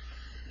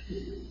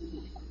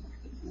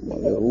 A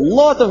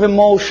lot of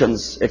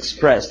emotions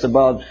expressed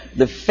about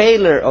the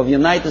failure of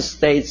United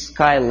States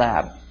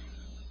Skylab.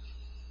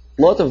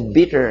 A lot of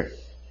bitter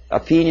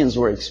opinions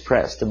were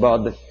expressed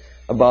about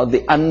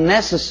the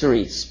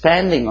unnecessary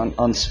spending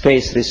on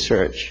space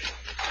research.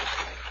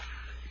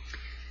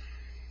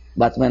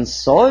 But when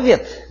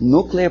Soviet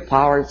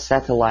nuclear-powered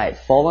satellite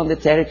fell on the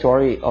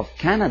territory of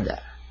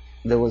Canada,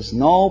 there was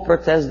no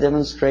protest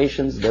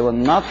demonstrations, there were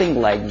nothing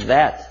like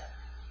that.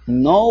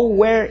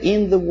 Nowhere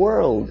in the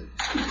world.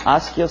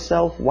 Ask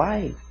yourself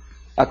why.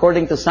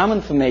 According to some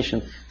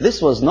information,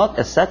 this was not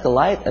a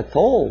satellite at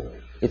all.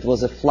 It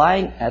was a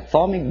flying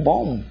atomic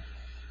bomb.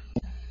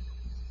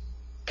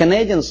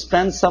 Canadians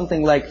spent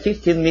something like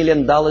 $15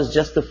 million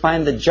just to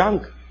find the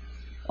junk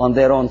on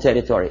their own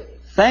territory.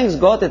 Thanks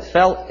God it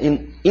fell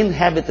in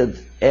inhabited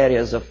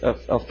areas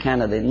of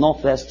Canada, in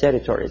Northwest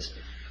Territories,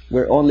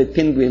 where only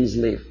penguins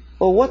live.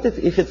 Well, what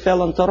if it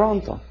fell on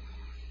Toronto?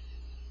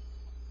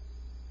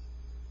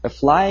 A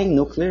flying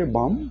nuclear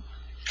bomb?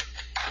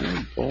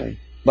 Oh boy.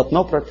 But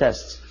no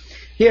protests.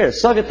 Here,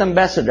 Soviet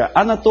ambassador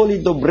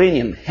Anatoly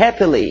Dobrinin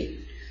happily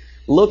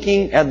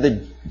looking at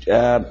the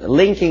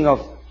linking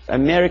of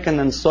American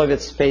and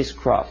Soviet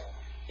spacecraft.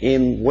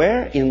 In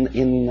where?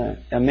 In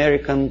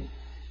American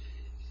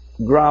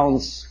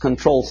Grounds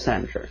Control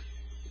Center.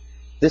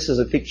 This is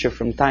a picture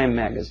from Time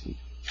magazine.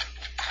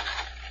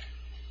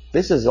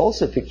 This is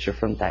also a picture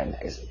from Time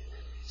magazine.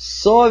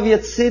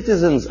 Soviet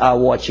citizens are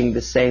watching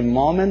the same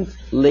moment,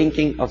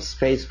 linking of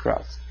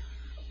spacecraft.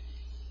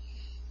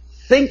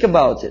 Think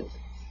about it.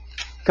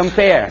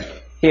 Compare.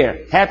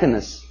 Here,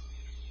 happiness.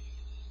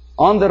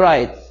 On the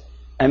right,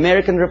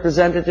 American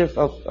representative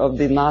of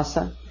the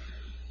NASA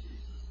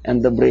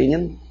and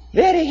Dobrinin,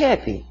 very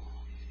happy.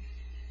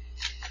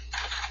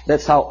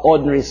 That's how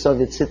ordinary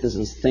Soviet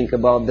citizens think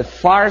about the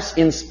farce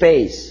in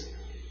space.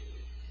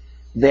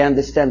 They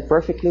understand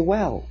perfectly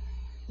well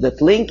that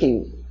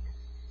linking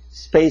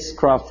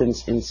spacecraft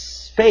in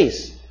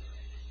space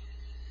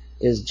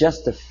is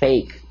just a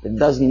fake. It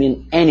doesn't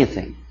mean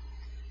anything.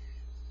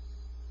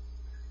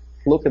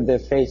 Look at their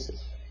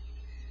faces.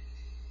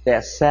 They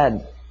are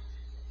sad.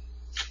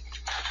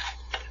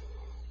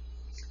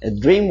 A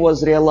dream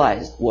was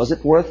realized. Was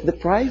it worth the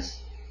price?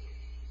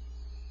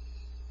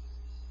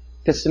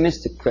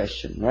 pessimistic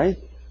question, right?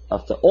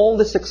 After all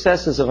the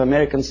successes of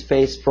American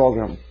space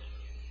program,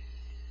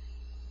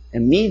 the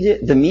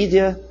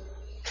media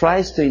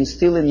tries to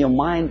instill in your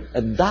mind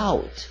a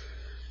doubt,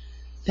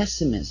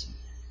 pessimism.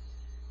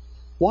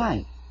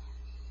 Why?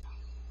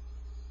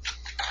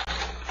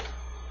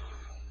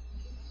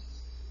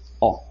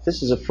 Oh,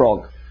 this is a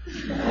frog.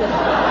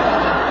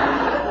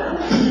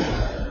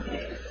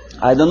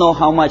 I don't know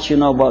how much you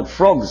know about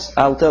frogs.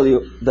 I'll tell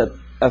you that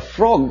a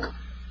frog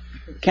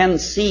can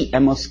see a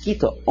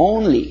mosquito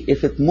only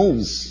if it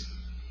moves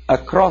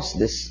across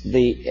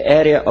the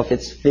area of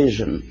its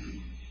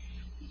vision.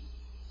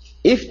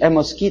 If a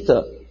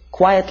mosquito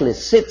quietly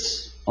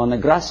sits on a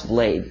grass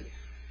blade,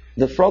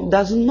 the frog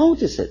doesn't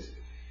notice it.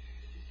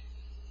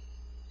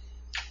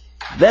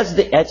 That's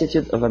the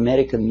attitude of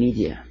American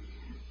media.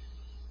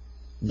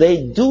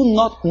 They do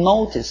not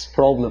notice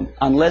problem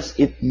unless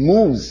it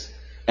moves,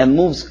 and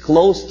moves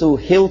close to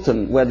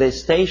Hilton where they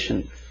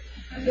station.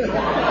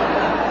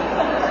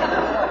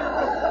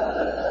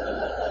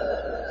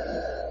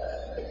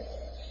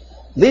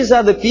 These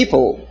are the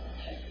people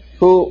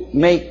who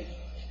may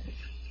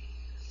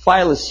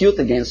file a suit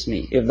against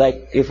me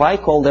if I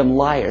call them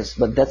liars,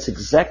 but that's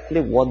exactly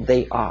what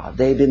they are.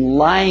 They've been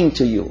lying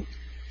to you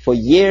for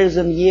years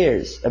and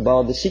years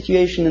about the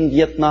situation in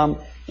Vietnam,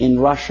 in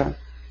Russia.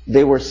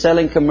 They were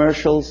selling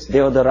commercials,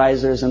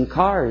 deodorizers and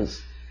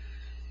cars.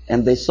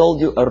 And they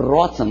sold you a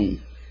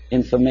rotten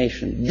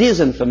information,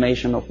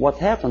 disinformation of what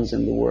happens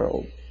in the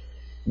world.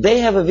 They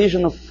have a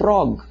vision of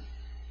frog,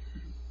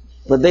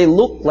 but they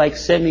look like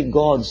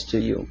semi-gods to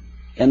you.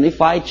 And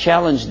if I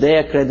challenge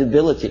their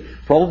credibility,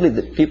 probably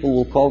the people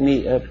will call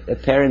me a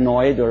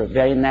paranoid or a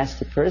very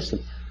nasty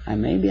person. I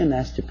may be a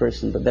nasty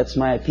person, but that's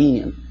my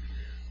opinion.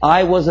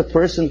 I was a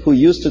person who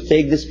used to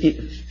take these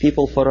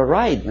people for a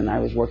ride when I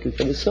was working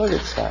for the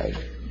Soviet side.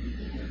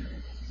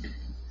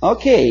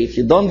 Okay, if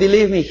you don't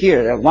believe me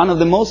here, one of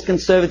the most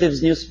conservative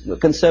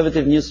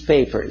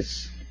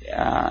newspapers,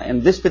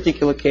 in this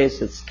particular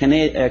case it's a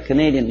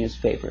Canadian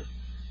newspaper,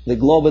 the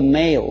Globe and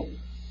Mail,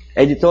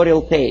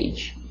 editorial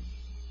page.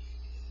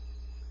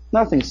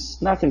 Nothing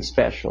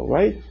special,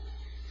 right?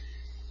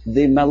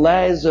 The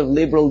malaise of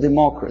liberal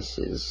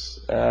democracies.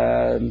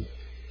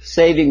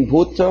 Saving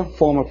Bhutto,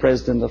 former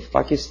president of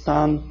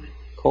Pakistan,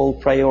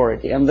 called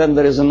priority. And then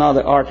there is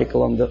another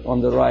article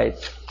on the right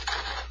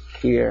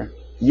here.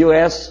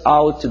 US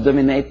out to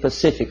dominate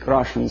Pacific,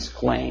 Russians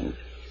claim.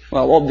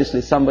 Well,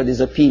 obviously somebody's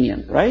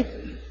opinion, right?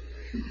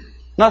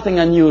 Nothing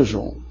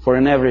unusual for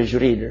an average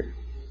reader.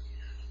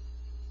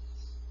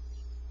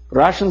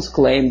 Russians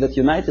claim that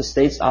United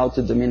States out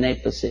to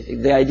dominate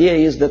Pacific. The idea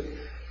is that,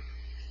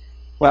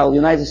 well,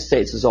 United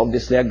States is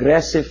obviously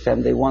aggressive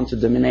and they want to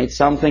dominate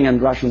something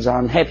and Russians are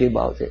unhappy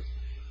about it.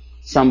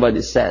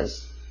 Somebody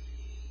says.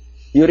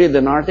 You read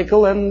an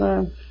article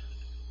and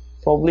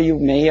probably you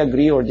may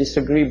agree or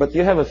disagree, but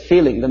you have a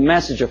feeling, the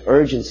message of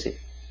urgency.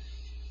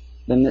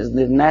 The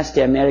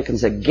nasty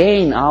Americans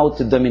again out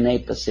to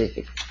dominate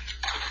Pacific.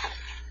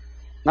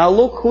 Now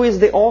look who is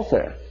the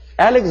author.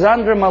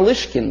 Alexander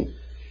Malishkin,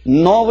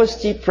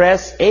 Novosti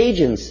Press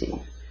Agency.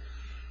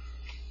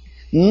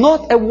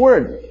 Not a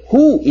word.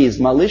 Who is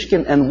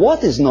Malishkin and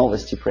what is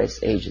Novosti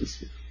Press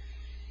Agency?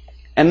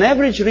 An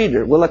average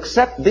reader will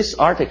accept this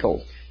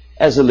article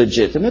as a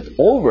legitimate,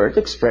 overt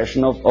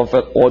expression of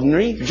an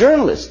ordinary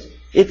journalist.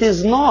 It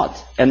is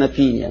not an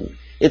opinion.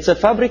 It's a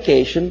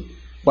fabrication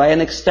by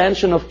an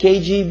extension of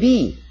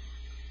KGB.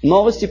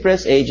 Novosti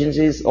Press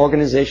Agency is an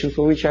organization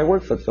for which I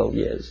worked for 12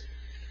 years.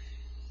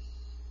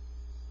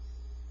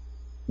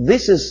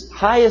 This is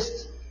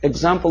highest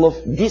example of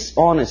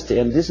dishonesty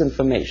and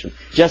disinformation.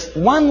 Just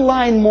one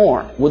line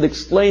more would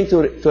explain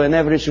to an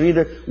average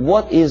reader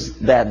what is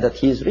that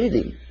he is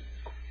reading.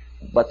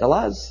 But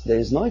alas, there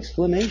is no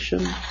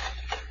explanation.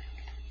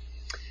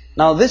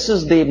 Now this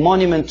is the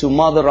monument to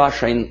Mother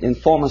Russia in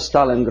former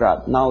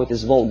Stalingrad. Now it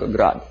is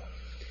Volgograd.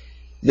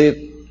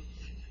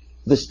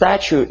 The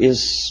statue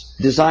is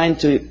designed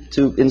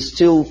to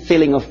instill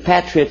feeling of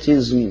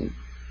patriotism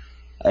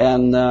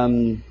and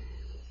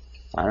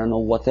I don't know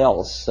what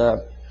else.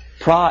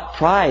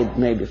 Pride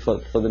maybe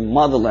for the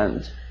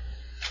motherland.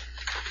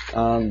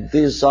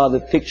 These are the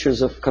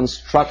pictures of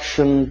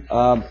construction,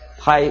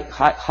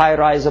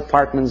 high-rise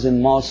apartments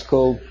in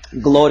Moscow,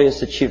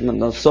 glorious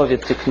achievement of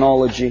Soviet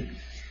technology,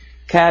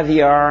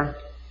 caviar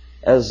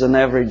as an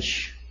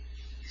average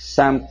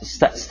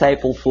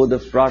staple food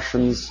of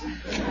Russians.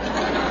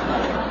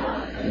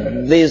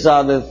 These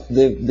are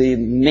the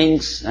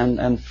minks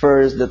and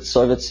furs that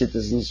Soviet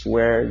citizens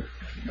wear.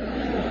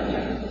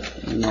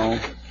 You know,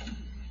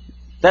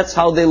 that's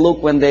how they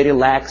look when they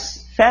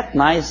relax. Fat,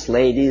 nice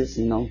ladies,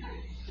 you know.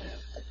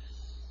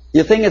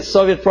 You think it's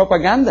Soviet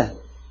propaganda?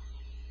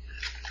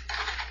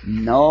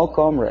 No,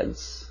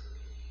 comrades.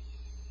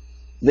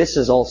 This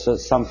is also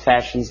some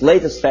fashions,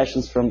 latest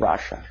fashions from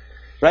Russia,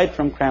 right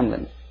from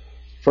Kremlin,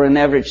 for an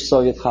average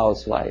Soviet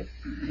housewife.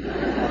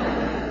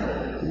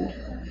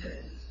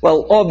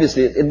 Well,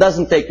 obviously, it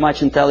doesn't take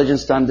much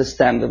intelligence to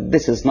understand that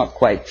this is not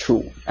quite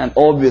true. And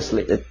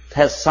obviously, it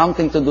has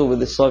something to do with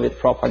the Soviet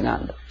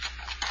propaganda.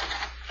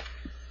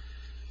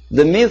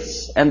 The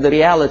myths and the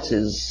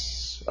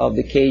realities of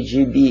the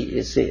KGB,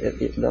 you see,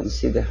 you don't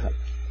see the...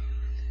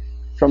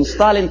 From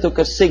Stalin to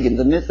Kosygin,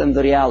 The Myth and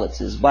the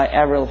Realities, by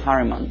Avril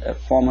Harriman, a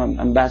former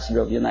ambassador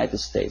of the United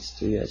States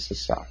to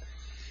USSR.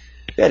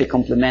 Very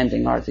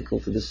complimenting article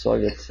to the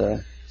Soviet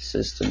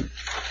system.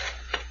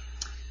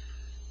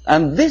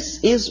 And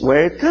this is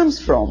where it comes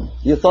from.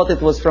 You thought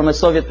it was from a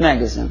Soviet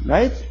magazine,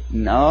 right?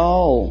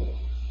 No,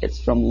 it's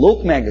from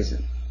Look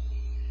magazine.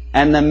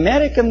 An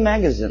American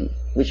magazine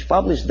which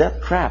published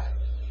that crap.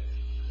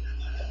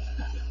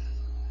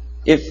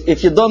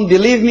 If you don't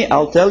believe me,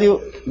 I'll tell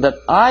you that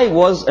I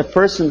was a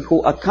person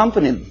who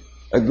accompanied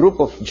a group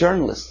of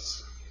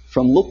journalists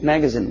from Look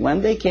magazine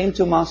when they came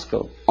to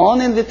Moscow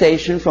on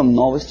invitation from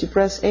Novosti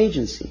Press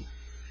Agency.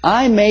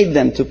 I made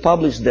them to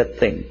publish that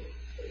thing,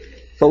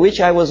 for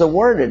which I was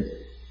awarded,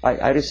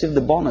 I received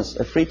the bonus,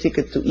 a free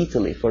ticket to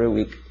Italy for a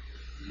week.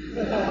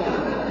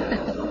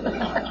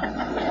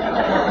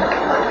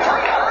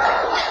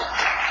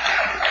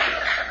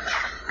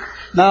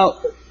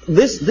 Now,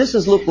 this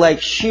has looked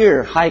like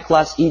sheer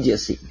high-class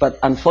idiocy, but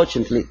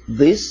unfortunately,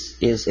 this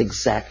is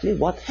exactly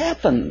what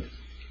happened.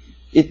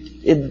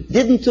 It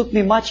didn't took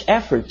me much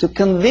effort to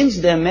convince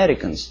the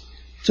Americans,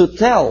 to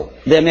tell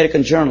the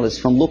American journalists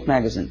from Look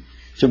magazine,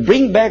 to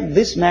bring back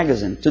this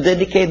magazine, to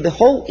dedicate the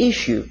whole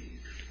issue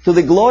to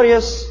the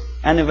glorious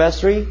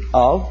anniversary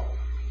of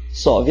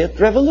Soviet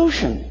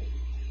Revolution.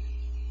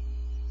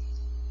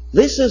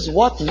 This is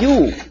what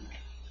you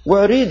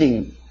were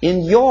reading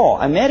in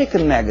your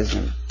American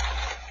magazine.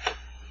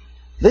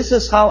 This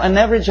is how an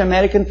average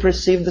American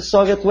perceived the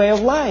Soviet way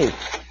of life.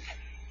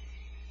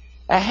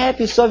 A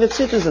happy Soviet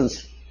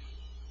citizens.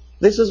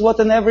 This is what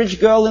an average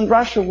girl in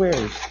Russia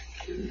wears.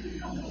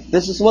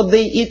 This is what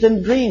they eat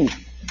and drink.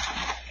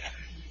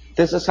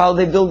 This is how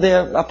they build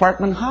their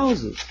apartment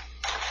houses.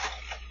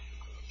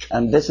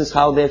 And this is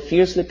how they're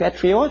fiercely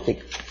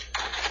patriotic.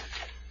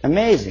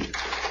 Amazing.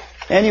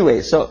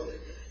 Anyway, so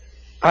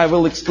I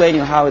will explain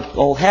you how it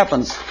all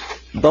happens.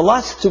 The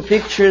last two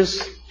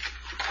pictures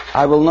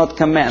I will not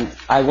comment.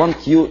 I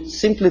want you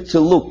simply to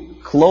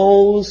look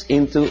close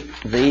into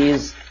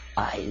these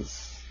eyes.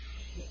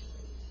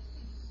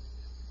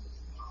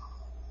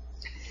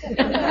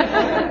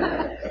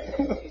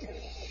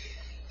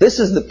 This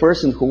is the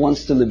person who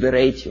wants to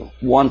liberate you.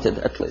 Wanted,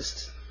 at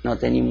least.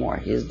 Not anymore.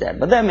 He is dead.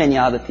 But there are many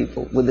other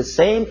people with the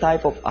same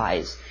type of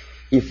eyes.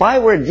 If I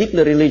were a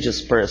deeply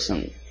religious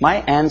person,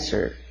 my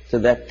answer to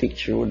that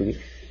picture would be,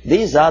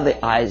 these are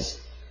the eyes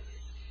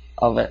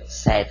of a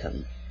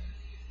Satan.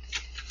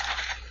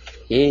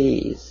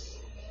 Yes.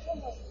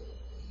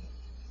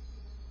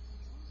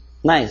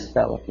 Nice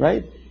fellow,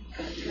 right?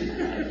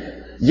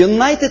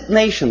 United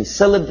Nations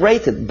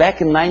celebrated back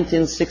in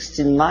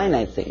 1969,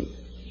 I think,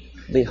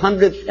 the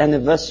 100th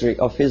anniversary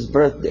of his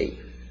birthday.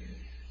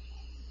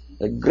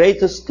 The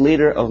greatest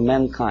leader of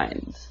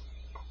mankind.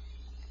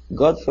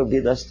 God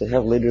forbid us to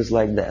have leaders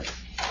like that.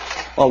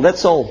 Well,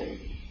 that's all.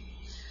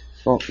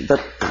 Well,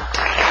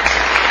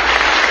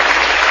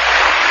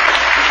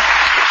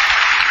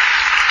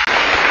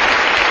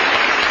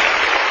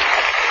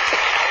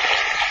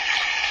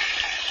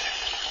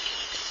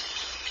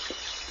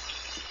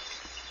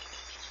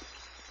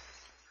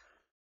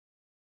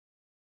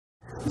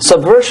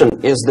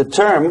 Subversion is the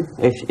term,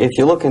 if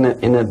you look in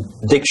a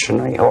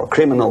dictionary or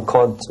criminal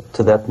code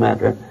to that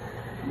matter,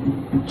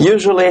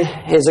 usually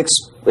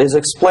is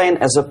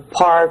explained as a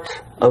part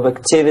of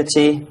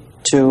activity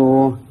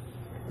to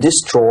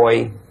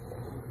destroy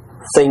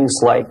things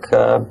like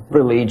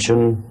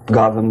religion,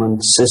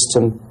 government,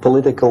 system,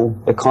 political,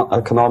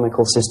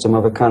 economical system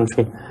of a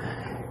country.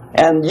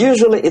 And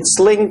usually it's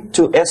linked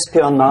to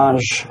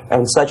espionage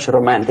and such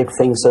romantic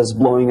things as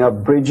blowing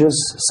up bridges,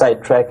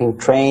 sidetracking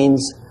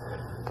trains,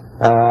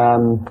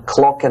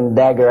 cloak and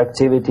dagger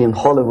activity in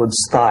Hollywood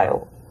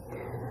style.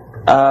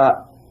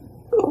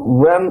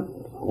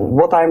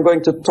 What I'm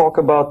going to talk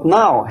about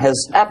now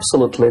has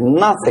absolutely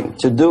nothing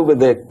to do with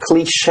the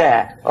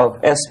cliché of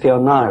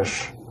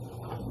espionage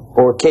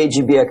or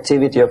KGB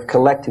activity of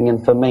collecting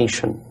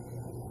information.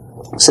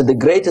 So the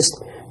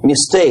greatest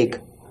mistake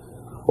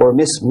or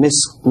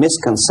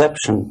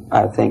misconception,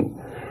 I think,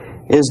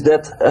 is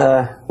that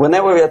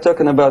whenever we are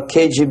talking about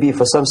KGB,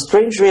 for some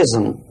strange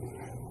reason,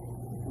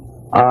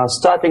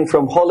 starting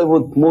from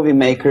Hollywood movie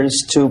makers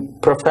to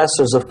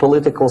professors of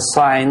political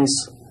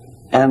science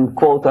and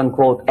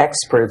quote-unquote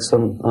experts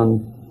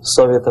on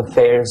Soviet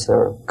affairs,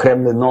 or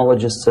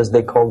Kremlinologists as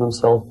they call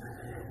themselves,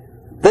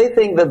 they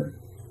think that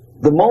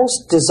the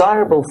most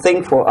desirable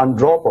thing for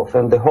Andropov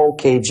and the whole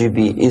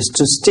KGB is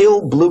to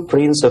steal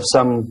blueprints of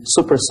some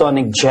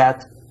supersonic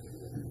jet,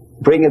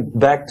 bring it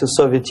back to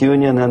Soviet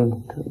Union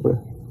and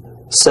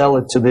sell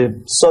it to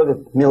the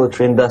Soviet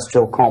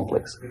military-industrial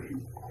complex.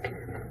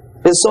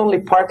 It's only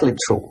partly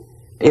true.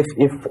 If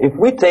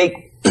we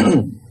take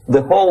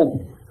the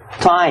whole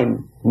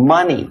time,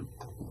 money,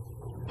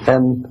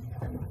 and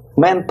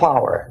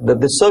manpower that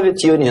the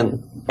Soviet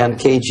Union and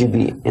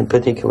KGB in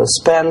particular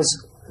spends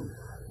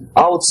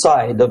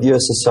outside of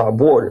USSR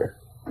border,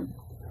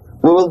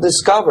 we will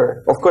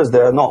discover, of course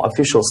there are no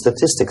official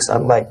statistics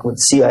unlike with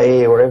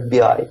CIA or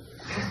FBI,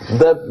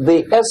 that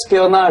the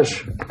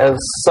espionage as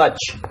such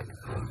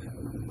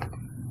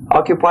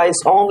occupies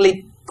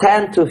only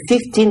 10 to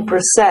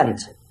 15%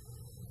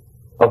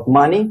 of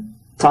money,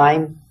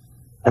 time,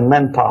 and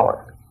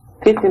manpower.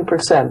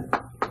 15%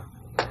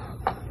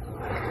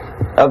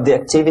 of the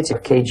activity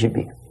of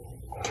KGB.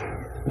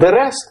 The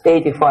rest,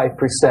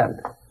 85%,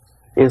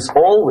 is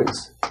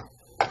always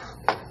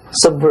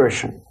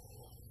subversion.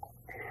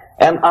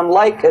 And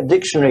unlike a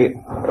dictionary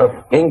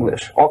of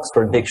English,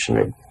 Oxford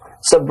Dictionary,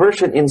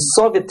 subversion in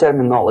Soviet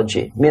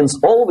terminology means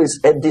always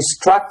a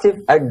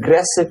destructive,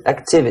 aggressive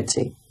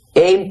activity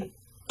aimed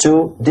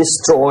to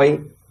destroy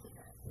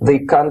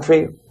the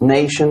country,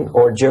 nation,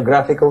 or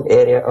geographical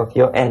area of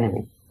your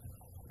enemy.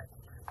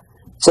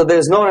 So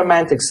there's no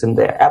romantics in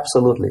there,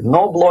 absolutely.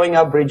 No blowing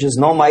up bridges,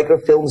 no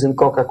microfilms in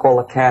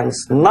Coca-Cola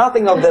cans,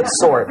 nothing of that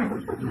sort.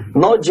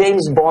 No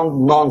James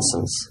Bond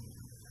nonsense.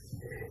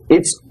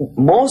 It's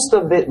most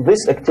of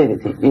this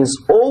activity is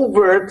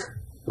overt,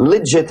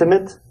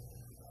 legitimate,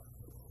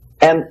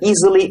 and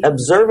easily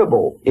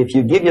observable if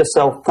you give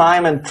yourself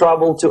time and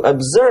trouble to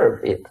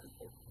observe it.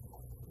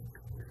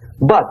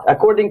 But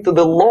according to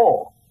the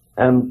law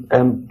and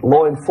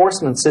law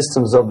enforcement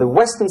systems of the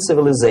Western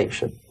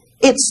civilization,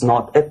 it's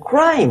not a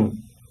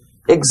crime.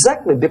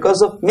 Exactly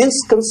because of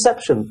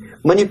misconception,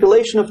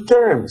 manipulation of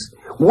terms.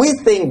 We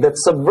think that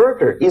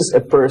subverter is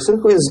a person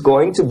who is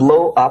going to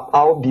blow up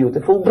our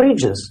beautiful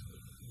bridges.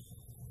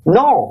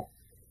 No.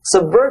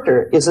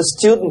 Subverter is a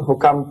student who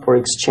comes for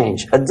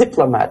exchange, a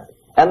diplomat,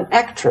 an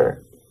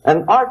actor,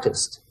 an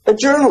artist, a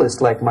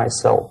journalist like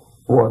myself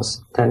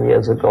was 10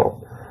 years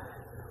ago.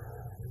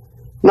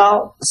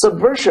 Now,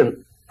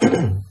 subversion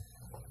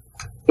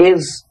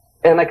is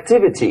an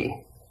activity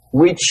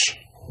which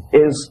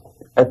is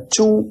a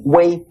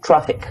two-way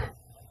traffic.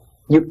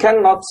 You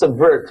cannot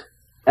subvert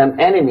an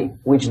enemy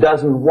which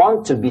doesn't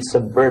want to be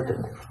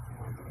subverted.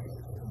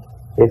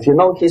 If you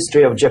know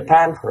history of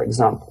Japan, for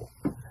example,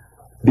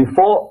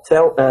 before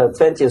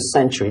 20th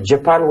century,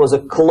 Japan was a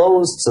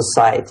closed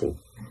society.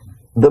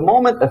 The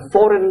moment a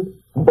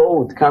foreign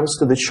boat comes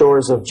to the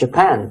shores of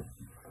Japan,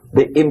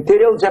 the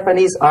Imperial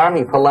Japanese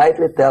Army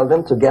politely tells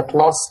them to get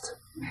lost.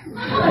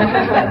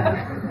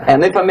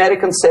 And if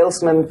American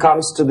salesman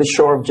comes to the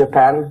shore of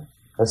Japan,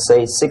 let's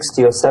say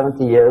 60 or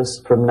 70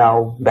 years from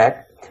now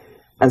back,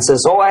 and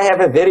says, oh, I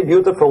have a very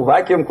beautiful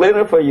vacuum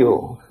cleaner for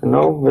you,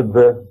 with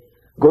the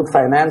good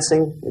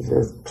financing, he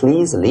says,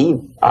 please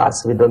leave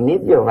us, we don't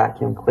need your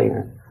vacuum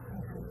cleaner.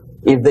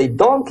 If they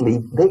don't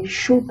leave, they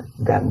shoot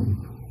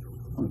them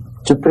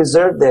to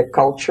preserve their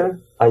culture,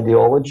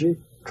 ideology,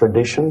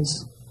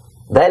 traditions,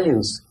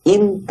 values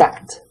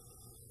intact.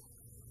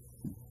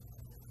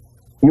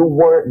 You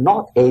were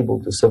not able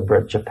to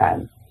subvert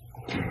Japan.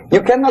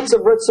 You cannot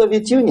subvert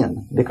Soviet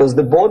Union because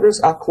the borders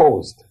are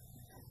closed.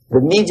 The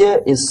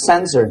media is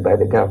censored by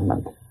the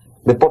government.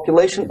 The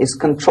population is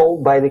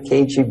controlled by the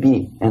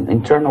KGB and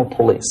internal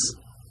police.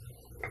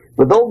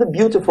 With all the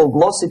beautiful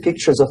glossy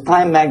pictures of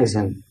Time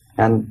magazine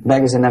and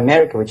Magazine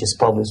America, which is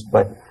published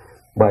by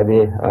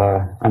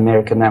the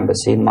American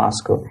Embassy in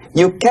Moscow,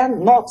 you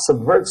cannot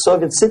subvert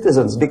Soviet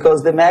citizens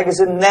because the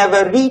magazine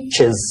never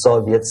reaches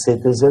Soviet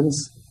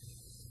citizens.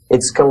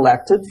 It's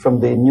collected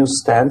from the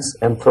newsstands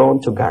and thrown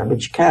to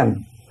garbage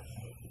can.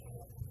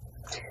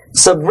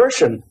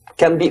 Subversion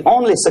can be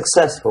only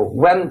successful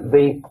when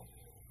the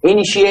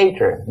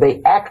initiator, the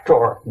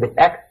actor,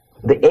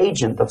 the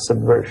agent of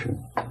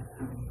subversion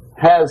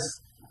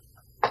has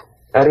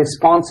a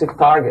responsive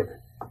target.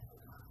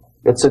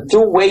 It's a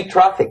two-way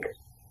traffic.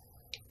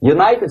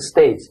 United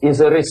States is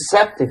a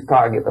receptive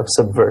target of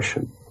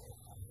subversion.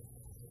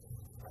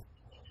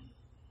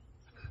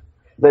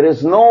 There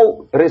is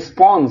no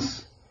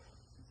response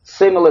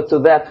similar to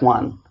that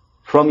one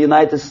from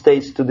United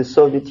States to the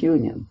Soviet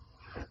Union.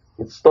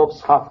 It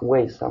stops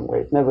halfway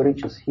somewhere. It never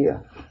reaches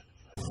here.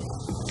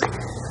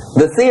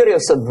 The theory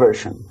of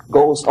subversion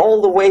goes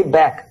all the way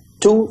back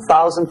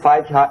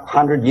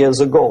 2,500 years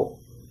ago.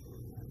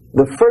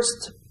 The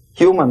first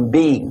human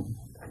being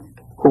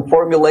who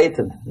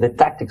formulated the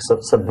tactics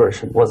of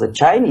subversion was a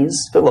Chinese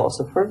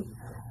philosopher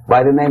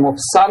by the name of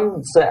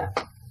Sun Tzu.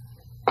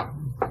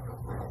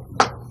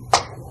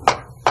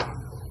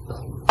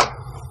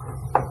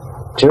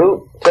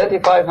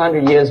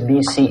 2,500 years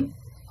BC.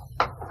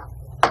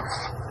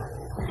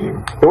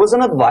 He was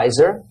an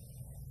advisor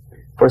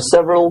for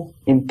several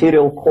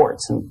imperial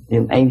courts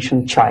in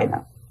ancient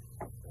China.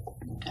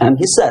 And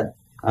he said,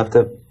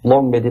 after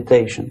long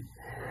meditation,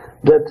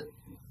 that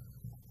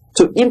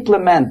to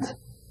implement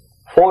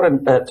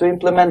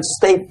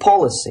state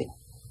policy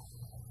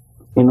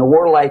in a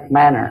warlike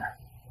manner,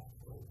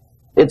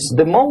 it's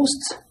the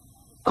most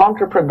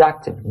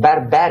counterproductive,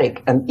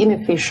 barbaric, and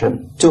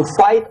inefficient to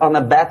fight on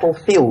a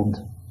battlefield.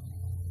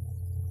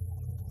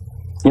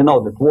 You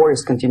know that war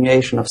is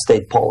continuation of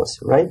state policy,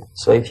 right?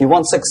 So if you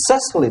want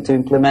successfully to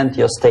implement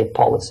your state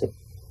policy,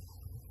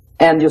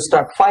 and you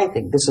start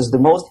fighting, this is the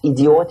most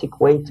idiotic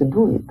way to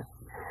do it.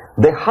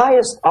 The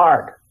highest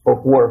art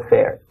of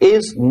warfare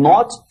is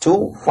not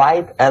to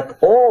fight at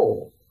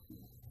all,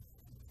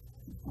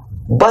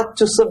 but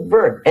to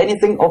subvert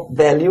anything of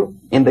value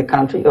in the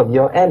country of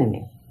your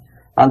enemy,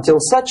 until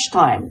such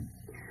time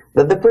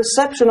that the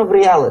perception of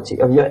reality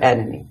of your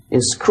enemy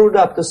is screwed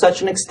up to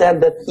such an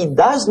extent that he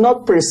does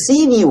not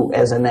perceive you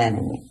as an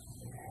enemy,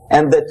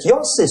 and that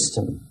your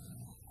system,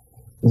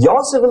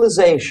 your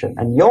civilization,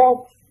 and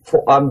your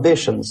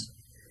ambitions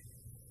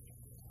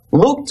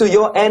look to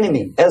your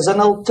enemy as an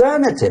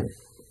alternative,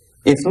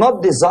 if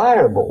not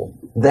desirable,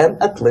 then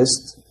at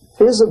least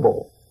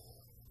feasible.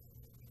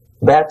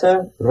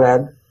 Better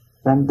red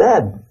than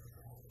dead.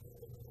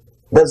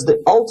 That's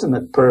the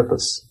ultimate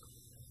purpose,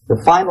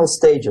 the final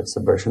stage of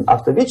subversion,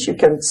 after which you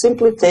can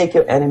simply take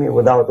your enemy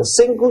without a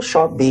single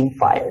shot being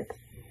fired,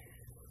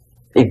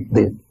 if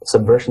the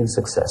subversion is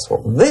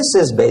successful. This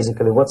is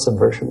basically what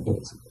subversion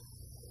is.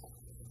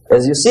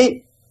 As you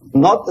see,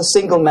 not a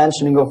single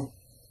mentioning of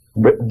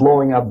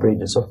blowing up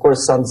bridges. Of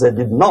course, Sun Tzu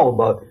didn't know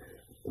about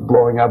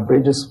blowing up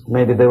bridges.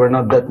 Maybe there were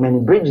not that many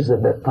bridges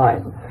at that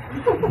time.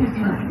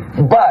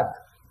 But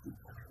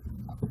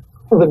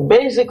the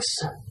basics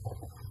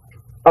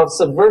of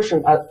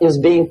subversion is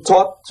being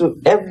taught to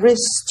every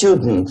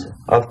student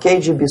of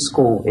KGB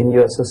school in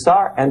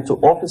USSR and to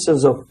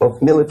officers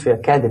of military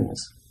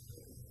academies.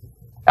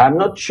 I'm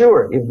not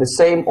sure if the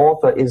same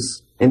author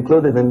is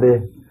included in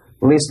the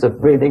list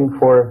of reading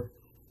for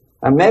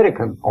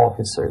American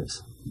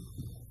officers,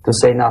 to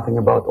say nothing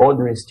about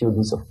ordinary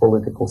students of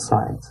political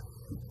science.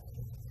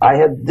 I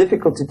had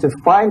difficulty to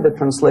find the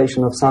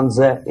translation of Sun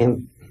Tzu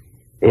in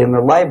the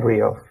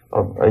library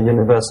of a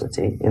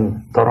university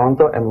in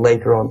Toronto and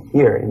later on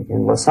here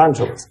in Los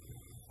Angeles.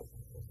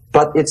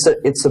 But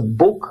it's a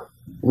book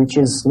which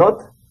is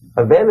not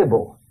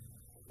available.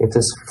 It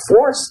is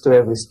forced to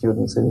every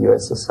student in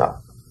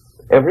USSR.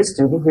 Every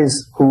student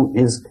who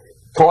is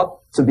taught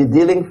to be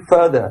dealing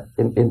further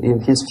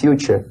in his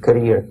future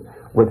career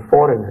with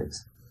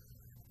foreigners.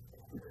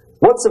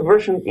 What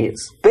subversion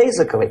is?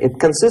 Basically, it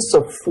consists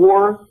of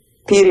 4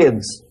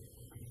 periods,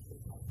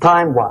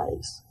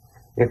 time-wise.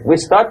 If we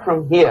start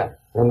from here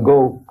and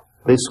go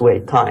this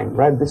way, time,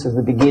 right? This is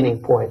the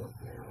beginning point.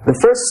 The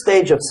first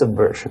stage of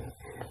subversion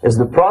is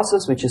the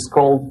process which is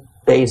called,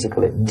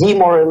 basically,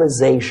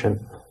 demoralization.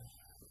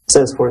 It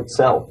says for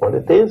itself what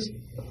it is.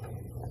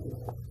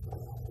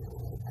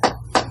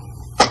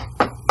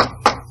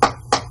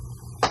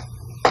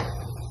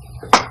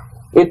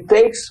 It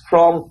takes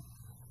from,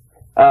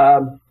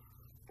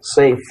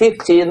 say,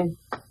 15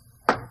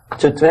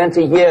 to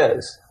 20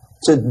 years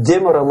to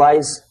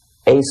demoralize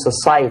a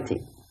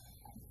society.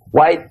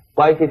 Why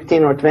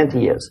 15 or 20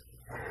 years?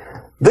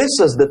 This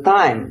is the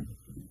time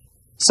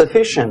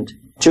sufficient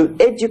to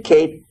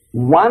educate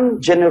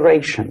one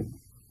generation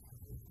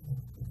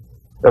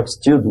of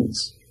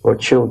students or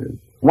children.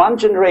 One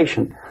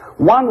generation,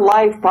 one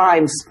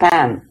lifetime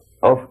span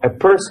of a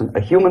person,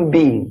 a human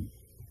being,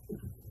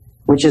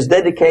 which is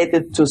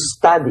dedicated to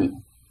study,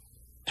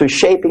 to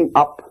shaping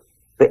up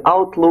the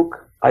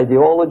outlook,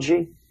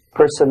 ideology,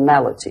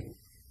 personality.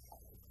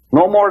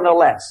 No more, no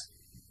less.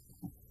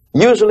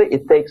 Usually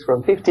it takes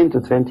from 15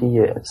 to 20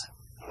 years.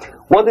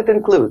 What it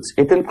includes?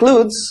 It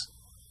includes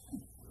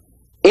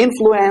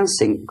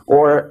influencing,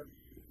 or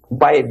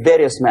by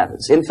various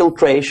methods,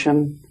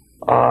 infiltration,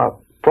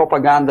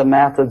 propaganda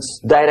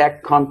methods,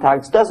 direct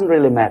contacts, doesn't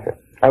really matter.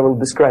 I will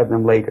describe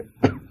them later.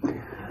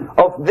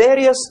 Of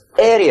various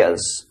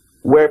areas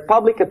where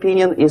public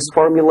opinion is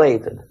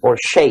formulated or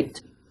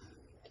shaped.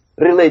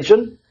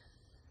 Religion,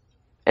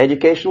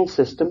 educational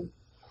system,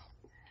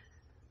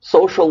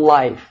 social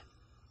life,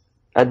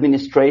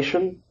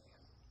 administration,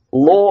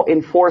 law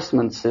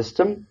enforcement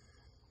system,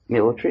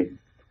 military,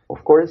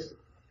 of course,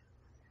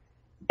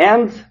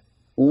 and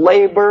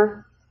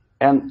labor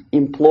and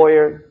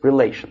employer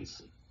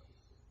relations,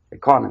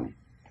 economy.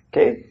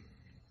 Okay?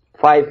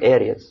 5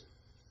 areas.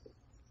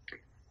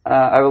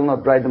 I will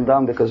not write them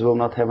down because we will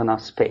not have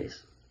enough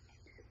space.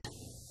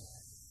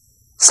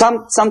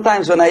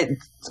 Sometimes when I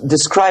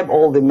describe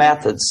all the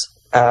methods,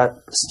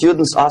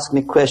 students ask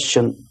me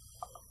question,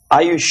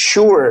 are you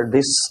sure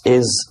this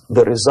is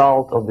the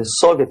result of the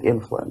Soviet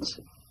influence?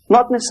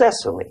 Not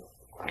necessarily.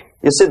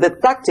 You see, the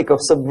tactic of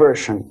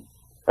subversion,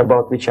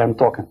 about which I'm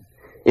talking,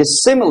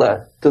 is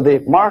similar to the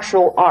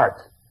martial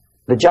art,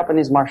 the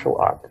Japanese martial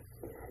art.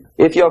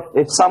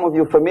 If some of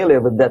you are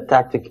familiar with that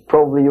tactic,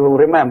 probably you will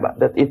remember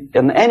that if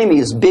an enemy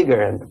is bigger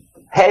and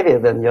heavier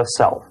than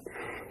yourself,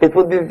 it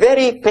would be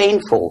very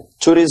painful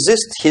to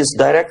resist his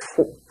direct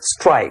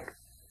strike.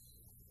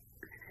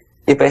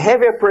 If a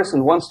heavier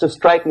person wants to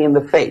strike me in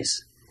the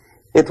face,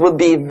 it would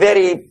be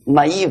very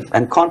naive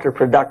and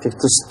counterproductive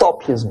to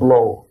stop his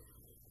blow.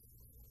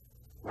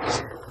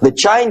 The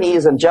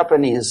Chinese and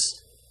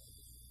Japanese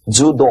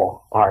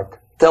judo art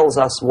tells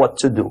us what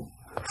to do.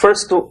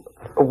 First to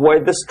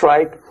avoid the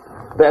strike,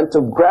 then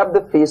to grab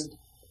the fist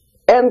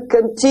and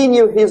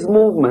continue his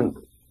movement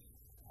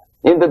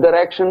in the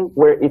direction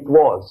where it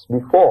was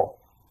before,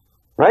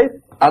 right?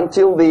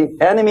 Until the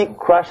enemy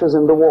crashes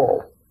in the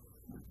wall.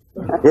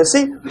 You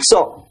see?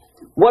 So,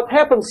 what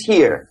happens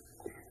here?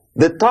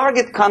 The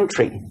target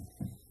country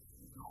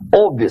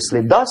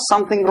obviously does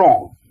something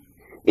wrong.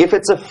 If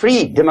it's a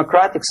free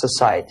democratic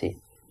society,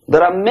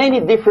 there are many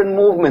different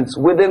movements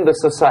within the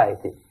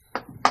society.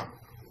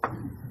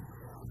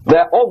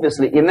 There are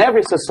obviously, in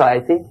every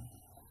society,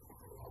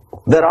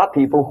 there are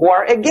people who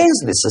are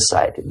against this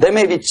society. They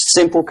may be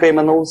simple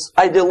criminals,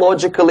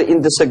 ideologically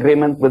in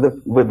disagreement with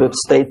the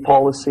state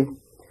policy,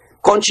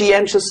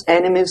 conscientious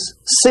enemies,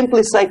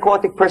 simply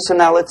psychotic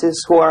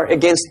personalities who are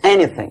against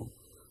anything.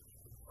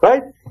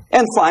 Right?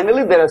 And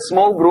finally, there are a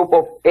small group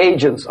of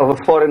agents of a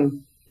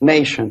foreign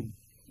nation,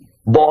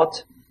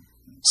 bought,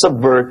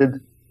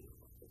 subverted,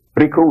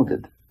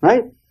 recruited.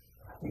 Right?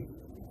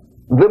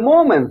 The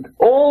moment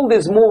all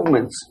these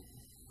movements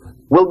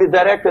will be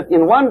directed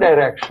in one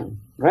direction,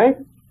 right?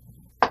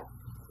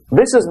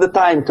 This is the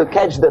time to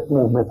catch that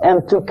movement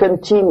and to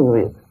continue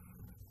it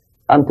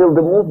until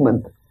the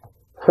movement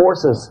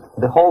forces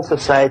the whole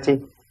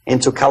society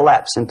into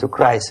collapse, into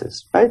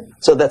crisis, right?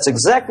 So that's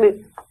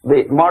exactly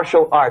the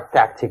martial art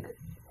tactic.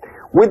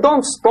 We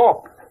don't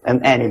stop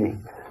an enemy.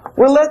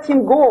 We let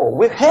him go.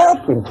 We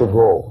help him to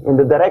go in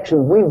the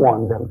direction we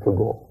want them to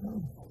go.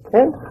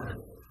 Okay?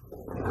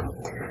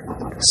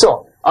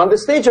 So, on the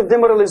stage of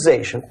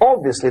demoralization,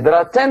 obviously there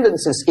are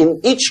tendencies in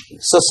each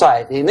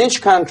society, in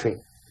each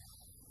country,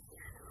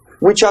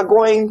 which are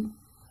going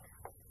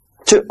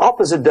to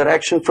opposite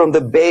direction from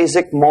the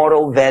basic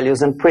moral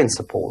values and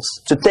principles.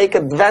 To take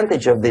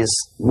advantage of these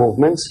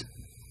movements,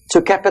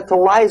 to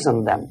capitalize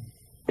on them,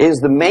 is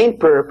the main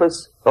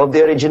purpose of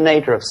the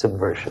originator of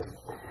subversion.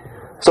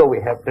 So we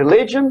have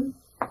religion,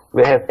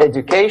 we have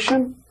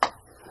education,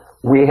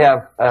 we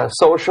have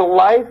social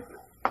life,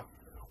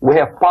 we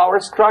have power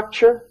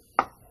structure,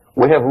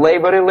 we have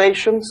labor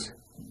relations,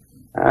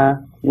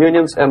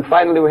 unions, and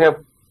finally we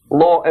have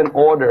law and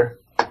order.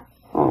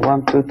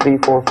 1, 2, 3,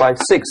 4, 5,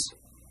 6.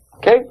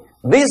 Okay?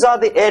 These are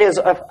the areas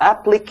of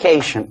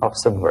application of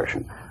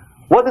subversion.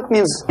 What it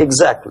means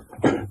exactly?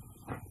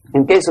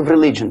 In case of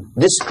religion,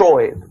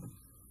 destroy it,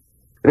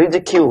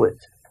 ridicule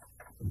it,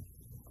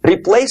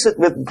 replace it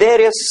with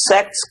various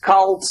sects,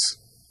 cults,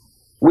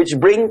 which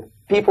bring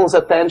people's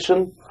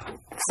attention,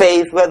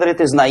 faith, whether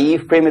it is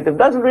naive, primitive,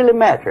 doesn't really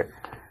matter.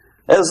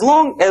 As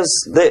long as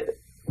the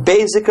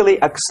basically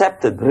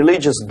accepted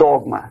religious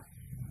dogma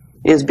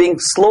is being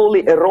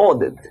slowly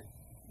eroded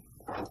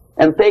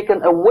and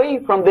taken away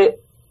from the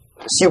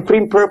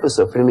supreme purpose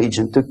of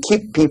religion, to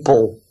keep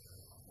people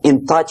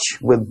in touch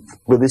with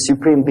the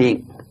supreme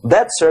being,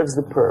 that serves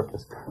the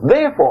purpose.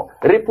 Therefore,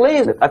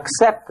 replace it,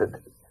 accepted,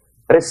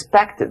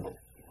 respected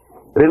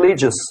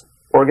religious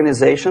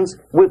organizations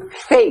with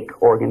fake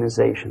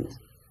organizations.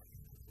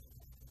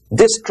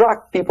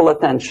 Distract people's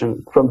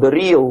attention from the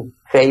real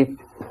faith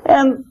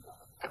and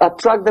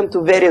attract them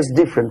to various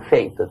different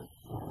faiths.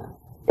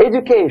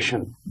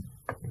 Education.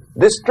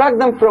 Distract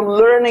them from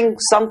learning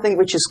something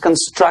which is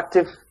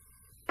constructive,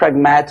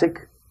 pragmatic,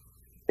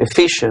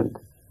 efficient.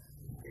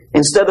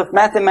 Instead of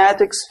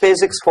mathematics,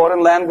 physics,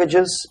 foreign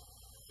languages,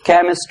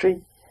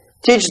 chemistry,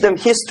 teach them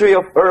history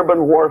of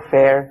urban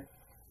warfare,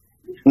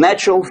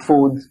 natural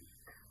food,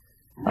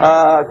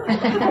 home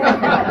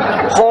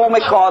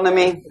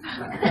economy,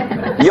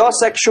 your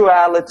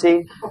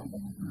sexuality,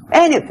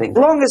 anything, as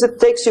long as it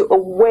takes you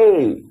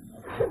away.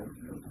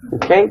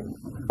 Okay?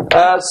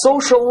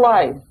 Social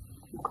life.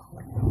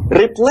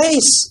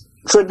 Replace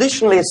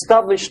traditionally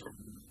established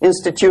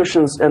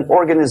institutions and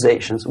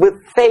organizations with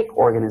fake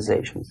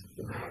organizations.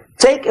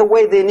 Take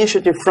away the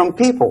initiative from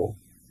people.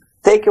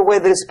 Take away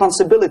the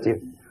responsibility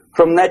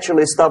from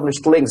naturally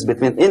established links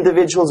between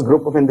individuals,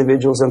 group of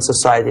individuals, and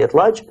society at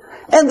large,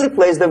 and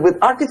replace them with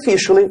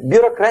artificially,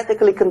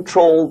 bureaucratically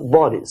controlled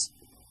bodies.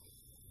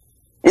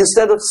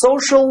 Instead of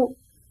social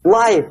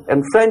life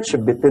and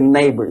friendship between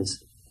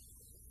neighbors,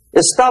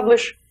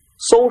 establish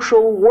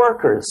social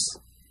workers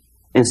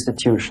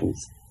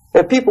institutions.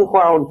 People who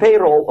are on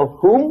payroll of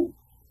whom?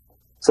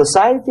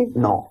 Society?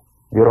 No.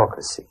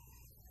 Bureaucracy.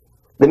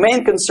 The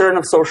main concern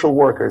of social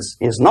workers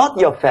is not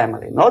your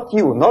family, not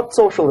you, not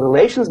social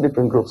relations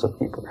between groups of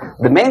people.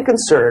 The main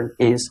concern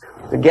is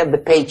to get the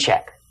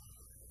paycheck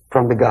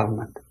from the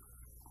government.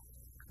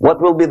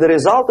 What will be the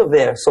result of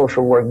their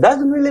social work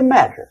doesn't really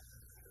matter.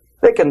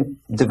 They can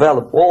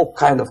develop all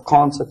kind of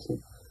concepts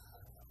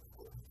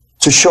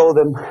to show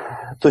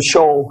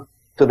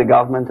to the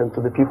government and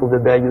to the people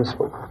that they're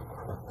useful.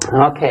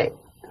 Okay.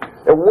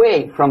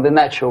 Away from the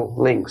natural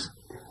links.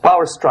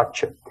 Power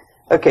structure.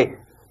 Okay.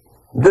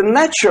 The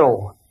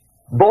natural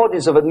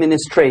bodies of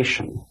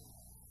administration,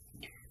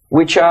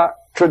 which are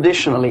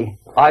traditionally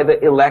either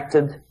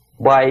elected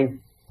by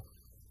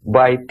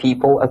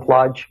people at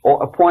large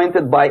or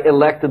appointed by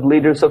elected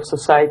leaders of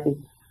society,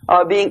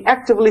 are being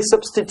actively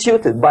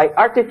substituted by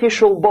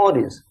artificial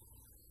bodies.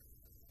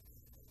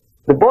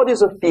 The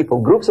bodies of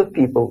people, groups of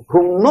people,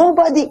 whom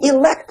nobody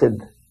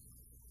elected,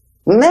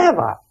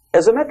 never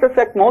As a matter of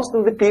fact, most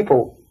of the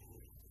people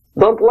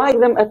don't like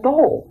them at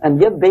all,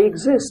 and yet they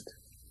exist.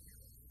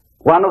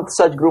 One of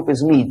such group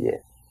is media.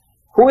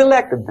 Who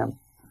elected them?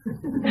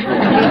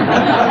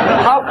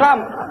 How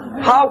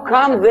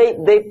come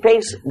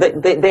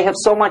they have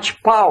so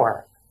much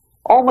power?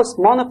 Almost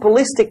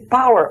monopolistic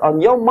power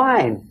on your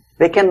mind.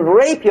 They can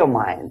rape your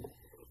mind.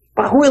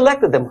 But who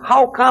elected them?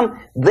 How come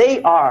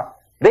they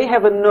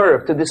have a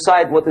nerve to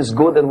decide what is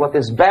good and what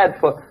is bad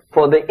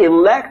for the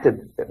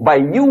elected by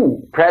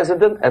you,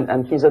 president,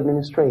 and his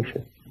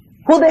administration?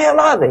 Who the hell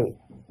are they?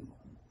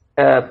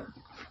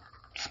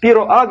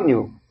 Spiro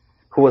Agnew,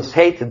 who was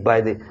hated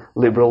by the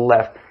liberal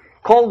left,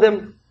 called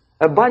them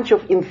a bunch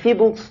of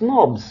enfeebled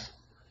snobs.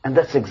 And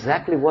that's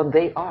exactly what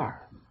they are.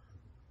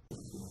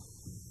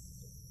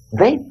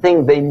 They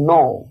think they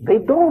know. They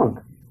don't.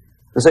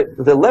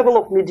 The level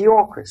of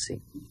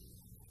mediocrity.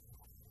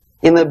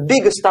 In a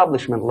big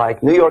establishment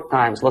like New York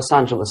Times, Los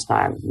Angeles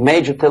Times,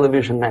 major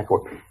television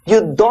network,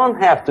 you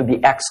don't have to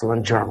be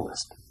excellent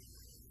journalist.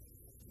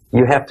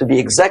 You have to be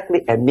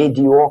exactly a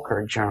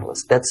mediocre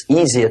journalist. That's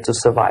easier to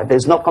survive.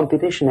 There's no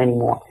competition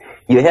anymore.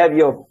 You have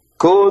your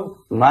good,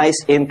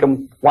 nice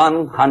income,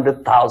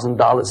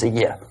 $100,000 a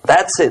year.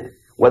 That's it.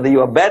 Whether you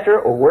are better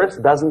or worse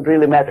doesn't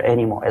really matter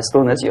anymore. As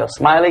soon as you're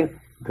smiling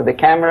to the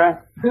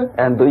camera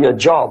and do your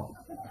job.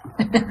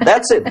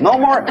 That's it. No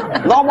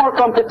more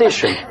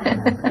competition.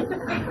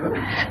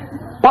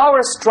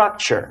 Power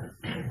structure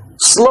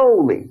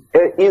slowly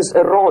is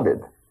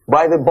eroded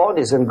by the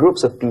bodies and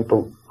groups of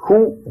people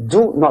who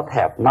do not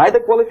have neither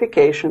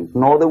qualification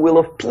nor the will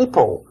of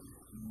people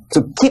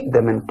to keep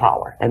them in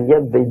power, and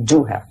yet they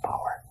do have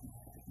power.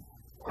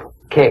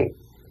 Okay.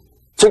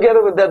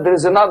 Together with that, there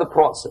is another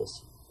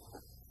process.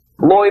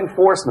 Law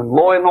enforcement,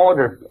 law and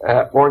order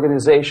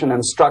organization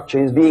and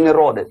structure is being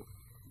eroded.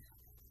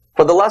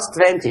 For the last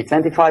 20,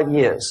 25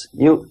 years,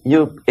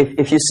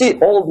 if you see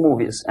old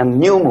movies and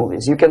new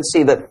movies, you can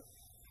see that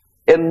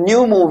in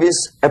new movies,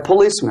 a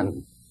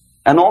policeman,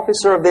 an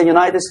officer of the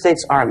United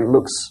States Army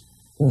looks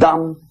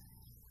dumb,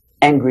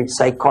 angry,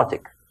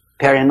 psychotic,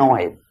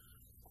 paranoid.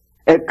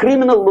 A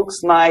criminal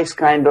looks nice,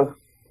 kind of,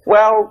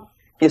 well,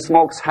 he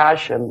smokes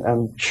hash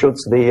and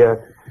shoots the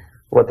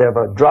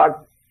whatever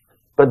drug,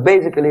 but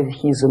basically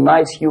he's a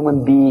nice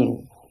human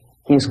being.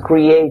 He's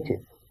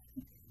creative.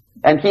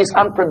 And he's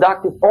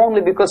unproductive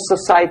only because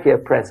society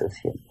oppresses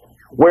him.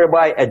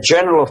 Whereby a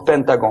general of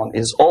Pentagon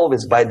is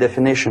always, by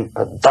definition,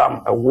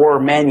 a war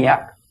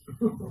maniac.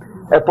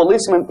 A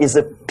policeman is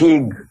a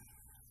pig,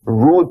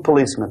 rude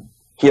policeman.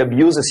 He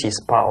abuses his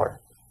power.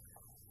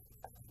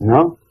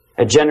 No?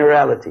 A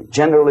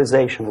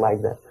generalization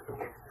like that.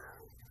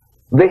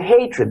 The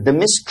hatred, the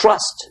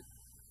mistrust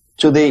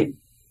to the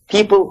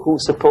people who are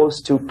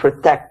supposed to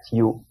protect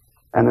you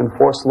and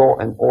enforce law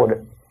and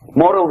order.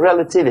 Moral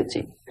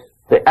relativity.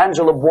 The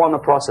Angelo Buono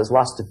process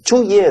lasted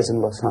 2 years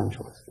in Los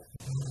Angeles.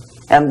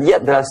 And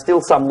yet there are still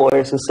some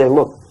lawyers who say,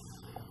 look,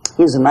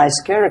 he's a nice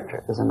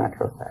character, as a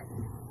matter of fact.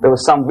 There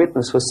was some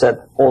witness who said,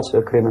 also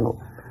a criminal,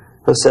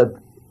 who said,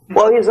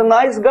 well, he's a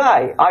nice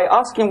guy. I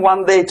asked him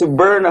one day to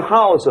burn a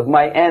house of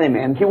my enemy,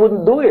 and he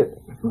wouldn't do it.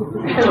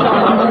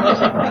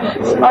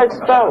 It's a nice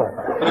fella.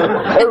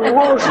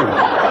 Erosion.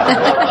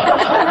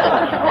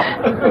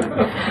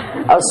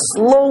 A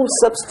slow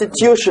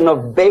substitution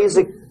of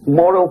basic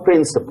moral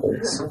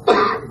principles,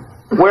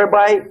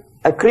 whereby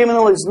a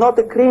criminal is not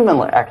a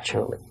criminal,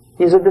 actually.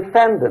 He's a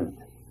defendant.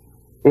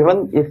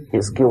 Even if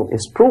his guilt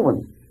is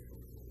proven,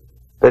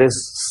 there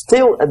is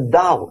still a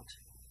doubt.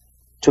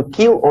 To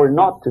kill or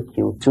not to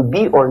kill, to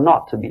be or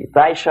not to be.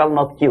 Thou shalt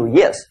not kill,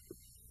 yes.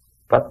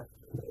 But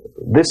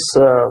this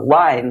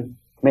line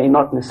may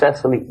not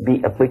necessarily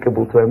be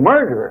applicable to a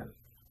murderer.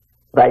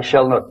 Thou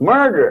shalt not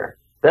murder.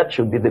 That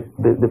should be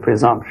the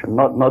presumption,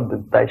 not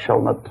that thou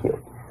shalt not kill.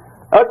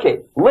 Okay,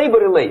 labor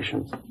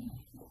relations.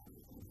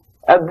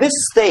 At this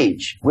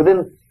stage,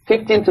 within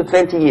 15 to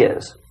 20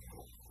 years,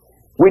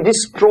 we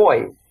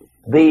destroy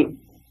the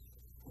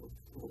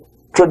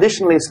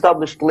traditionally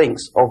established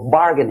links of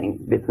bargaining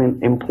between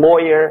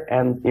employer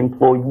and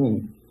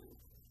employee.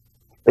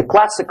 The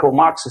classical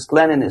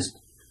Marxist-Leninist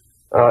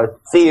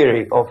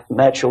theory of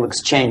natural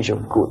exchange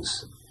of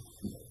goods.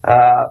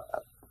 A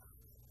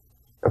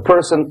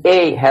person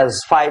A has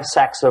 5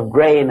 sacks of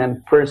grain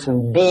and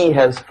person B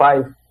has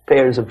 5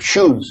 pairs of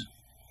shoes.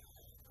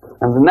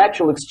 And the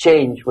natural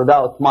exchange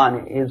without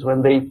money is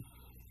when they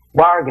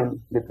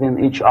bargain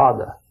between each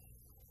other.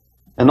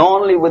 And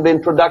only with the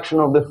introduction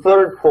of the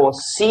third force,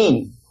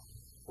 C,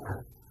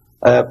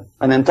 an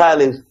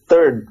entirely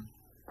third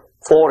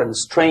foreign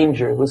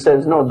stranger who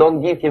says, no,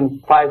 don't give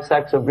him 5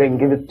 sacks of grain,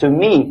 give it to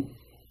me.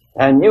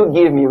 And you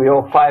give me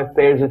your 5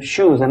 pairs of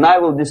shoes, and I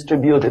will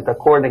distribute it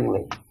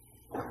accordingly.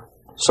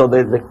 So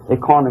that the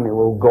economy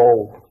will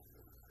go.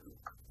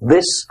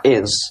 This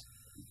is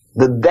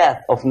the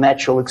death of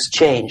natural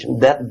exchange,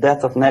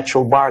 death of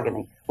natural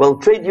bargaining. Well,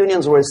 trade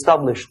unions were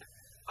established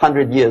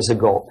 100 years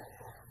ago.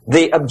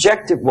 The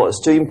objective was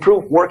to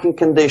improve working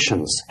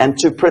conditions and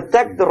to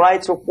protect the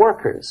rights of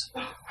workers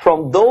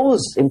from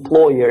those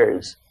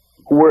employers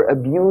who were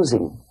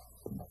abusing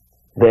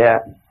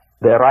They're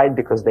right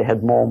because they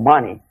had more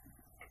money.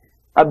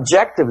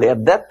 Objectively,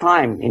 at that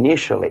time,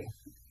 initially,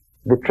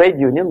 the trade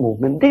union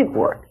movement did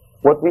work.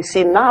 What we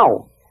see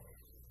now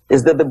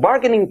is that the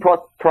bargaining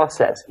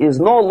process is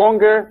no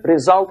longer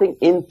resulting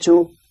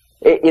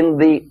in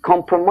the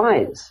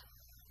compromise,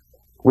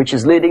 which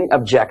is leading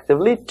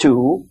objectively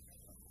to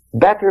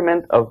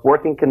betterment of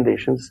working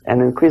conditions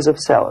and increase of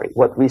salary.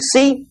 What we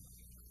see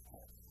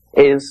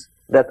is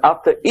that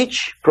after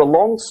each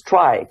prolonged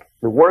strike,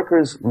 the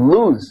workers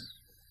lose.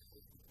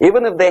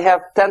 Even if they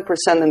have 10%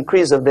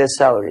 increase of their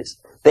salaries,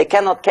 they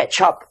cannot catch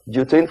up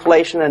due to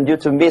inflation and due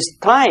to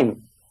missed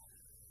time.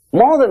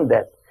 More than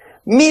that,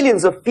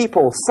 millions of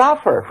people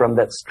suffer from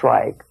that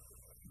strike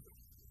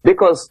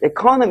because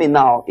economy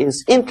now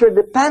is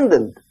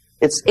interdependent.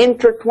 It's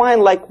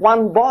intertwined like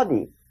one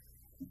body.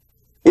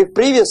 If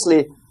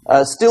previously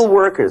steel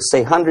workers,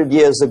 say 100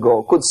 years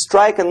ago, could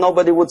strike and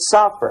nobody would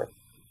suffer,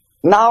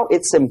 now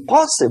it's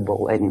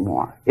impossible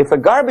anymore. If a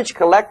garbage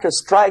collector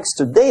strikes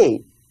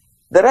today,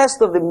 the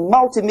rest of the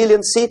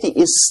multi-million city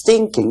is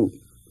stinking.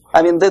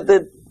 I mean,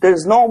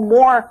 there's no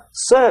more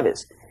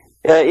service.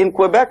 In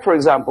Quebec, for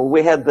example,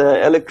 we had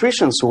the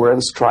electricians who were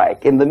on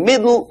strike in the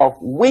middle of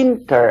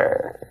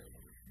winter.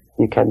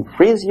 You can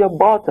freeze your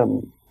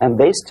bottom, and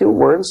they still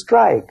were on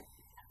strike.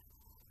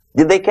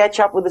 Did they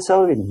catch up with the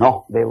salary?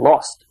 No, they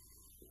lost.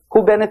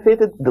 Who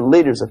benefited? The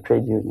leaders of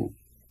trade union.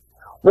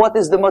 What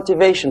is the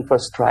motivation for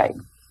strike?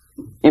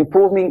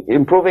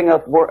 Improving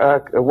of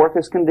a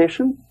workers'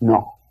 condition?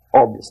 No,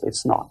 obviously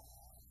it's not.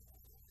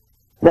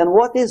 Then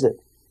what is it?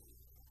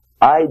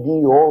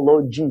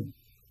 Ideology.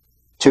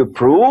 To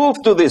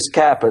prove to these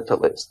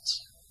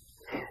capitalists.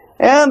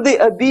 And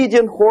the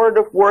obedient horde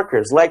of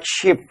workers, like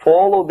sheep,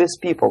 follow these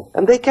people.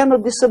 And they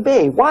cannot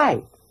disobey.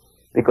 Why?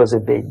 Because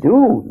if they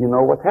do, you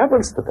know what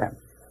happens to them?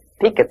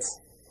 Pickets,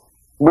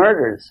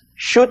 murders,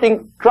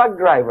 shooting truck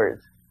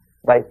drivers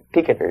by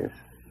picketers.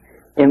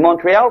 In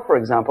Montreal, for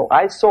example,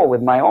 I saw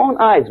with my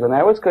own eyes when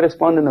I was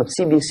correspondent of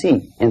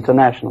CBC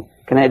International,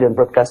 Canadian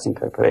Broadcasting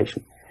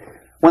Corporation,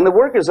 when the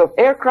workers of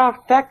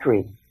aircraft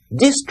factory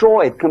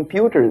destroyed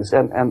computers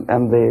and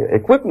the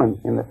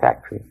equipment in the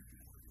factory.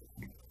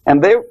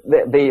 And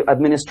the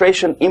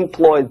administration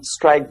employed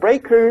strike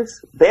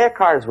breakers. Their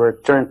cars were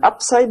turned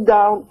upside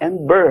down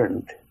and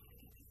burned.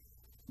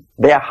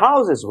 Their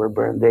houses were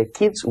burned. Their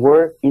kids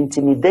were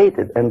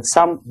intimidated. And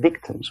some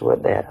victims were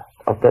there.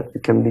 Of that we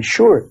can be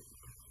sure.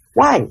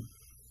 Why?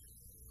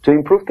 To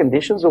improve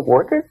conditions of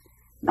workers?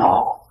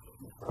 No.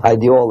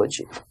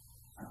 Ideology.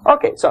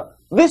 Okay, so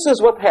this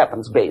is what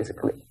happens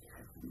basically.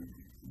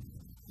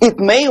 It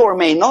may or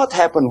may not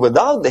happen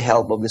without the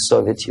help of the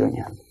Soviet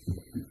Union.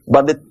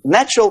 But the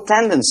natural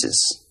tendencies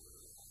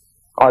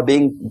are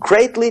being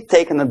greatly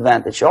taken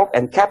advantage of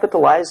and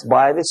capitalized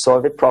by the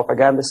Soviet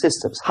propaganda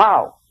systems.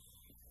 How?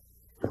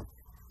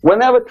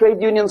 Whenever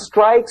trade union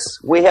strikes,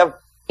 we have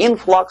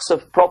influx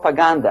of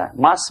propaganda,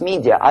 mass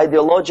media,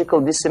 ideological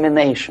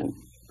dissemination.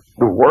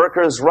 The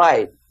workers'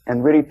 right.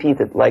 And we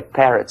repeat it like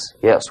parrots.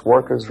 Yes,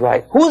 workers'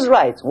 right. Whose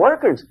rights?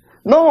 Workers?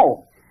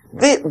 No.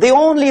 The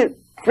only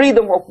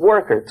freedom of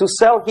worker to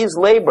sell his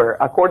labor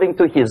according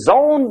to his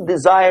own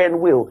desire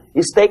and will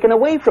is taken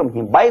away from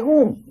him. By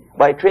whom?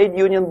 By trade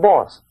union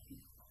boss.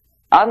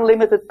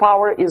 Unlimited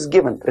power is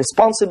given.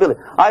 Responsibility.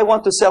 I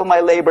want to sell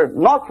my labor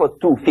not for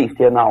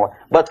 $2.50 an hour,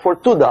 but for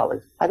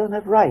 $2. I don't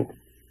have right.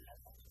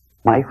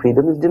 My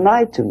freedom is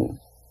denied to me.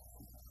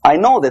 I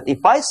know that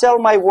if I sell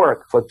my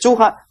work for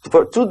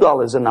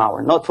 $2 an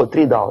hour, not for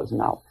 $3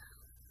 an hour,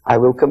 I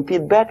will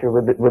compete better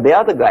with the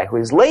other guy who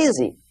is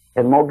lazy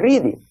and more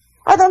greedy.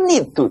 I don't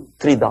need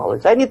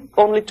 $3. I need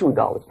only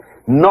 $2.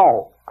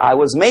 No, I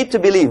was made to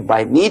believe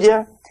by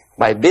media,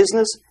 by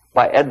business,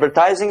 by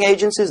advertising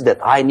agencies that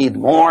I need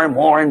more and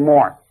more and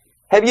more.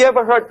 Have you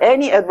ever heard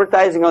any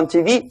advertising on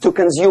TV to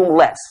consume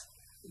less?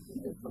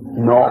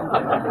 No.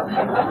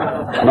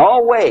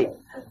 No way.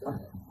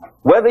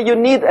 Whether you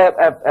need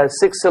a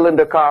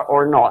six-cylinder car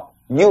or not,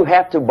 you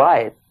have to buy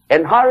it.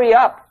 And hurry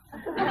up.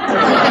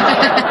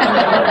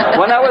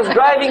 When I was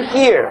driving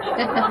here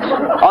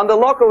on the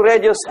local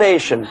radio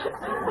station,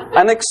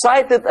 an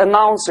excited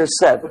announcer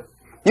said,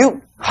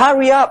 "You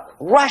hurry up,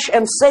 rush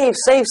and save,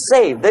 save,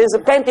 save. There is a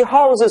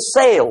pantyhose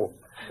sale."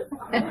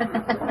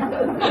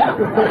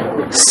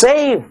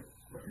 Save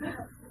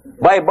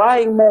by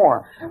buying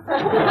more.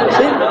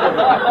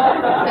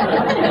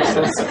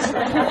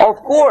 Of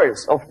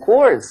course.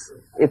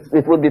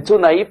 It would be too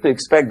naive to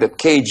expect that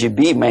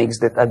KGB makes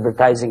that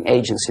advertising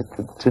agency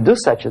to do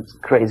such a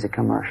crazy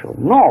commercial.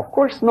 No, of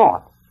course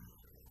not.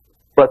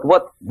 But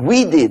what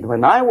we did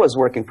when I was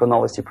working for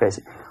Novosti Press,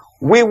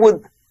 we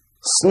would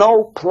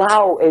snow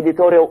plow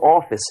editorial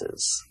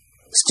offices,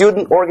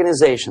 student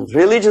organizations,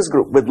 religious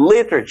groups with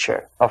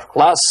literature of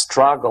class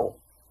struggle.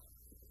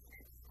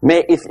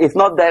 If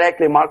not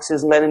directly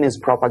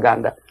Marxism-Leninism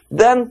propaganda,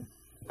 then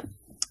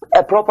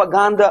a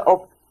propaganda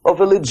of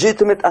a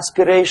legitimate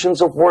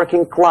aspirations of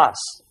working class,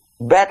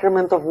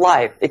 betterment of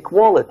life,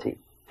 equality.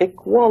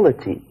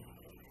 Equality.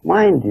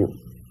 Mind you.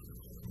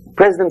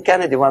 President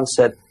Kennedy once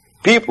said,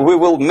 We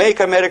will make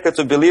America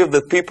to believe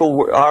that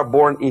people are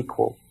born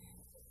equal.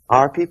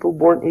 Are people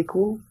born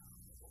equal?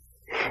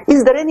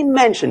 Is there any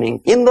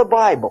mentioning in the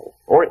Bible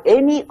or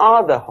any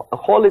other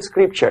holy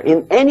scripture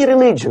in any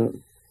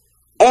religion,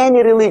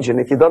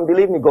 if you don't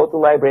believe me, go to the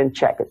library and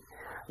check it.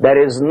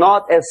 There is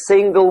not a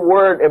single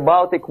word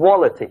about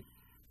equality.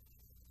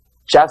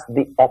 Just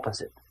the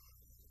opposite.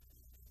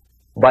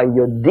 By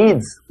your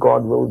deeds,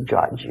 God will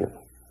judge you.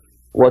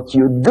 What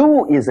you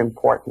do is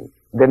important.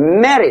 The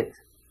merit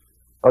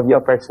of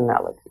your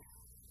personality.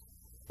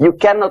 You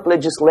cannot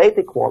legislate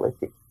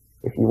equality.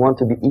 If you want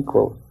to be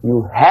equal,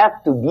 you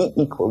have to be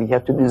equal. You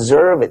have to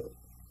deserve it.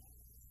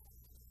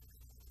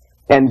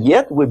 And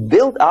yet we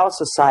build our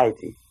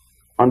society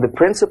on the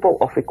principle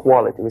of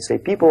equality. We say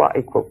people are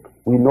equal.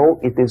 We know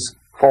it is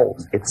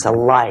false. It's a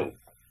lie.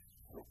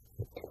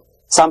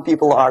 Some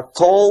people are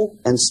tall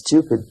and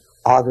stupid.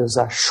 Others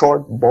are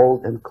short,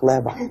 bold, and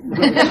clever.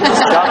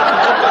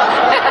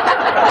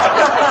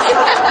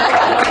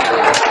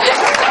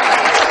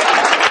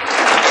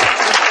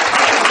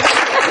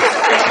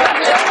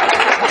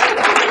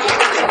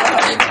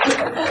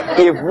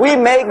 If we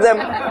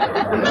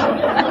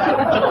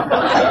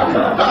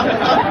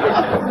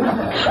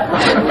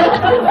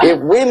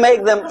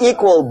make them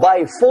equal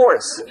by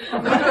force,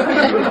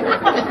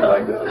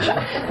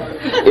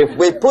 if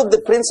we put the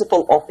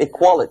principle of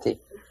equality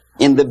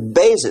in the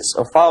basis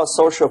of our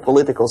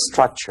socio-political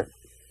structure,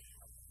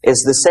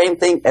 it's the same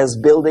thing as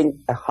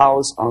building a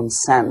house on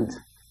sand.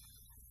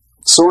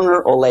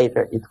 Sooner or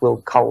later it will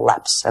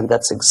collapse, and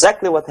that's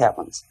exactly what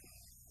happens.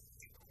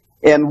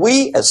 And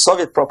we, as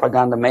Soviet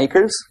propaganda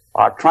makers,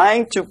 are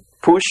trying to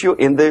push you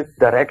in the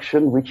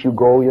direction which you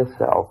go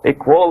yourself.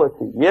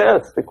 Equality,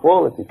 yes,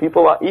 equality.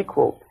 People are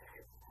equal.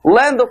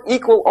 Land of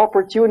equal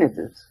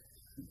opportunities.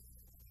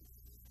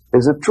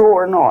 Is it true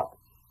or not?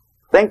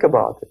 Think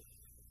about it.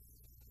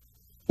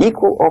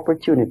 Equal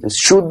opportunities.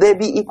 Should there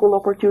be equal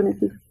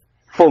opportunities?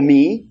 For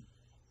me,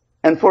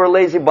 and for a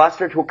lazy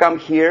bastard who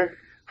comes here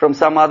from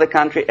some other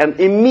country and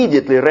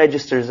immediately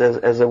registers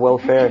as a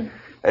welfare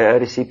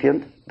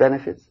recipient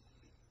benefits?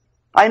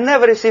 I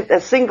never received a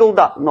single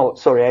no,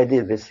 sorry, I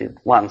did receive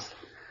once.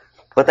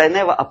 But I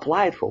never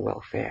applied for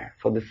welfare.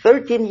 For the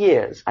 13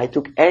 years, I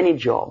took any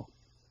job.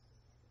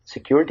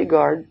 Security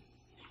guard,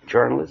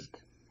 journalist,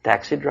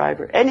 taxi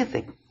driver,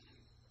 anything.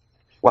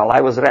 Well,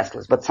 I was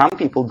restless, but some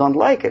people don't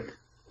like it.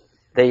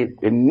 They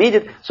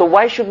immediately. So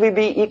why should we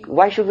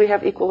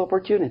have equal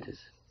opportunities?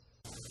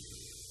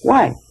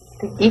 Why?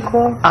 The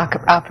equal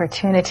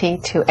opportunity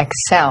to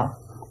excel.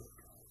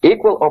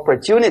 Equal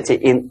opportunity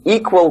in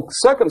equal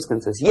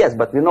circumstances, yes,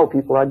 but we know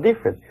people are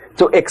different.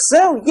 To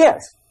excel, yes,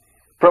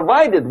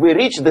 provided we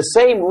reach the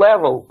same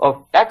level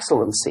of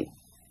excellency,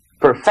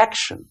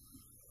 perfection,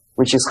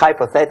 which is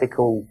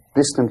hypothetical,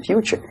 distant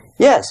future.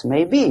 Yes,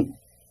 maybe.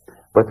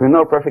 But we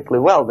know perfectly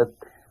well that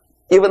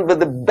even with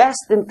the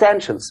best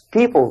intentions,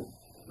 people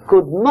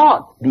could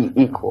not be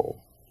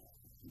equal.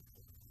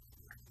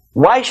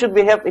 Why should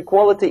we have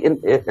equality in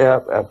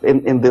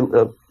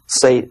the,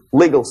 say,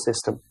 legal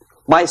system?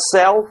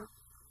 Myself,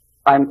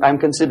 I'm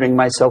considering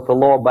myself a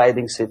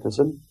law-abiding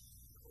citizen,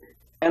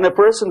 and a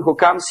person who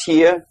comes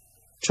here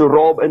to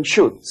rob and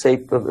shoot, say,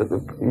 the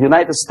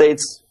United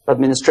States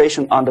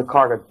administration under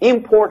Carter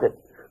imported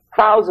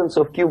thousands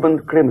of Cuban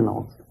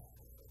criminals.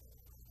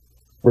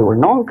 They were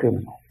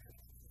non-criminals,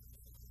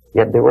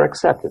 yet they were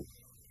accepted.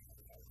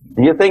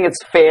 Do you think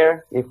it's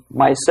fair if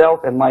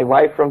myself and my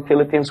wife from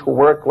Philippines, who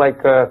work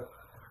like a,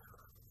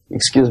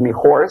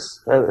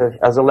 horse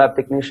as a lab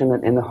technician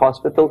in the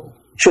hospital,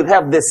 should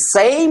have the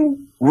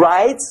same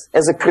rights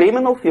as a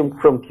criminal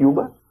from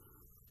Cuba?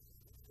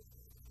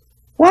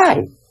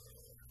 Why?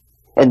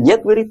 And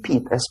yet we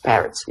repeat as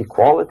parrots,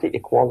 equality,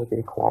 equality,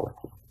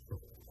 equality.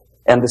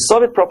 And the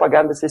Soviet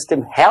propaganda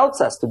system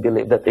helps us to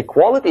believe that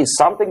equality is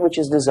something which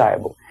is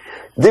desirable.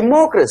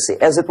 Democracy,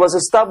 as it was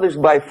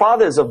established by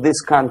fathers of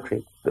this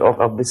country,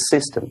 of this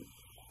system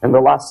in the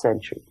last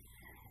century,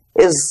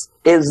 is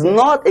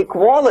not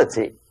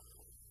equality.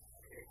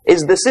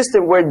 Is the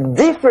system where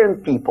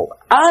different people,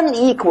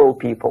 unequal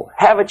people,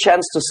 have a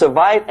chance to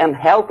survive and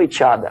help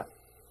each other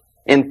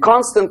in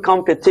constant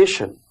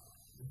competition,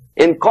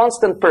 in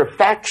constant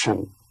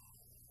perfection,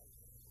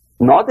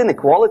 not in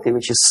equality,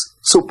 which is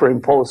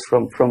superimposed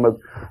from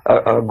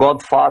a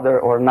godfather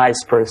or a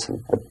nice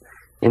person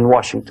in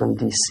Washington,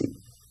 D.C.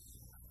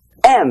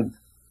 And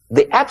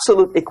the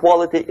absolute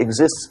equality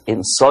exists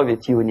in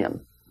Soviet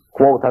Union,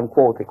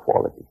 quote-unquote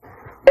equality.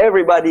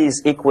 Everybody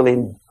is equal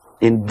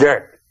in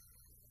dirt.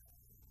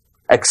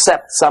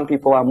 Except some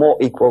people are more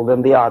equal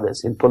than the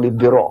others in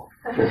Politburo.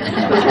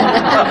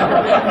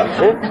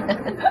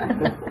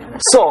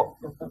 So,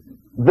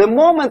 the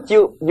moment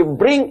you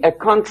bring a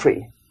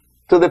country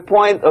to the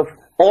point of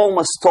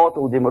almost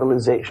total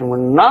demoralization,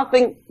 when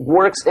nothing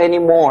works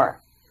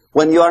anymore,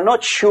 when you are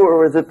not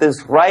sure whether it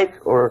is right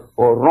or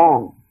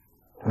wrong,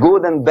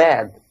 good and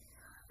bad,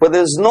 but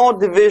there's no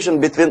division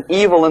between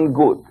evil and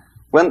good,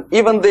 when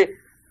even the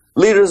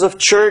Leaders of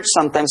church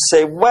sometimes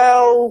say,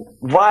 well,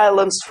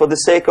 violence for the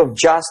sake of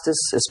justice,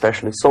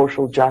 especially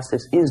social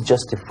justice, is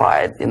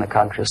justified in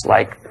countries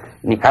like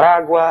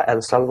Nicaragua,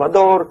 El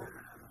Salvador,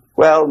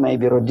 well,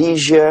 maybe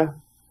Rhodesia.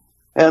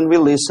 And we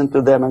listen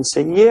to them and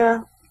say,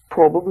 yeah,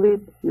 probably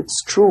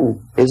it's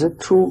true. Is it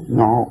true?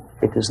 No,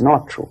 it is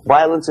not true.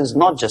 Violence is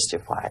not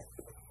justified,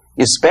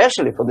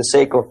 especially for the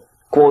sake of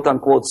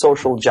quote-unquote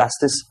social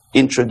justice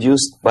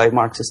introduced by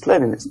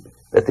Marxist-Leninists.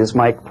 That is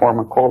my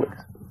former colleague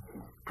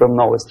from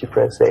Novosti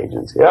Press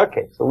Agency.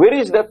 Okay, so we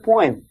reached that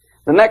point.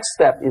 The next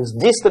step is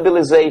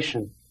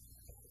destabilization.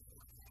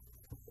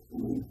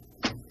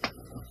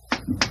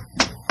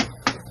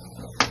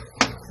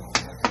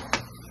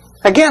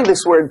 Again,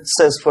 this word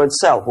says for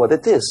itself what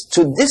it is.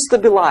 To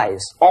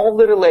destabilize all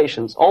the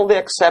relations, all the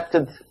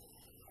accepted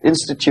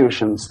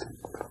institutions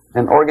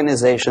and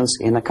organizations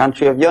in a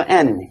country of your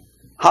enemy.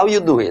 How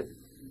you do it?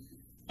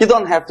 You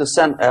don't have to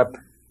send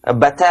a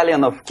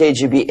battalion of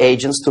KGB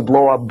agents to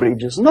blow up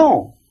bridges.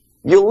 No.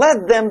 You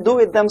let them do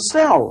it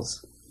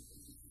themselves.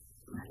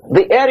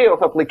 The area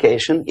of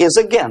application is,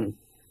 again,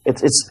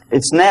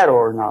 it's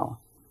narrower now.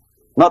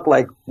 Not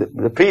like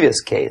the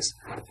previous case.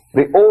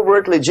 The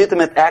overt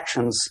legitimate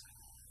actions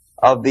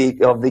of the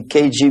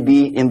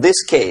KGB in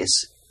this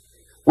case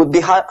would be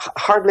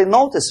hardly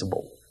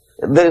noticeable.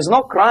 There is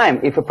no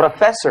crime if a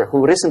professor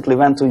who recently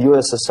went to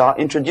USSR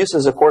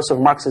introduces a course of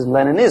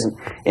Marxism-Leninism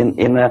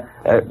in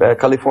a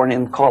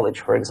Californian college,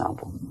 for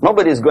example.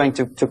 Nobody is going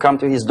to come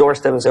to his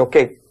doorstep and say,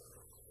 okay,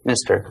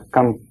 mister,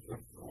 come,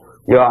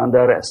 you are under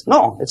arrest.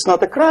 No, it's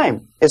not a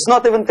crime. It's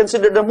not even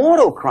considered a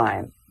moral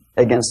crime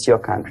against your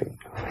country.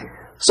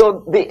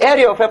 So the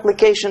area of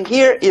application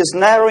here is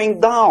narrowing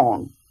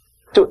down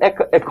to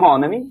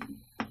economy,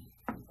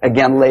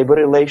 again, labor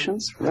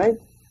relations, right?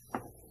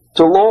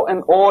 To law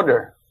and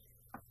order,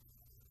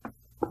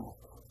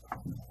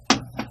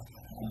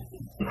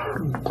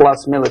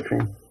 plus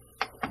military.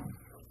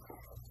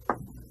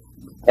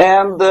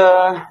 And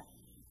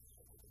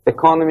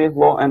economy,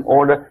 law and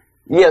order.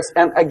 Yes,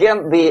 and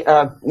again,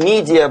 the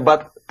media,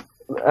 but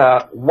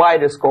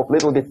wider scope,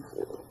 little bit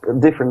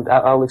different.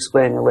 I'll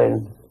explain you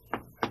later.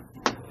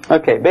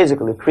 Okay,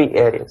 basically 3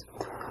 areas.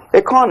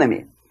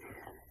 Economy.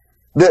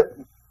 The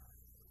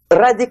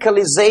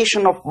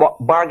radicalization of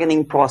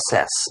bargaining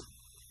process.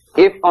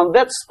 If on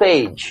that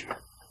stage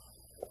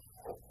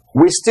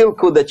we still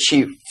could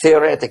achieve,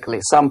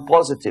 theoretically, some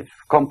positive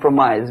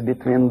compromise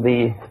between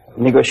the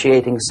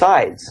negotiating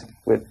sides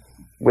with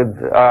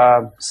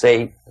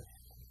say,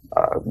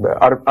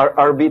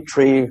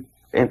 arbitrary,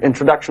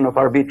 introduction of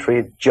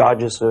arbitrary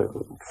judges, a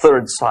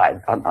third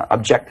side,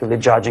 objectively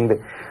judging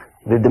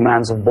the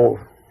demands of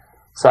both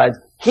sides.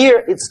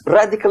 Here it's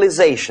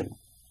radicalization.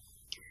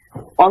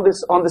 On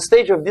the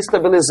stage of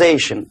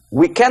destabilization,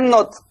 we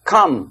cannot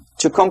come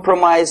to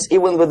compromise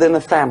even within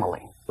a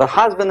family. The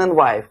husband and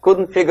wife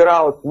couldn't figure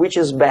out which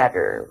is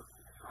better.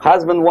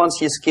 Husband wants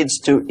his kids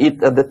to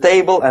eat at the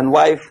table, and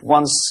wife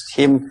wants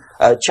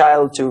a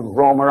child to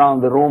roam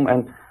around the room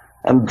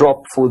and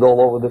drop food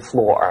all over the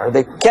floor.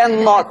 They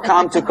cannot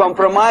come to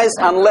compromise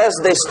unless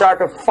they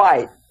start a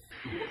fight.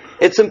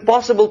 It's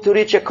impossible to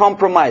reach a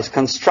compromise,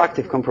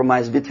 constructive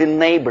compromise, between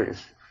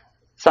neighbors.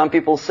 Some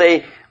people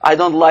say, I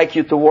don't like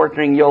you to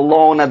watering your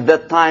lawn at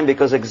that time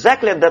because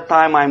exactly at that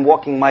time I'm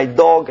walking my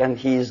dog and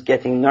he's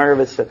getting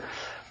nervous.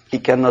 He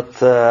cannot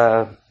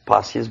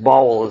pass his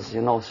bowels,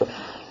 you know. So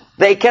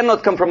they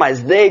cannot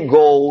compromise. They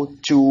go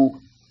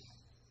to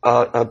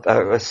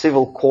a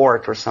civil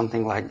court or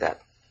something like that.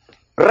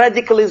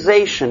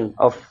 Radicalization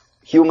of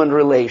human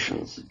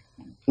relations.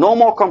 No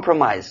more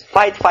compromise.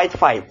 Fight, fight,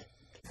 fight.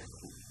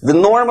 The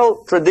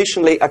normal,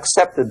 traditionally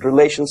accepted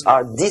relations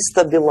are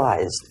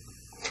destabilized.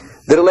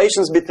 The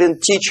relations between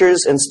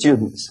teachers and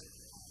students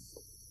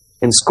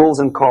in schools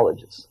and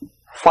colleges.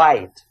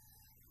 Fight.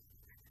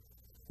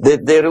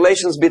 The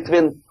relations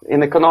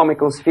in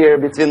economical sphere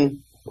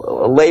between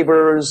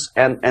laborers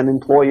and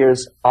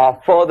employers are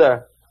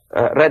further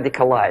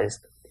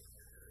radicalized.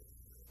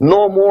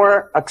 No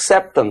more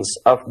acceptance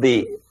of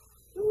the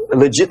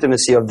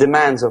legitimacy of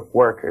demands of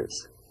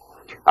workers.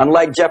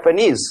 Unlike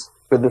Japanese,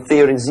 with the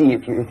theory Z,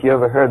 if you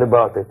ever heard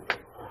about it,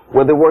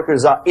 where the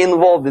workers are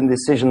involved in the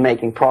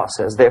decision-making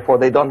process. Therefore,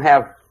 they don't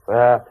have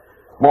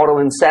moral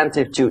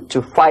incentive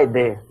to fight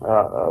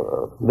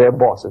their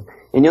bosses.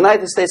 In the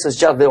United States, it's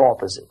just the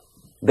opposite.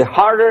 The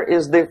harder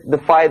is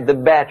the fight, the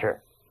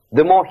better.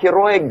 The more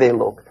heroic they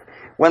look.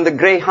 When the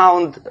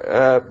Greyhound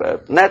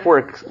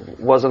network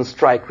was on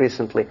strike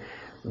recently,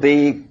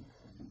 the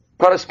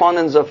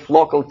correspondents of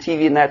local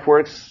TV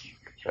networks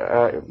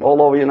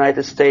all over the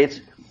United States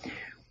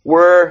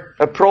were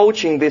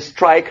approaching these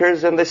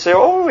strikers, and they say,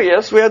 oh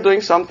yes, we are doing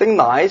something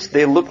nice.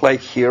 They look like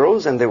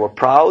heroes and they were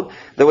proud.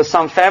 There was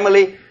some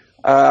family,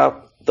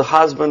 the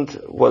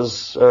husband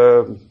was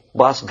a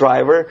bus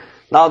driver.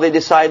 Now they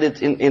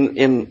decided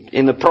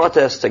in a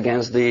protest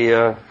against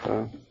the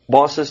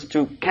bosses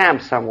to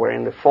camp somewhere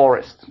in the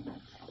forest.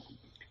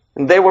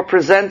 And they were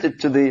presented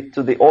to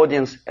the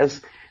audience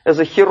as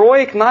a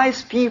heroic,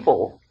 nice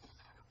people.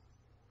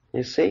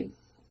 You see?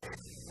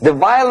 the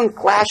violent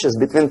clashes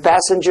between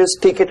passengers,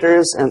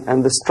 picketers,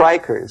 and the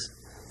strikers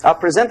are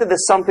presented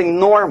as something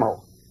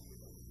normal.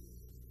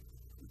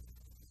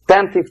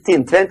 10,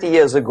 15, 20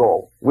 years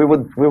ago, we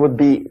would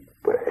be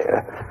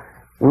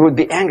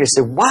angry,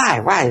 say,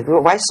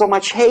 why so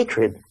much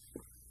hatred?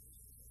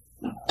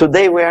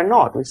 Today we are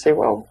not. We say,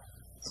 well,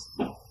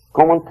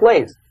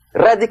 commonplace.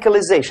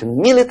 Radicalization,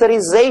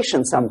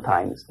 militarization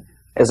sometimes.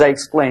 As I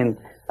explained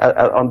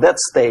on that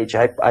stage,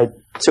 I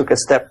took a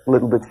step a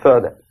little bit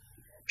further.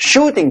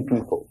 Shooting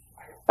people.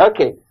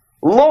 Okay,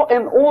 law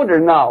and order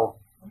now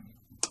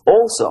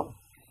also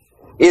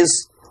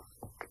is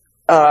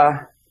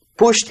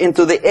pushed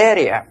into the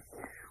area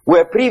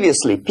where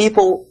previously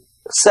people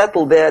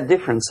settled their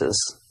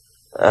differences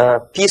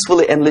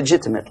peacefully and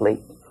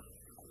legitimately.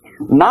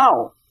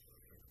 Now,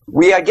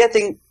 we are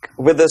getting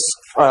with this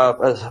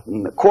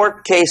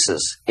court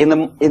cases in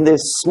the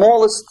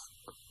smallest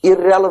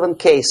irrelevant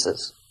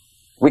cases.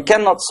 We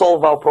cannot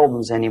solve our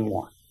problems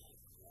anymore.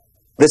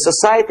 The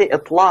society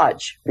at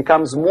large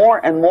becomes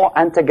more and more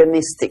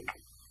antagonistic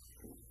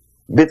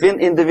between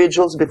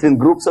individuals, between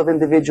groups of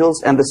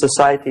individuals, and the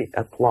society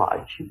at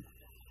large.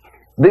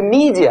 The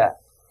media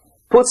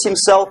puts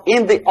himself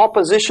in the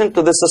opposition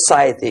to the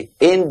society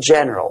in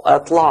general,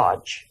 at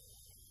large.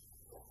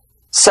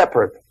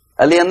 Separate,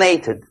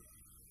 alienated.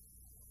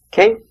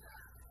 Okay?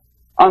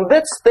 On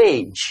that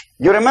stage,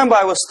 you remember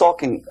I was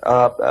talking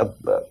a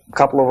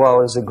couple of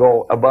hours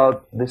ago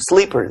about the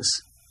sleepers.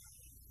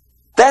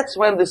 That's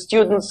when the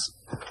students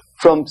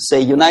from,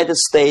 say, United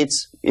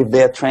States, if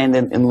they are trained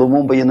in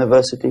Lumumba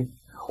University,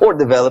 or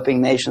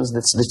developing nations,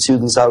 that's the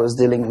students I was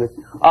dealing with,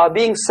 are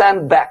being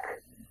sent back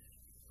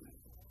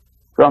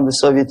from the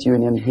Soviet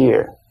Union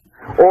here.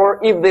 Or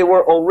if they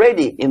were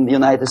already in the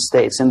United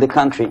States, in the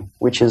country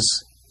which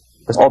is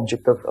the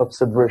object of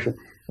subversion,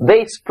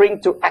 they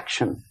spring to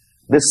action.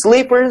 The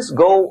sleepers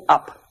go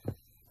up.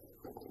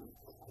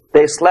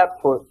 They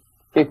slept for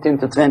 15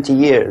 to 20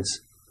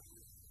 years.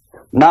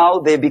 Now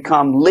they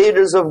become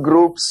leaders of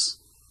groups,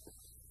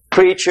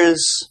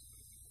 preachers,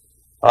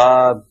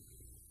 I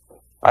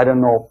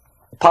don't know,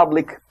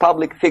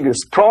 public figures.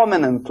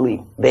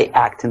 Prominently they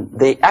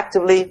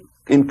actively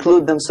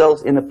include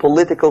themselves in a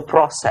political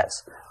process.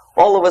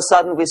 All of a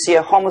sudden we see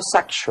a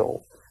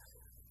homosexual.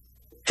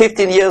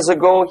 15 years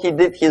ago he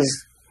did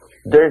his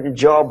dirty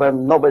job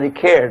and nobody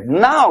cared.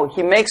 Now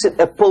he makes it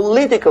a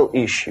political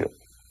issue.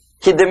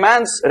 He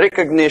demands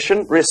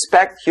recognition,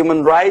 respect,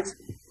 human rights,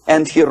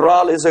 and he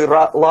rallies a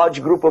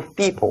large group of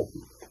people.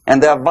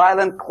 And there are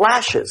violent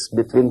clashes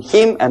between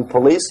him and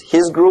police,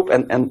 his group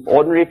and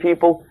ordinary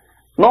people,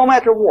 no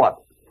matter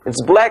what.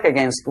 It's black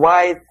against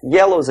white,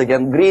 yellows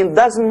against green,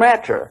 doesn't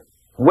matter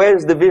where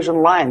the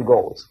division line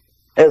goes.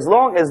 As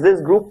long as this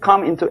group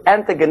come into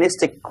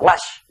antagonistic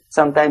clash,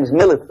 sometimes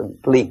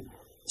militantly,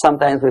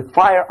 sometimes with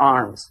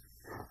firearms,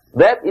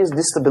 that is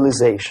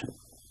destabilization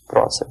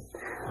process.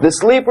 The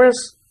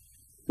sleepers,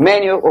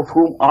 many of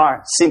whom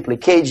are simply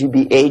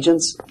KGB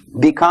agents,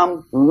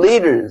 become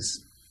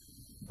leaders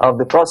of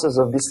the process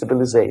of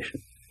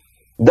destabilization.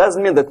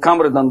 Doesn't mean that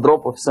Comrade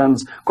Andropov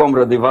sends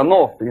Comrade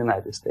Ivanov to the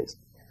United States.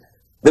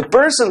 The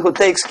person who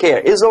takes care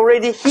is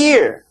already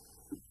here.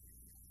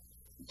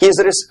 He is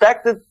a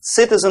respected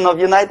citizen of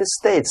the United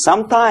States.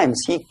 Sometimes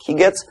he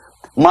gets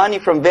money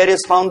from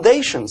various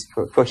foundations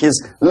for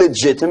his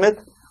legitimate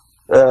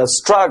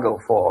struggle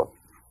for,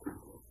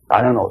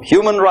 I don't know,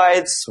 human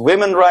rights,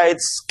 women's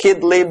rights,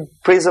 kid lib,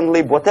 prison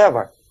lib,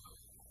 whatever.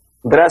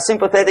 There are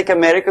sympathetic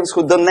Americans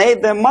who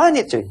donate their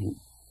money to him.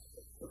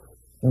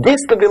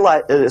 This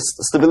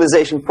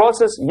stabilization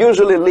process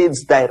usually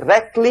leads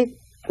directly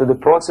to the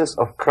process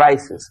of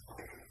crisis.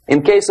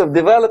 In case of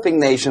developing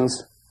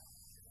nations,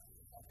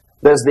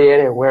 that's the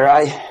area where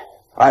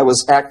I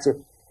was active.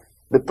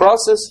 The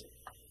process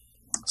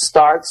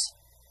starts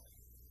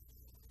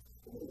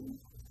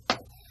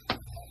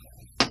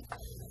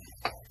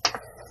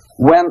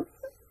when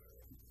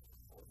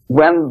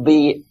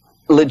the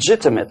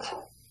legitimate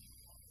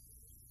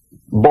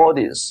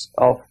bodies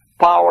of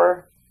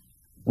power,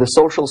 the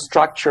social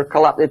structure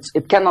collapse.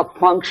 It cannot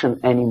function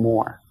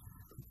anymore.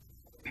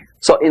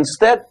 So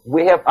instead,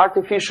 we have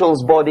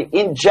artificial's body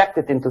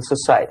injected into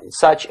society,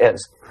 such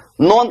as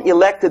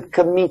non-elected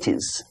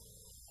committees.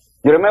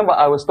 You remember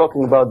I was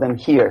talking about them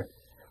here.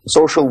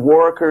 Social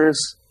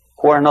workers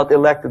who are not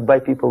elected by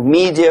people,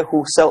 media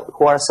who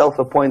are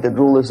self-appointed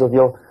rulers of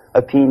your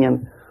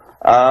opinion,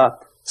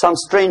 some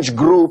strange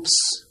groups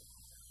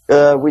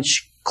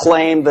which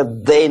claim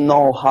that they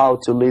know how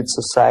to lead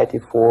society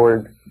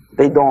forward.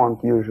 They don't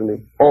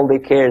usually. All they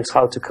care is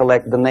how to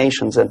collect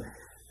donations and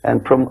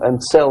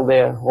sell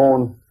their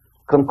own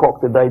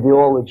concocted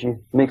ideology,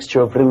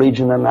 mixture of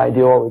religion and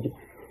ideology.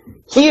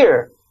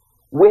 Here,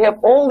 we have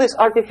all this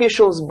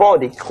artificial's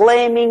body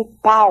claiming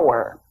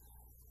power.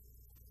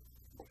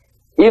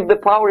 If the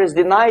power is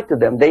denied to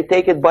them, they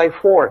take it by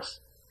force.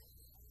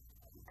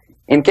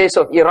 In case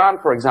of Iran,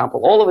 for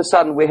example, all of a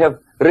sudden we have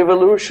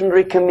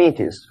revolutionary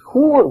committees.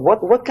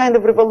 What kind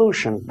of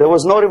revolution? There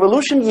was no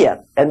revolution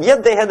yet, and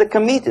yet they had the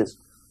committees.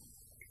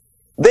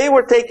 They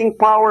were taking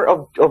power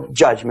of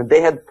judgment.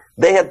 They had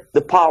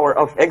the power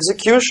of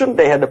execution,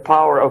 they had the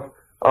power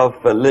of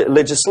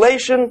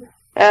legislation,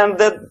 and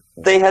that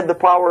they had the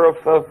power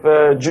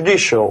of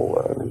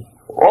judicial.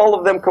 All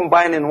of them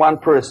combined in one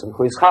person,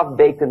 who is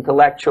half-baked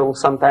intellectual,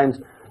 sometimes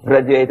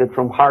graduated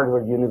from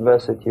Harvard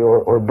University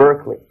or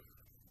Berkeley.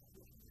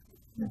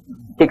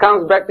 He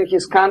comes back to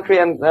his country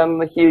and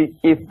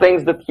he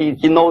thinks that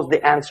he knows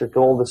the answer to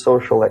all the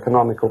social,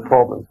 economical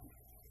problems.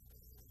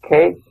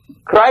 Okay?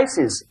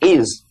 Crisis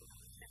is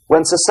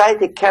when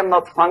society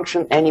cannot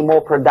function any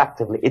more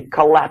productively. It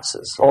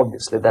collapses,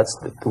 obviously. That's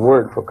the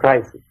word for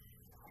crisis.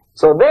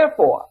 So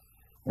therefore,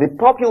 the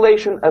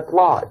population at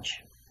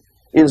large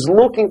is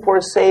looking for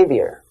a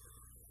savior.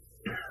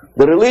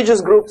 The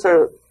religious groups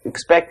are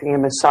expecting a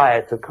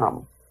Messiah to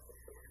come.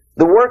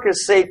 The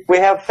workers say, we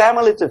have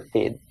family to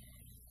feed.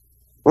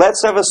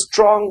 Let's have a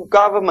strong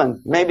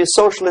government, maybe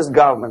socialist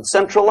government,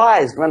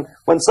 centralized.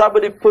 When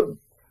somebody put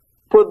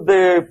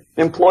the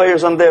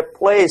employers on their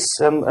place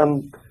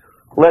and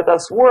let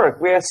us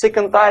work. We are sick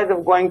and tired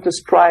of going to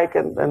strike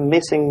and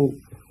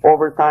missing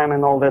overtime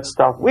and all that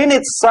stuff. We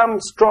need some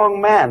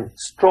strong man,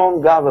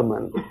 strong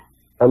government,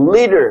 a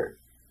leader,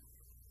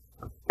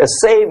 a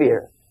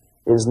savior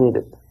is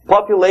needed.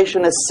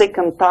 Population is sick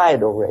and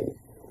tired already.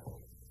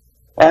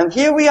 And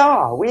here we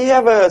are. We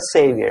have a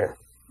savior.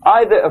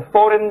 Either a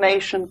foreign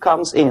nation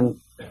comes in,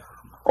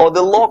 or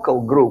the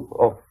local group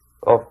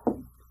of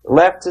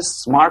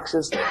leftists,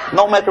 Marxists,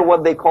 no matter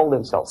what they call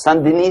themselves,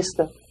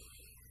 Sandinista,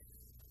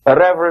 a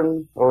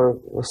reverend or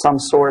some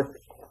sort,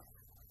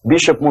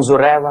 Bishop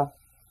Muzureva,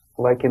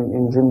 like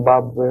in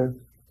Zimbabwe,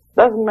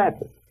 doesn't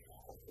matter.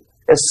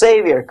 A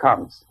savior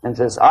comes and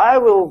says, I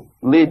will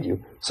lead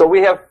you. So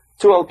we have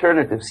two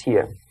alternatives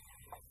here.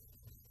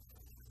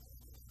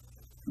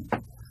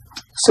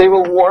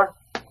 Civil war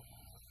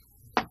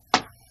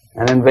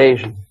and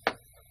invasion.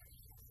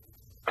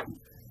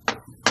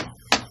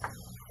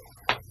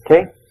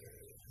 Okay?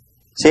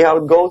 See how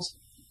it goes?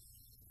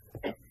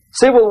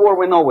 Civil war,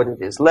 we know what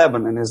it is.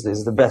 Lebanon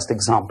is the best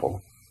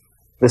example.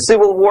 The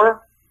civil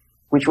war,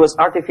 which was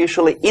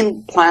artificially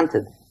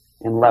implanted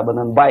in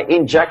Lebanon by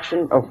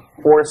injection of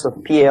force of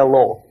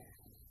PLO,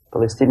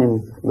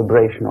 Palestinian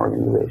Liberation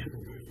Organization.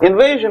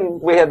 Invasion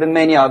we had in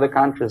many other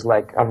countries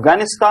like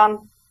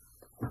Afghanistan,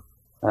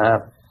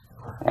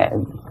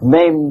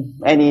 name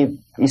any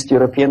East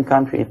European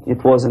country,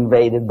 it was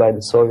invaded by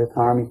the Soviet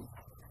army.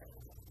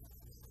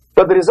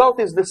 But the result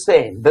is the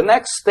same. The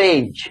next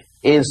stage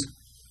is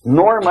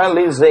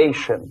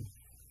normalization.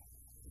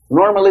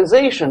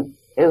 Normalization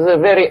is a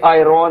very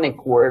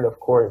ironic word, of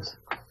course.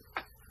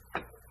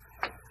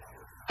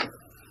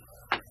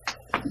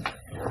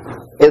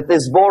 It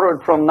is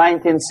borrowed from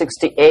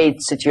 1968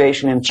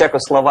 situation in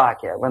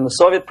Czechoslovakia, when the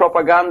Soviet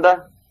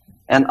propaganda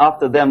and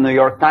after them New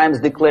York Times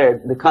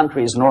declared the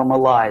country is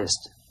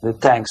normalized. The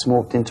tanks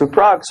moved into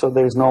Prague, so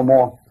there is no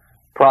more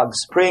Prague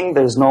Spring,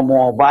 there is no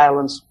more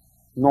violence.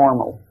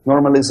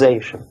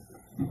 Normalization.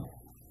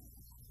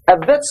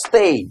 At that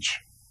stage,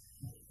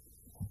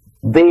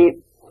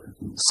 the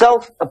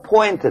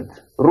self-appointed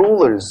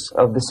rulers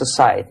of the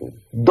society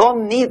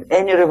don't need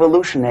any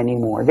revolution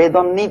anymore. They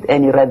don't need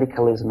any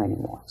radicalism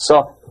anymore.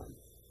 So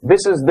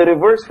this is the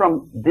reverse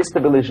from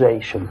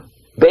destabilization.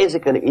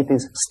 Basically, it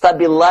is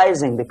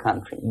stabilizing the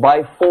country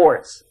by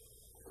force.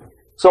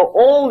 So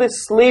all the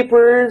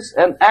sleepers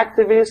and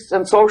activists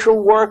and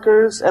social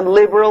workers and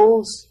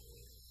liberals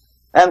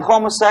and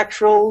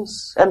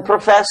homosexuals and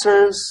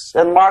professors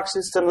and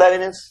Marxists and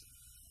Leninists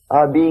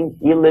are being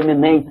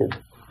eliminated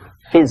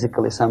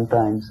physically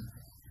sometimes.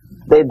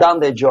 They've done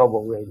their job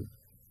already.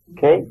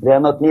 Okay? They are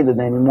not needed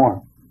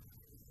anymore.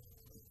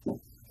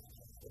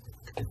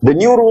 The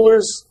new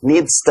rulers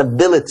need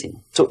stability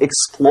to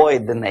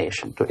exploit the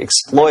nation, to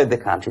exploit the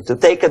country, to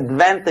take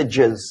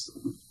advantages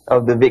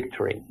of the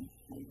victory.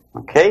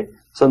 Okay?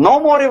 So no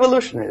more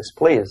revolutionaries,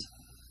 please.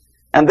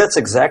 And that's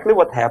exactly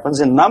what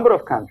happens in a number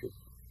of countries.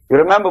 You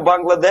remember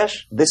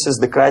Bangladesh? This is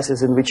the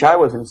crisis in which I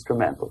was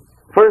instrumental.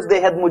 First they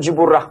had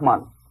Mujibur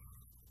Rahman.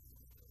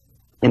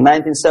 In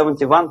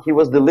 1971, he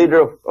was the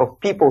leader of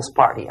People's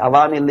Party,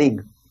 Awami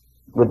League,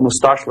 with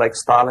mustache like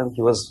Stalin.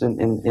 He was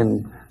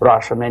in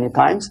Russia many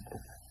times.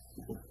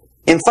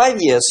 In 5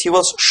 years, he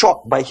was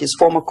shot by his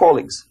former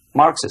colleagues,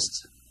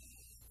 Marxists.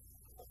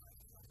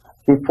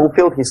 He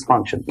fulfilled his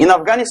function. In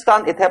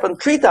Afghanistan, it happened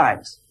 3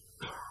 times.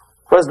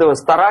 First there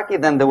was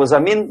Taraki, then there was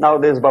Amin, now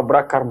there's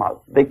Babrak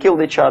Karmal. They killed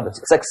each other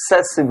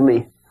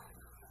successively,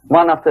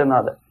 one after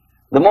another.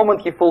 The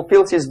moment he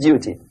fulfills his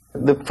duty,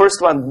 the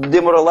first one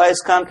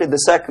demoralized country, the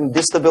second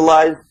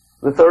destabilized,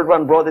 the third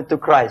one brought it to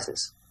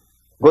crisis.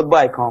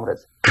 Goodbye,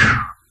 comrades.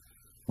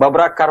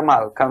 Babrak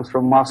Karmal comes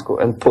from Moscow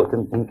and put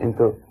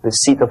into the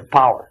seat of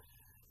power.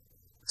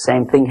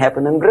 Same thing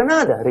happened in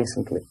Grenada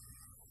recently.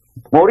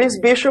 Maurice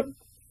Bishop,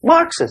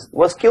 Marxist,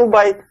 was killed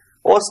by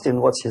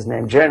Austin, what's his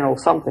name, General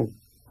something,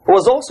 who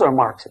was also a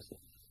Marxist.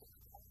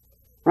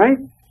 Right?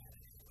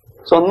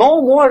 So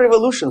no more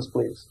revolutions,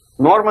 please.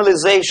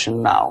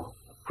 Normalization now.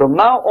 From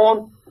now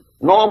on,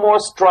 no more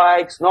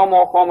strikes, no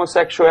more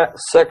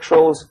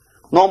homosexuals,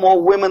 No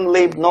more women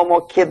lib, no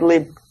more kid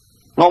lib,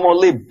 no more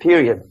lib,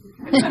 period.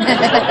 A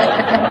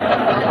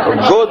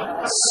good,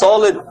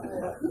 solid,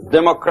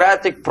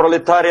 democratic,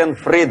 proletarian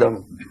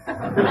freedom.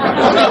 That's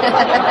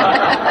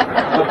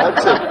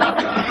it.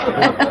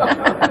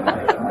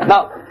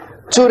 Now,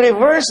 to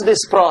reverse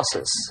this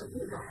process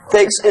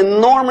takes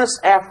enormous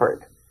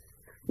effort.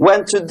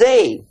 When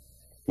today,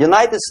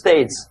 United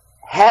States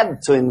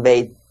had to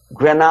invade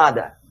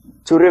Grenada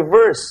to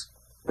reverse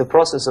the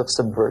process of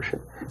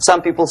subversion.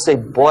 Some people say,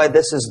 boy,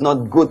 this is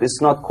not good, it's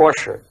not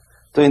kosher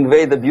to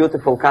invade the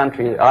beautiful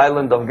country,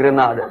 island of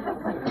Grenada.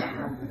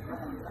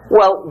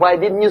 Well, why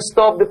didn't you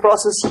stop the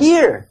process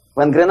here,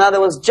 when Grenada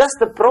was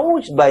just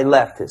approached by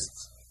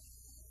leftists?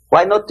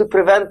 Why not to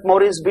prevent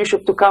Maurice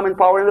Bishop to come in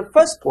power in the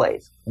first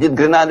place? Did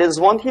Grenadians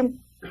want him?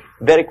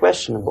 Very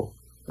questionable.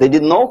 They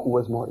didn't know who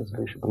was Maurice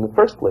Bishop in the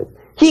first place.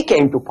 He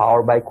came to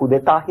power by coup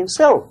d'etat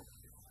himself.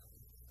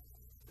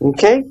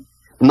 Okay?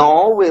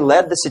 No, we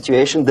let the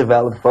situation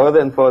develop further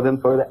and further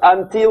and further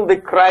until the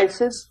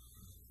crisis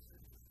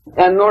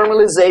and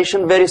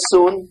normalization very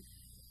soon.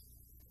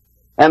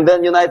 And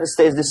then the United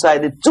States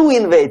decided to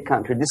invade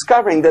country,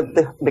 discovering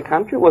that the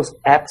country was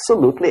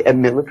absolutely a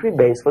military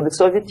base for the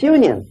Soviet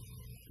Union.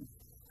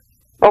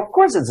 Of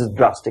course it's a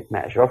drastic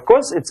measure. Of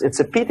course it's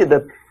a pity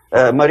that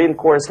Marine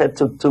Corps had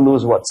to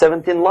lose, what,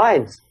 17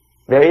 lives.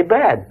 Very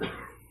bad.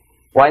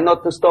 Why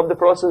not to stop the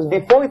process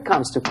before it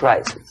comes to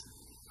crisis?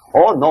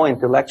 Oh, no,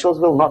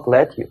 intellectuals will not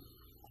let you.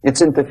 It's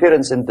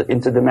interference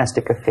into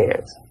domestic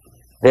affairs.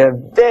 They're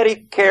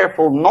very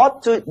careful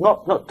not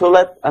to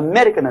let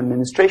American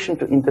administration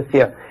to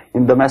interfere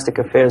in domestic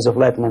affairs of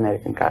Latin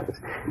American countries.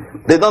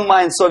 They don't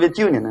mind Soviet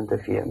Union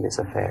interfere in these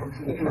affairs.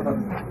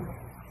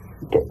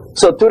 Okay.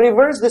 So to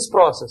reverse this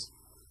process,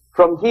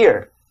 from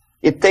here,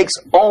 it takes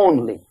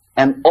only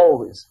and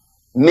always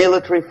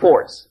military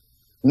force.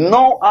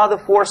 No other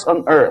force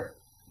on earth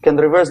can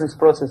reverse this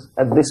process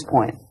at this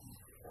point.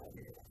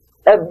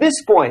 At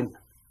this point,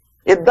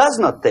 it does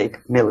not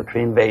take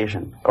military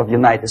invasion of the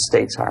United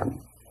States Army.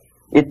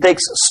 It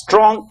takes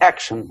strong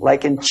action,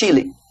 like in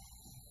Chile.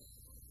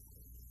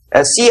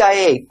 A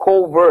CIA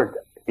covert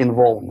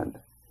involvement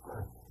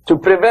to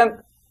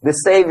prevent the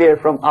savior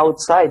from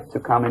outside to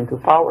come into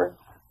power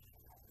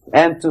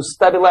and to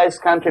stabilize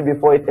country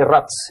before it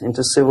erupts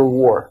into civil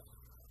war.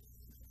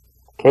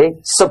 Okay?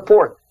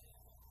 Support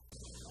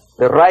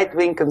the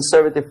right-wing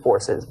conservative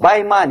forces.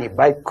 By money,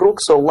 by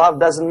crooks or love,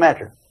 doesn't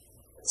matter.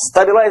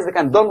 Stabilize the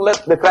country. Don't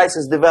let the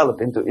crisis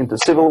develop into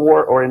civil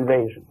war or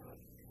invasion.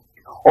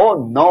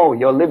 Oh no,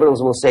 your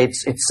liberals will say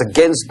it's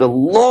against the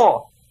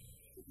law.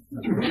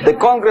 The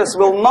Congress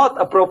will not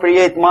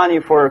appropriate money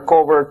for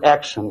covert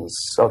actions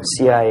of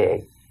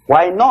CIA.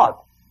 Why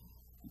not?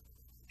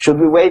 Should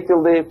we wait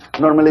till the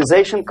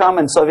normalization come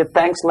and Soviet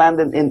tanks land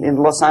in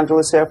Los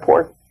Angeles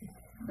airport?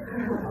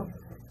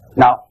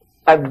 Now,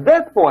 at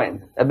that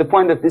point, at the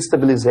point of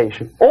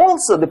destabilization,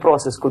 also the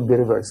process could be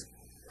reversed.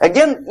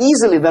 Again,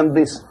 easily than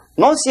this.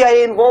 No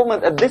CIA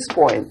involvement at this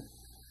point.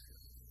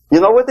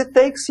 You know what it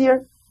takes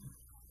here?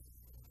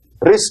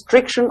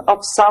 Restriction of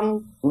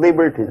some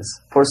liberties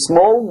for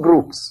small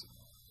groups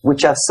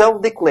which are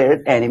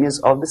self-declared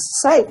enemies of the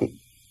society.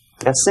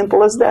 As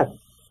simple as that.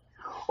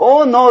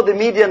 Oh no, the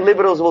media and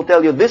liberals will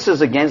tell you this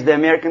is against the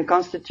American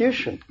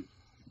Constitution.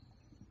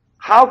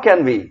 How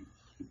can we,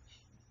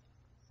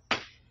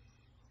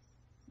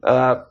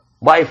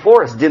 by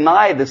force,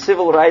 deny the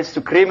civil rights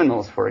to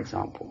criminals, for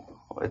example?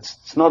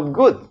 It's not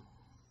good.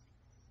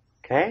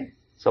 Okay?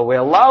 So we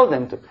allow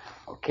them to.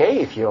 Okay,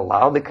 if you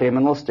allow the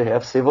criminals to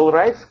have civil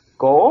rights,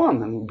 go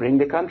on and bring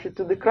the country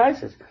to the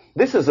crisis.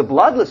 This is a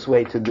bloodless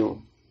way to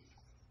do.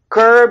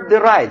 Curb the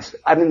rights.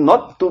 I mean,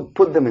 not to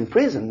put them in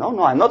prison.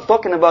 No, I'm not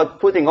talking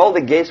about putting all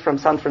the gays from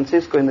San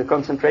Francisco in the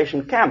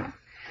concentration camp.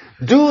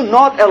 Do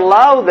not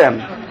allow them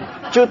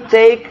to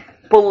take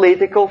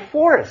political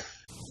force.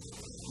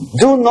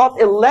 Do not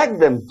elect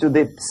them to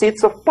the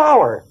seats of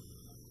power,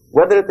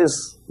 whether it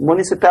is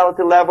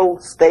municipality level,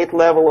 state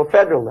level, or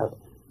federal level.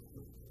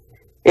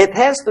 It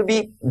has to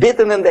be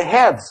beaten in the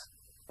heads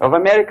of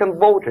American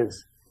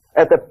voters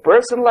that a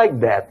person like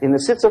that in the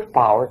seats of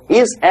power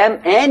is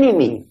an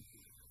enemy.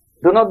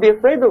 Do not be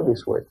afraid of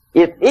this word.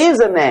 It is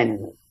an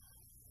enemy.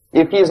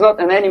 If he is not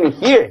an enemy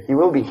here, he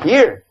will be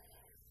here.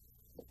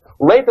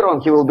 Later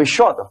on, he will be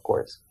shot, of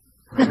course.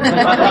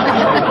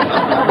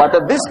 But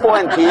at this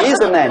point, he is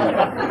an enemy.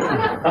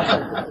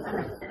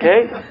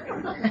 Okay?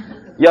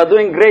 You are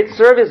doing great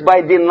service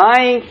by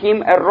denying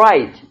him a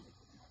right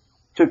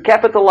to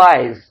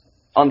capitalize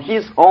on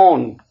his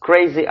own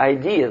crazy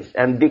ideas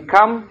and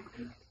become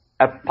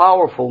a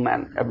powerful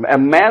man, a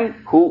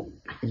man who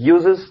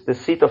uses the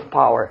seat of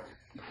power.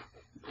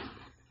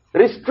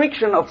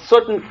 Restriction of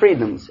certain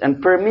freedoms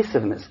and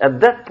permissiveness at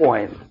that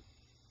point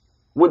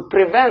would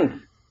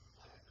prevent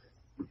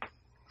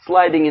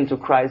sliding into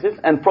crisis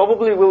and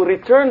probably will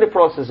return the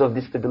process of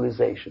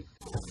destabilization.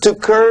 To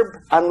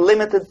curb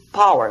unlimited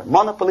power,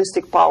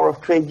 monopolistic power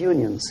of trade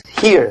unions,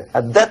 here,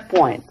 at that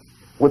point,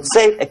 would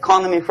save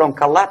economy from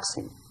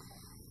collapsing.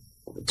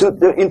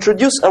 To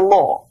introduce a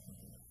law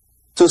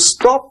to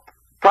stop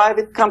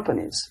private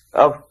companies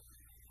of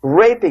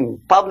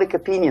raping public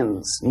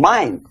opinion's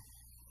mind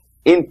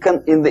in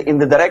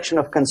the direction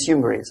of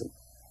consumerism.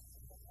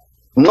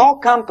 No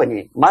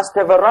company must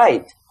have a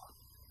right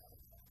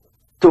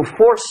to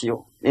force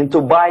you into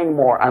buying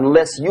more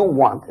unless you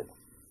want it.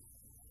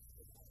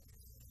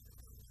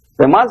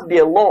 There must be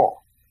a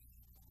law.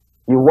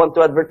 You want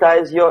to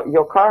advertise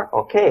your car?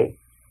 Okay.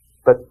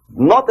 But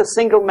not a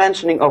single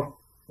mentioning of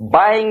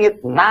buying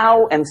it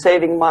now and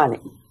saving money.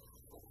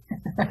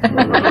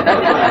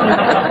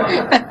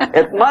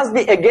 It must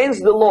be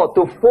against the law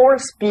to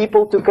force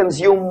people to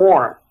consume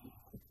more.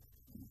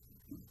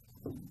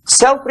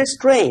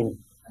 Self-restraint.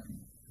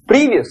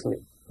 Previously,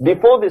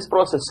 before this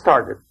process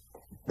started,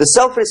 the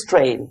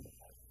self-restraint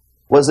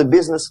was a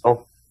business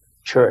of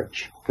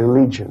church,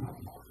 religion.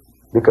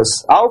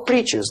 Because our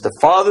preachers, the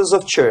fathers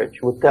of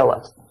church, would tell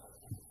us,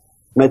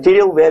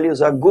 material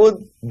values are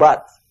good,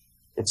 but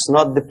it's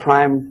not the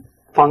prime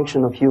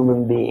function of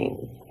human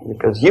being.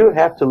 Because you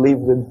have to live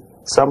with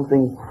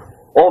something.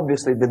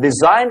 Obviously, the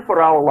design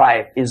for our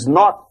life is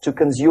not to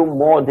consume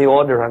more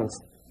deodorants.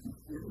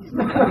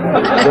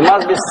 There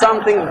must be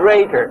something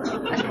greater.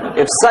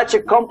 If such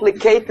a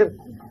complicated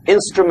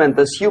instrument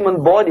as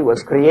human body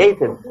was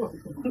created,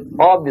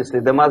 obviously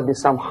there must be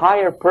some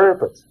higher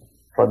purpose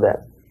for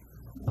that.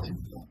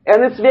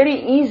 And it's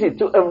very easy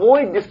to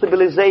avoid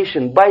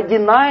destabilization by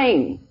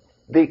denying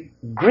the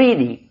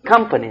greedy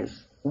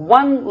companies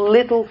one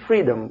little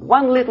freedom,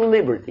 one little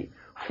liberty,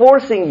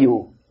 forcing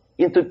you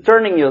into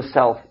turning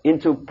yourself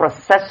into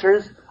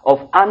processors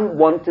of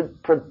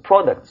unwanted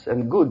products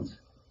and goods.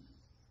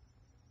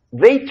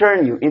 They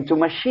turn you into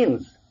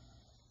machines,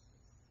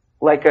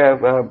 like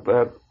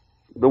the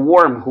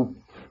worm who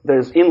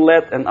there's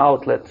inlet and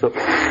outlet. So,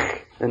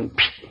 and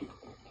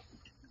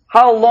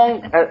how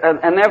long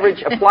an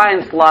average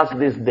appliance lasts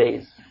these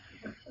days?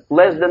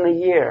 Less than a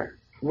year.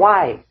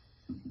 Why?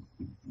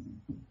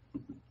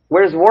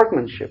 Where's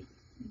workmanship?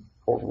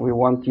 Oh, we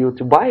want you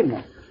to buy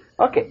more.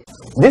 Okay.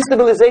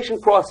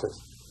 Destabilization process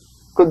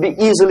could be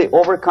easily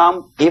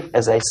overcome if,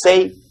 as I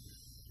say,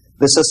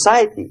 the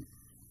society,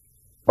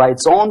 by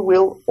its own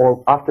will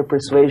or after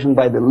persuasion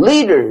by the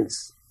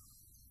leaders,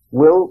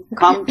 will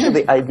come to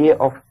the idea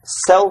of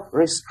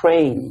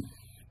self-restraint.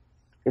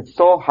 It's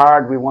so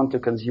hard, we want to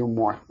consume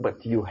more,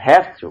 but you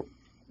have to.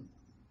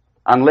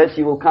 Unless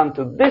you will come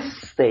to this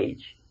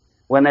stage,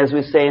 when, as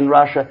we say in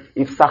Russia,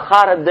 if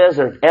Sahara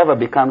Desert ever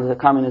becomes a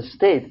communist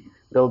state,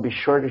 there will be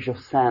shortage of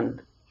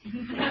sand.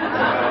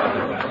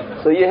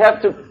 So you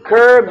have to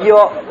curb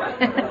your...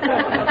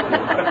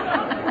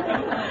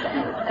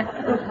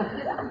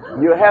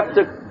 You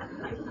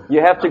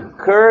have to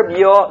curb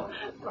your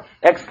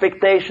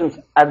expectations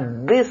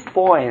at this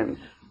point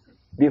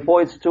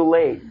before it's too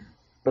late.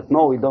 But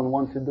no, we don't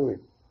want to do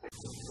it.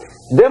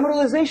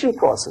 Demoralization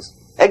process.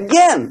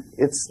 Again,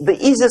 it's the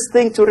easiest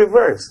thing to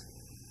reverse.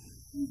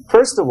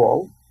 First of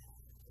all,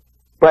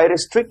 by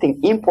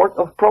restricting import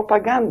of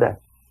propaganda.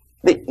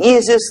 The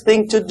easiest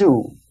thing to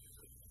do.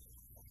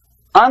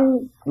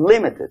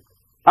 Unlimited,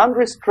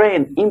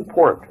 unrestrained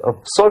import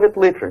of Soviet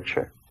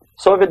literature,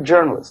 Soviet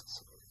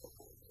journalists.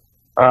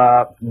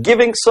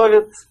 Giving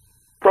Soviet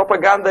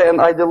propaganda and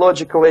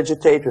ideological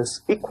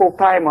agitators equal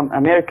time on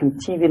American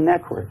TV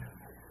network.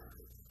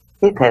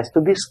 It has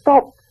to be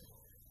stopped.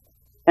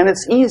 And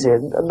it's easier.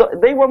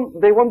 They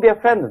won't be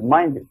offended,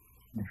 mind you.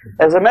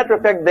 As a matter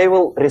of fact, they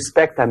will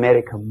respect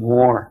America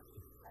more.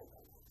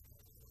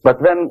 But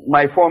when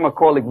my former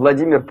colleague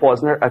Vladimir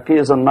Posner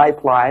appears on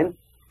Nightline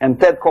and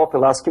Ted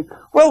Koppel asks him,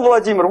 well,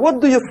 Vladimir, what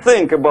do you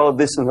think about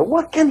this and that?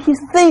 What can he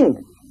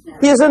think?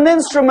 He is an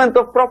instrument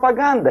of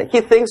propaganda.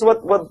 He thinks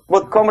what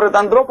Comrade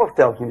Andropov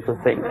tells him to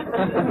think.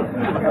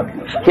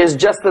 He's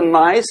just a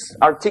nice,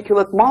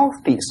 articulate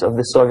mouthpiece of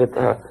the Soviet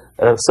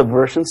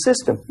subversion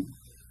system.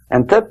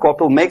 And Ted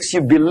Koppel makes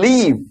you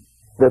believe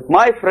that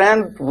my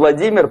friend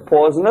Vladimir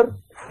Posner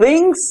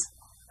thinks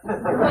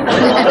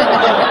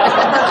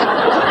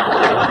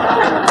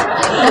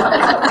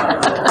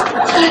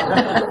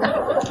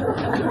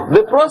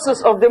the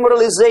process of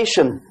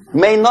demoralization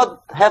may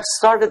not have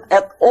started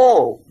at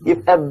all if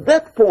at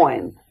that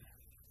point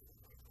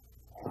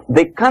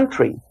the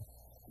country,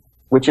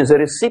 which is a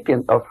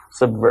recipient of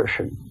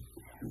subversion,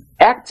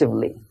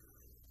 actively,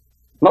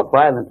 not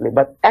violently,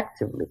 but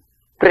actively,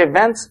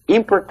 prevents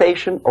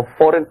importation of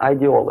foreign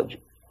ideology.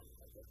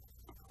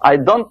 I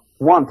don't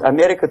want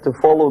America to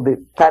follow the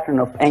pattern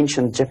of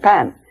ancient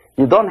Japan.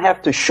 You don't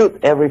have to shoot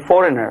every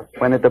foreigner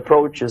when it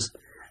approaches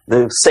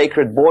the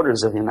sacred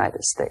borders of the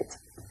United States.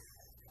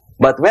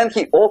 But when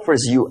he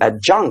offers you a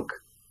junk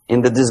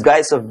in the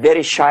disguise of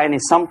very shiny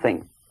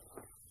something,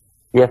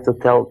 you have to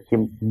tell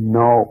him,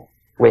 no,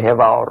 we have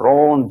our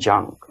own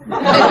junk.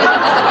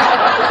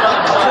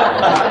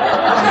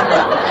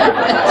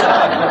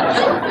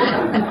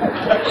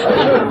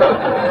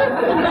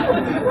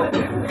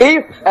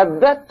 If at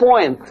that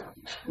point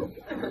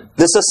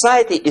the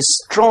society is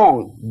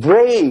strong,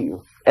 brave,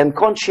 and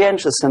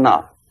conscientious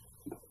enough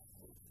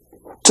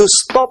to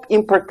stop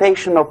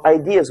importation of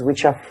ideas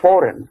which are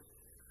foreign,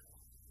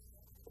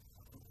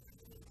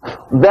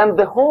 then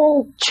the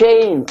whole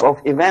chain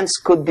of events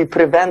could be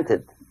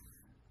prevented.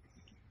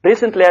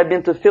 Recently I've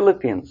been to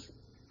Philippines,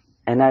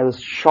 and I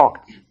was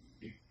shocked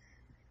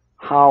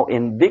how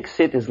in big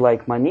cities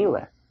like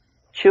Manila,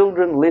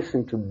 children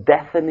listen to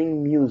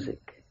deafening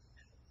music.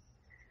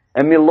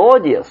 A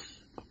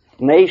melodious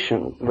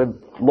nation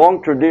with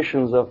long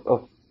traditions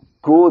of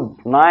good,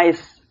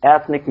 nice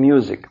ethnic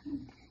music,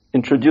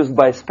 introduced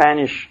by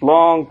Spanish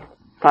long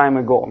time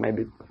ago,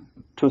 maybe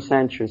 2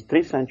 centuries,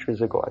 3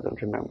 centuries ago, I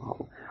don't remember how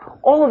long.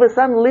 All of a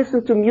sudden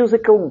listen to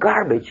musical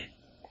garbage,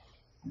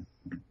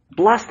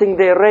 blasting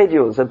their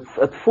radios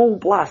at full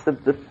blast, at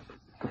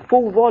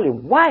full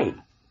volume. Why?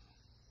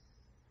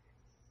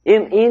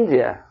 In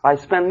India, I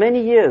spent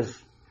many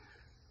years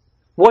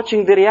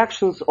watching the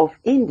reactions of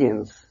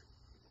Indians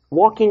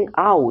walking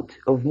out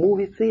of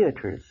movie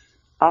theaters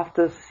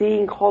after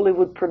seeing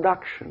Hollywood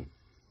production.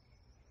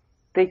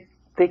 They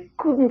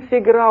couldn't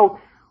figure out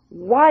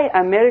why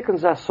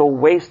Americans are so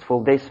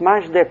wasteful. They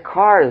smash their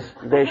cars,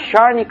 their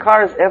shiny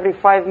cars, every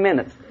 5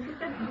 minutes.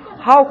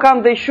 How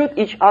come they shoot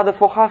each other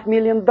for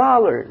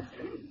 $500,000?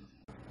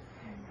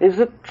 Is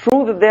it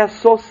true that they are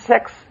so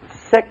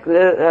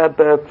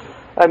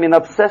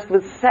obsessed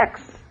with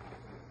sex?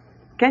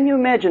 Can you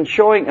imagine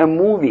showing a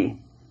movie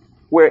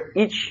where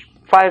each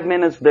 5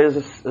 minutes there's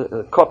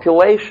a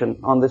copulation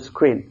on the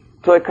screen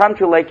to a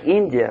country like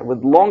India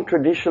with long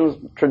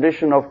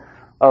tradition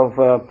of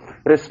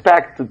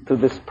respect to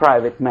these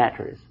private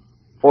matters,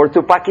 or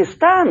to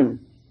Pakistan?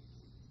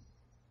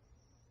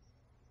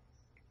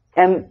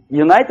 And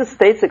United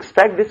States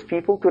expect these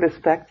people to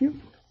respect you?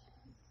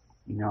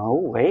 No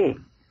way.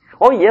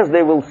 Oh yes,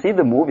 they will see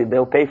the movie.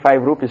 They'll pay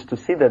 5 rupees to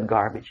see that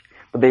garbage.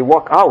 But they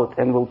walk out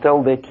and will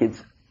tell their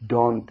kids,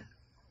 don't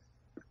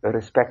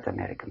respect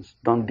Americans.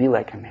 Don't be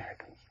like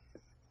Americans.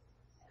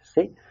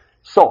 See?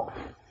 So,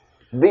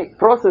 the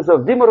process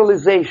of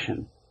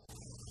demoralization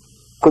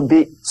could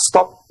be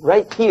stopped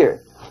right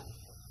here,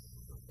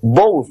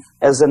 both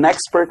as an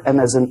expert and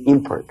as an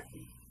import.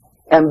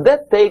 And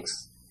that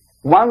takes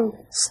one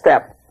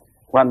step,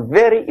 one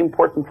very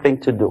important thing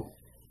to do.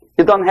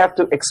 You don't have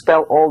to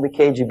expel all the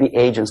KGB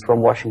agents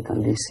from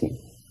Washington, D.C.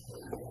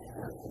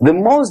 The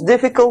most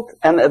difficult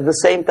and at the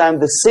same time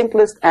the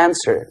simplest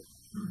answer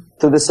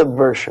to the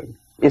subversion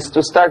is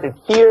to start it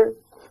here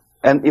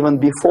and even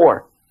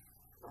before,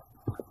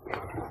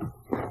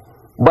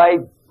 by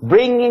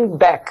bringing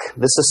back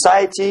the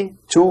society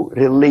to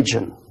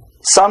religion,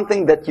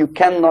 something that you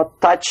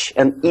cannot touch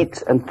and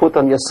eat and put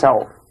on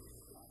yourself,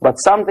 but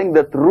something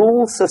that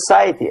rules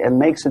society and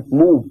makes it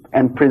move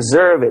and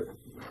preserve it.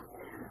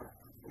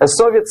 A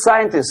Soviet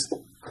scientist,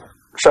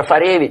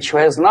 Shafarevich, who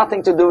has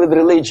nothing to do with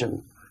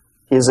religion,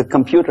 he is a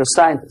computer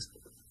scientist,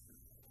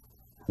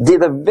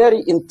 did a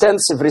very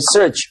intensive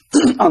research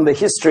on the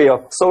history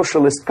of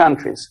socialist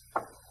countries.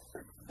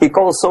 He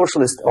calls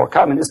socialist or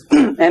communist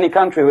any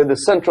country with a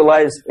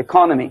centralized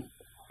economy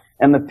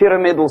and a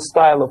pyramidal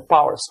style of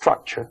power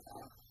structure.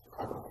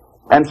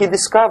 And he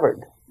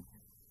discovered,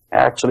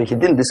 actually he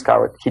didn't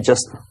discover it, he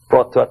just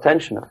brought to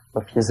attention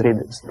of his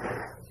readers,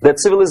 that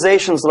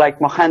civilizations like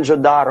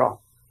Mohenjo-Daro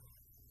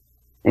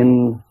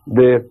in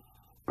the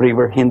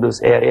river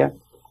Indus area,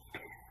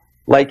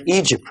 like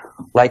Egypt,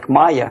 like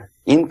Maya,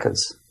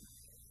 Incas,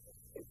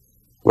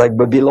 like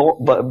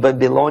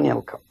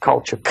Babylonian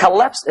culture,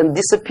 collapsed and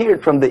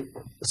disappeared from the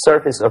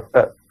surface of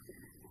Earth.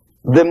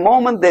 The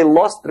moment they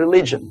lost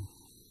religion,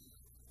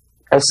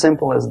 as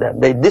simple as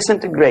that, they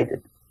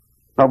disintegrated.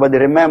 Nobody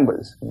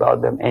remembers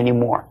about them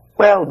anymore.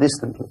 Well,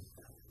 distantly.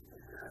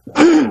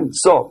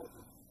 So,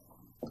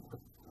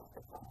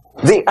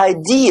 the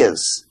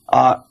ideas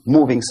are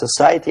moving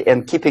society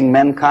and keeping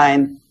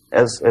mankind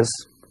as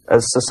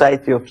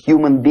society of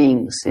human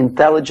beings,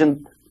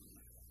 intelligent,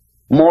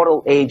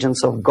 moral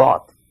agents of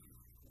God.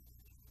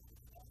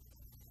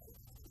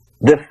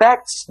 The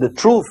facts, the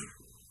truth,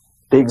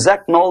 the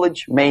exact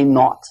knowledge may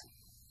not.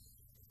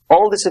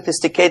 All the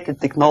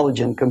sophisticated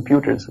technology and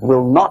computers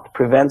will not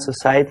prevent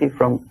society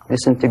from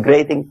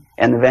disintegrating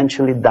and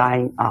eventually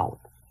dying out.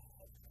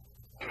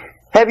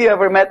 Have you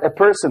ever met a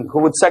person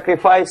who would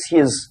sacrifice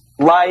his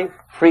life,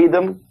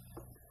 freedom,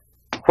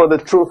 for the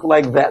truth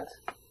like that?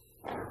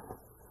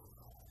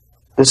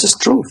 This is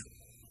truth.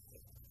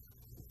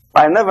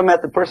 I never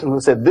met a person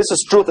who said, this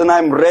is truth and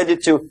I'm ready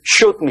to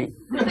shoot me.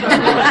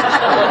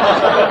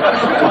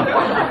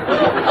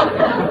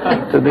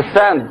 To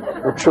defend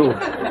the truth.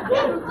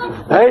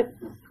 Right?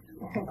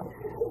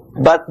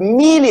 But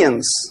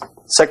millions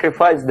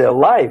sacrifice their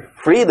life,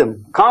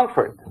 freedom,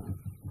 comfort,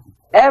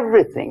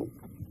 everything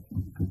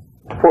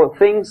for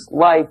things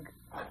like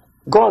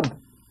God.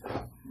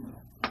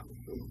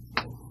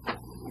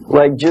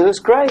 Like Jesus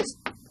Christ.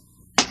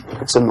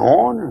 It's an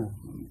honor.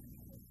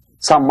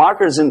 Some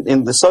martyrs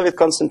in the Soviet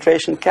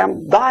concentration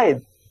camp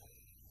died.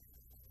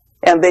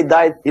 And they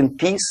died in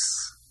peace.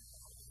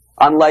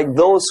 Unlike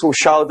those who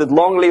shouted,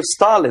 long live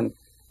Stalin,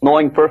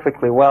 knowing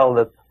perfectly well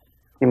that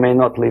he may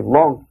not live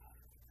long.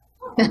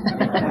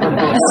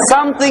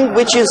 Something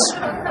which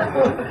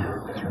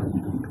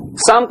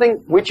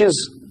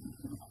is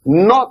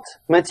not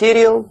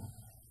material,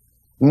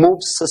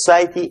 moves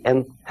society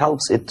and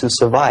helps it to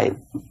survive.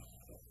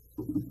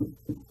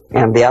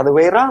 And the other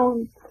way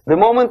around, the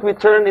moment we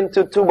turn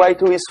into 2 by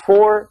 2 is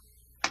 4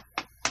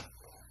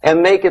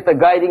 and make it a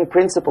guiding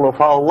principle of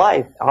our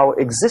life, our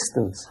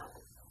existence,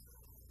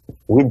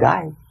 we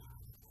die.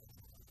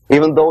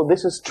 Even though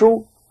this is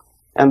true,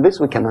 and this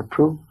we cannot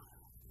prove.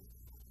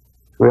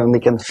 We only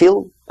can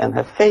feel and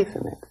have faith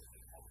in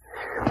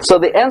it. So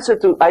the answer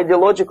to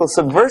ideological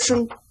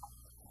subversion,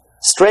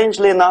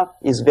 strangely enough,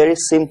 is very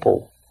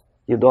simple.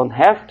 You don't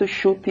have to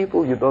shoot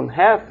people, you don't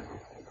have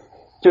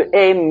to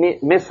aim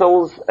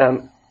missiles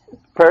and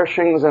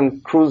Pershings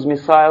and cruise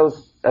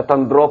missiles at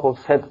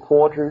Andropov's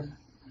headquarters.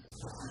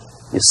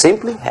 You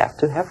simply have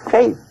to have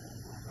faith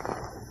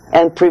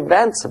and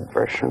prevent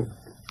subversion.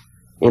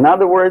 In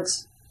other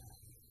words,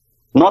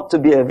 not to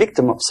be a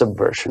victim of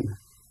subversion.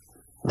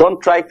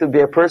 Don't try to be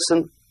a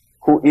person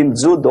who in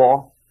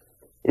judo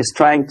is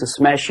trying to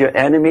smash your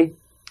enemy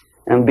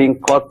and being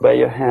caught by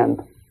your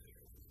hand.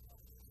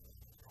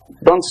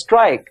 Don't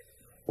strike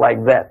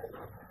like that.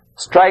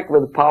 Strike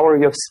with the power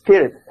of your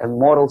spirit and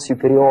moral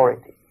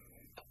superiority.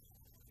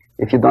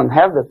 If you don't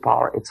have that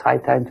power, it's high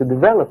time to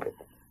develop it.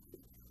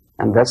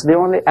 And that's the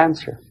only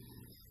answer.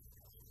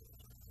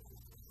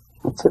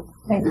 That's it.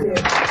 Thank you.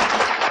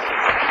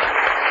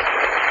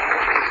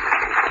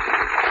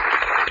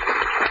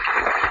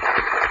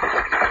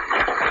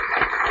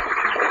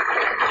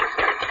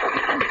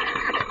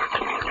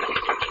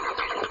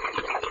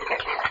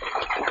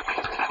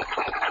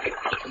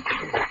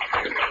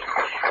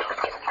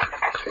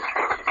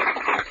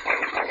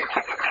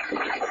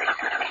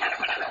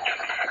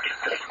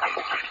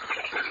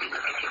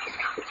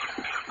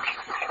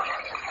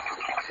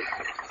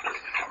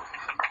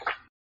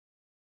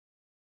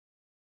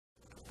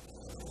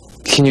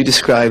 Can you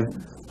describe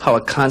how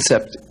a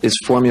concept is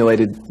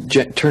formulated,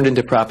 turned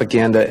into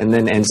propaganda, and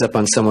then ends up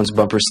on someone's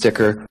bumper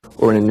sticker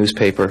or in a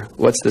newspaper?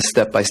 What's the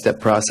step-by-step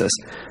process?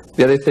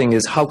 The other thing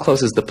is, how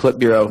close is the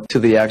Politburo to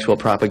the actual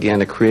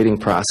propaganda creating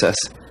process?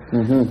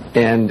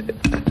 And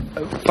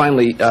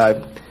finally,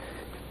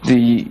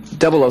 the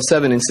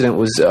 007 incident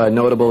was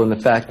notable in the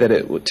fact that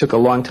it took a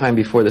long time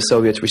before the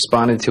Soviets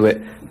responded to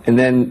it, and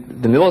then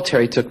the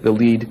military took the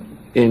lead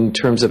in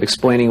terms of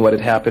explaining what had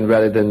happened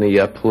rather than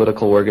the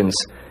political organs.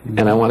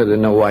 And I wanted to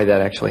know why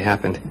that actually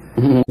happened.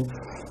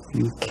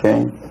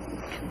 Okay.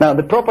 Now,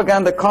 the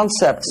propaganda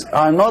concepts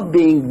are not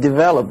being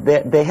developed.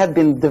 They had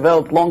been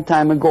developed long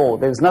time ago.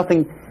 There's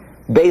nothing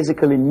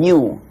basically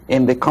new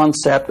in the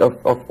concept of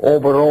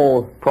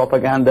overall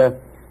propaganda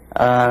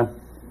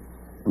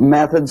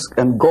methods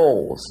and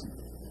goals.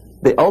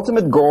 The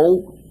ultimate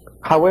goal,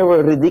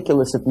 however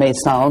ridiculous it may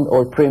sound,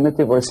 or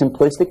primitive or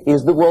simplistic,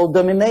 is the world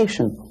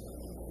domination.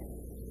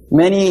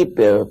 Many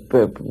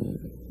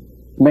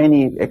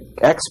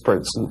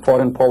experts in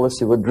foreign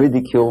policy would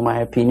ridicule my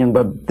opinion,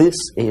 but this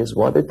is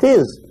what it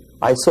is.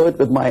 I saw it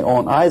with my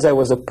own eyes. I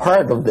was a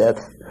part of that.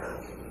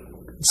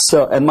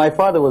 So, and my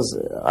father was,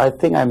 I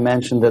think I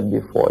mentioned that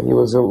before, he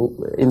was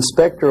an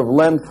inspector of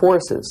land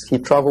forces. He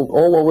traveled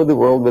all over the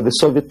world where the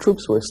Soviet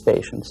troops were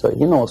stationed. So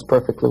he knows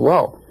perfectly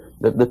well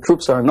that the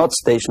troops are not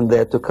stationed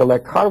there to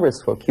collect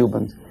harvests for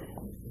Cubans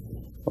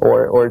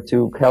or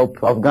to help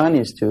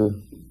Afghanis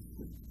to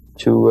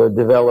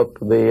develop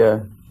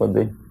the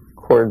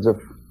hordes of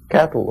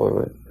cattle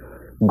or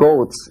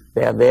goats.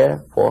 They are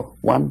there for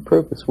one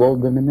purpose: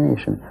 world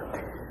domination.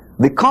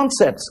 The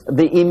concepts,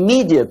 the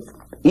immediate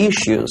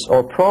issues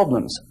or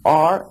problems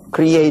are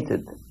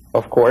created,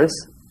 of course,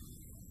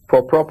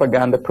 for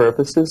propaganda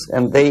purposes,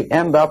 and they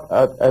end up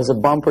as a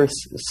bumper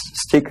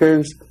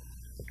stickers,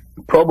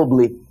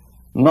 probably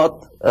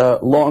not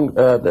long.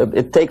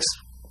 It takes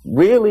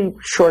really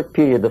short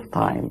period of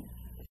time.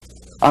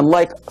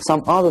 Unlike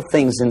some other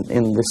things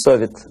in the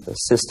Soviet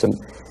system,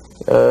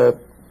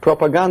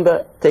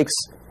 propaganda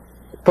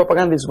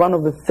is one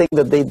of the things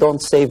that they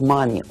don't save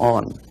money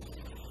on.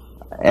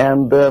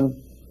 And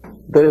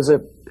there is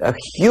a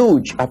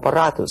huge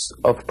apparatus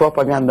of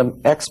propaganda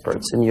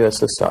experts in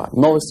USSR.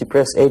 Novosti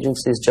Press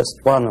Agency is just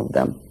one of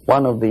them,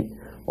 one of the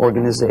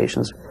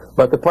organizations.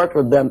 But apart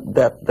from them,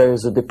 that there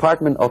is a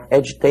Department of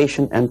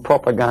Agitation and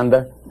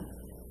Propaganda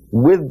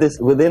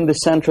within the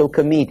Central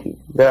Committee.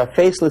 There are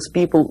faceless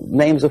people,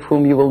 names of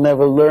whom you will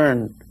never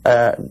learn.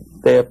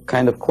 They're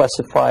kind of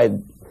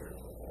classified.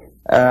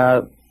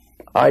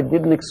 I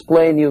didn't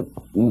explain you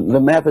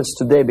the methods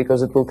today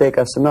because it will take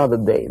us another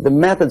day. The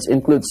methods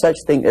include such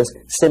thing as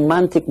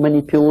semantic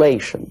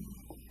manipulation.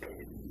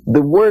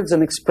 The words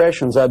and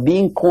expressions are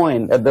being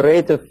coined at the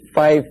rate of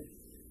 5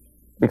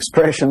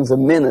 expressions a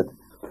minute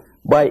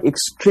by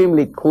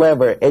extremely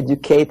clever,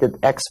 educated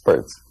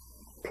experts.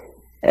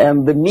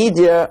 And the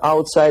media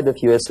outside of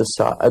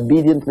USSR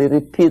obediently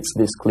repeats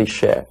this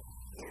cliché.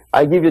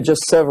 I give you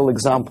just several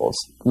examples,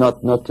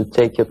 not to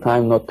take your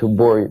time, not to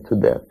bore you to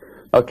death.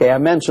 Okay, I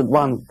mentioned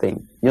one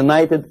thing,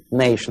 United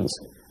Nations.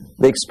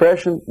 The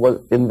expression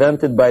was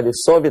invented by the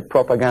Soviet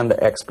propaganda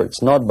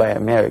experts, not by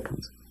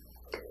Americans.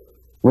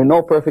 We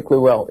know perfectly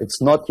well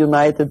it's not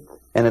united,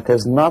 and it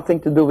has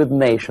nothing to do with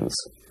nations.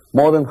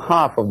 More than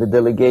half of the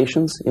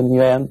delegations in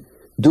UN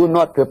do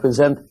not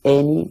represent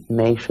any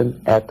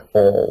nation at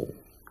all.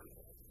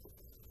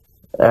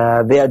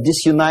 They are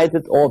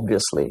disunited,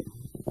 obviously.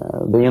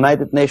 The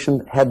United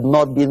Nations had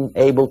not been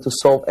able to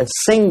solve a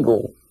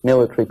single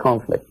military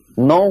conflict.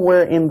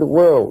 Nowhere in the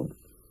world.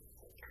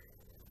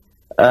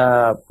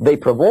 They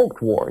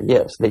provoked war,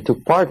 yes, they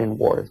took part in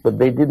wars, but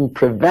they didn't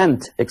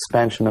prevent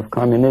expansion of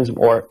communism,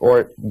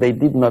 or they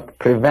did not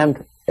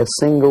prevent a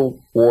single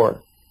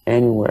war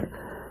anywhere.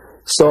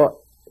 So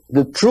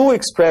the true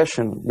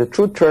expression, the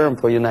true term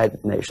for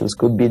United Nations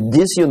could be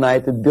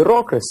disunited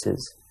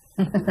bureaucracies.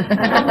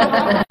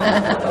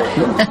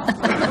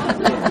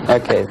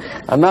 Okay,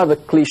 another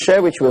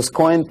cliche which was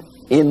coined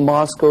in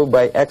Moscow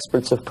by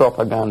experts of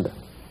propaganda.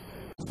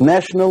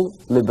 National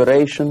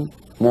Liberation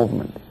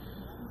Movement.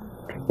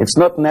 It's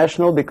not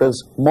national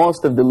because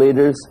most of the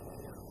leaders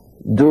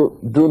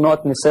do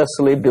not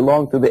necessarily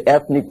belong to the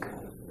ethnic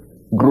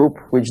group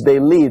which they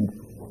lead,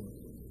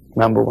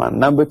 number one.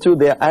 Number two,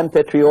 they are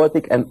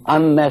unpatriotic and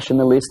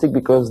unnationalistic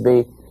because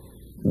they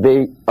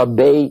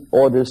obey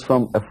orders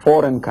from a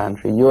foreign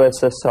country,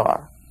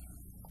 USSR.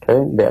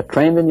 Okay? They are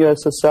trained in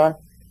USSR,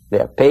 they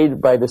are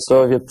paid by the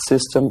Soviet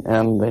system,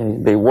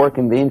 and they work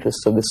in the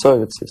interests of the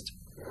Soviet system.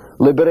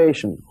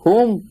 Liberation.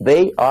 Whom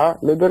they are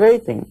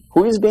liberating?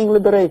 Who is being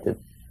liberated?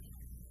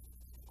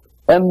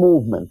 And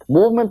movement.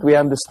 Movement, we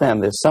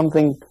understand, is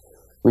something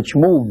which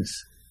moves,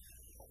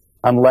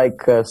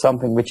 unlike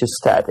something which is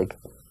static.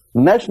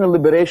 National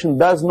liberation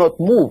does not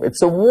move.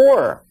 It's a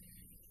war.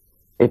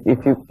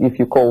 If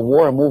you call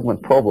war a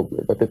movement,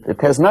 probably, but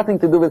it has nothing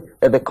to do with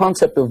the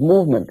concept of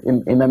movement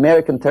in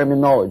American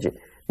terminology.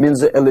 It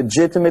means a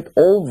legitimate,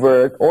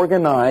 overt,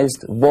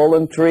 organized,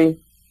 voluntary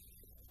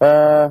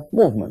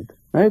movement,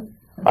 right?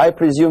 I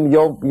presume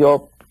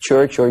your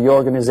church or your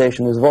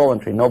organization is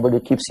voluntary. Nobody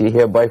keeps you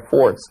here by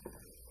force.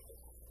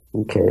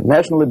 Okay,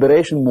 National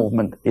Liberation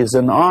Movement is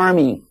an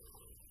army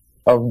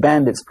of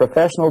bandits,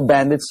 professional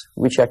bandits,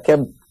 which are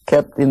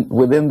kept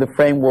within the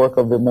framework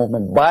of the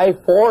movement by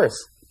force.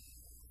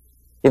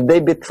 If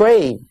they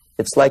betray,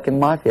 it's like in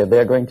mafia, they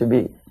are going to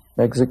be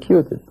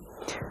executed.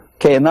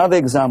 Okay, another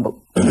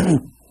example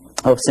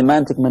of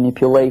semantic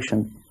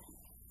manipulation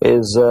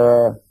is,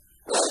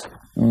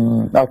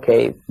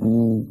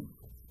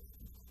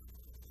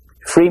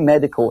 free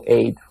medical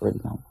aid, for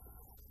example.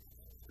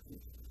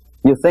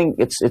 You think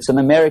it's an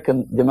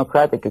American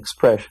democratic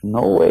expression.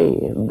 No way.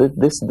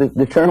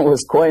 The term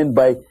was coined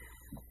by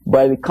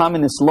the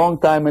communists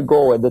long time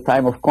ago, at the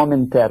time of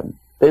Comintern.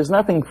 There's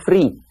nothing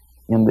free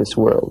in this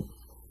world.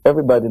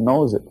 Everybody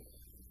knows it.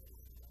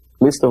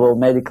 Least of all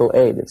medical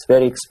aid. It's a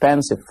very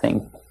expensive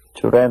thing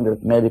to render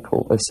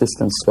medical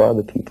assistance to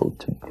other people.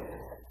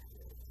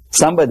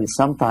 Somebody,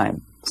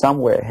 sometime,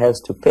 somewhere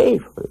has to pay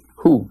for it.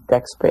 Who?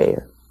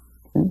 Taxpayer.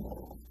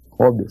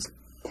 Obviously.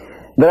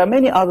 There are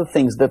many other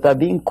things that are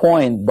being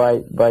coined by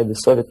the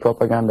Soviet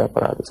propaganda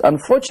apparatus.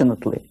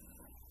 Unfortunately,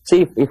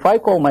 see, if I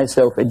call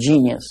myself a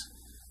genius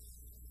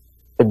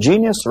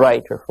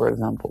writer, for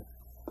example,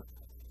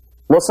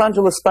 Los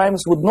Angeles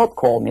Times would not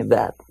call me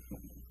that,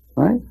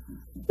 right?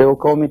 They will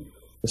call me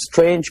a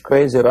strange,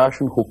 crazy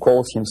Russian who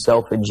calls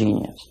himself a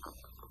genius.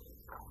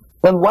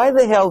 Then why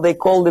the hell they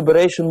call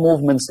liberation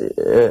movements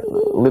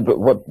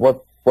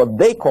what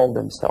they call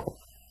themselves?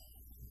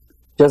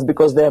 Just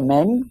because they are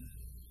many?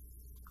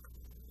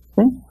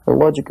 The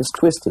logic is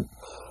twisted.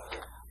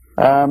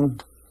 The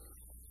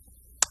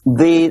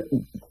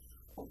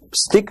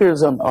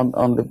stickers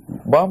on the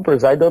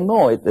bumpers, I don't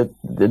know. It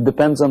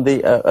depends on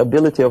the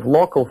ability of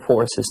local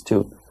forces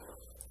to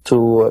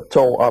toe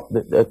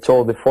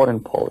the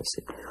foreign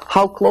policy.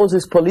 How close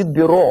is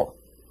Politburo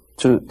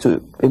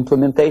to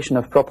implementation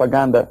of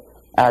propaganda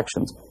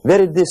actions?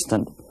 Very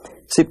distant.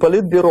 See,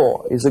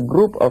 Politburo is a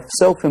group of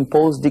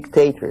self-imposed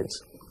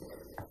dictators.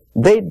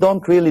 They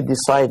don't really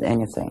decide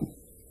anything.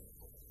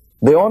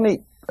 The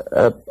only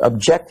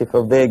objective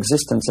of their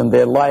existence and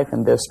their life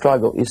and their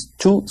struggle is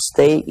to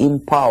stay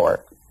in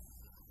power.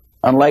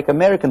 Unlike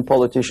American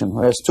politician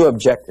who has two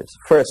objectives.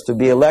 First, to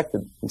be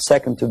elected, and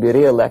second, to be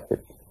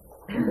re-elected.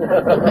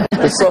 The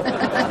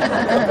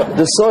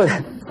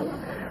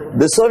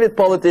Soviet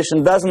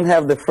politician doesn't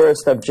have the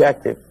first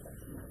objective.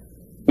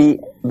 He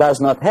does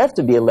not have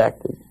to be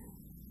elected.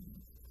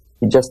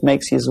 He just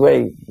makes his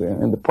way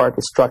in the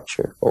party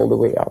structure all the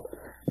way up.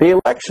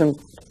 Re-election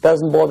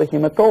doesn't bother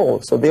him at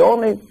all. So the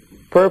only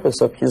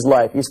purpose of his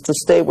life is to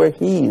stay where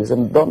he is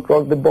and don't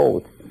rock the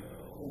boat.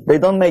 They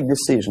don't make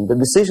decisions. The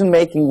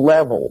decision-making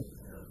level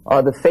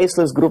are the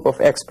faceless group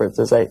of experts,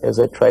 as I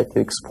tried to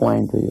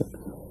explain to you.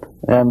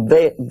 And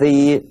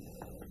the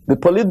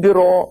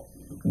Politburo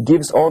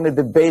gives only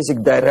the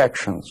basic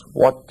directions,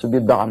 what to be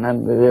done,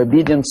 and the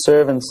obedient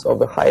servants of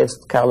the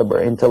highest caliber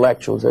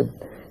intellectuals are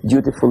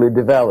dutifully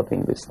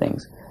developing these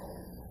things.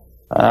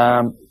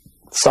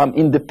 Some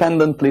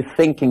independently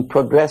thinking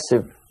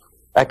progressive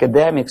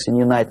academics in the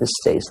United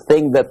States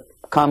think that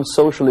come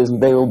socialism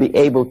they will be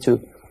able to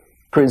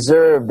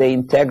preserve their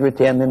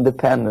integrity and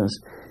independence.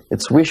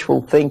 It's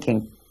wishful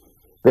thinking.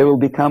 They will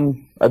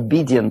become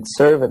obedient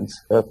servants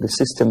of the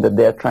system that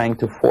they are trying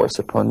to force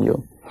upon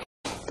you.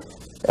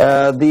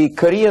 The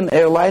Korean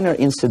airliner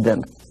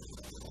incident,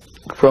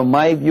 from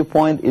my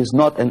viewpoint, is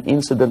not an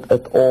incident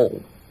at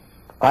all.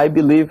 I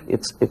believe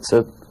it's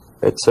a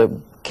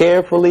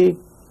carefully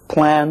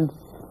planned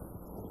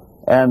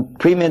and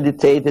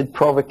premeditated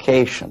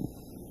provocation.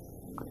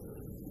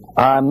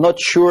 I'm not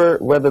sure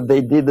whether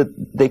they did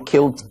it. They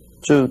killed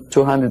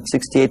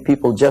 268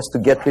 people just to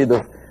get rid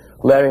of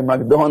Larry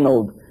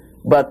McDonald,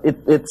 but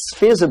it's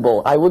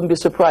feasible. I wouldn't be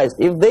surprised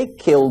if they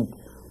killed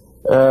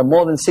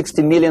more than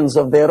 60 million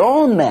of their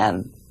own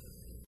men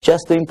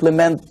just to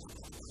implement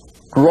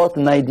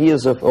rotten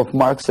ideas of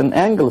Marx and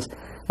Engels.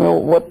 You know,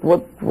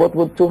 what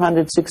would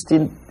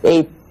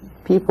 268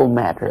 people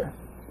matter?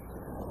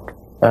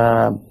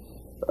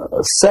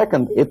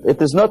 Second,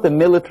 it is not a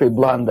military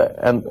blunder,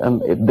 and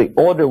the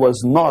order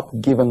was not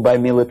given by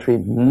military.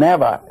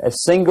 Never a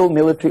single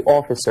military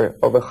officer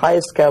of the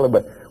highest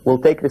caliber will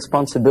take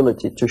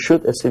responsibility to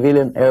shoot a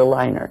civilian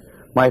airliner.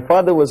 My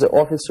father was an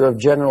officer of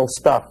general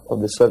staff of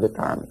the Soviet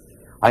Army.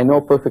 I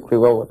know perfectly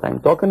well what I'm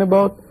talking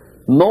about.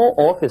 No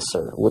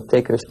officer would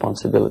take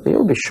responsibility.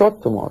 He'll be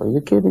shot tomorrow. Are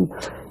you kidding?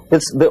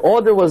 The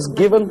order was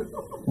given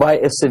by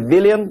a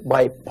civilian,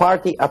 by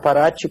party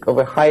apparatchik of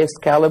the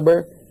highest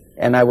caliber,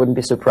 and I wouldn't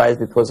be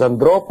surprised it was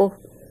Andropov.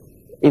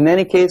 In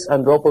any case,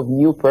 Andropov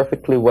knew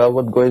perfectly well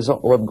what went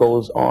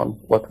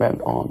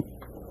on.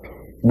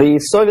 The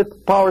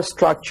Soviet power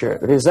structure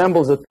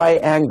resembles a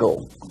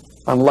triangle.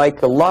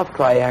 Unlike a love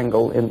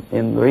triangle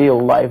in real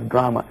life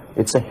drama,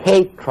 it's a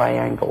hate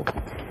triangle.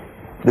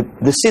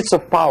 The seats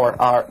of power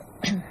are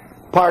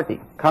party,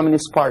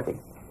 Communist Party,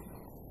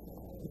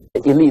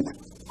 the elite,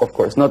 of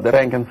course, not the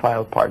rank and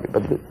file party,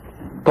 but the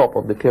top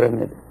of the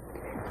pyramid.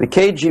 The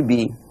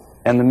KGB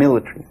and the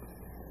military,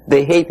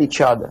 they hate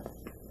each other,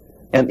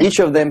 and each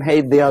of them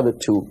hate the other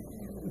two.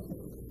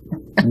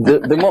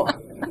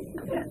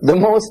 The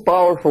most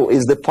powerful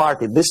is the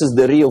party. This is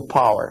the real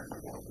power.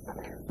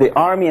 The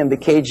army and the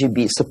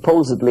KGB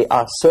supposedly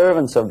are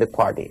servants of the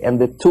party and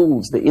the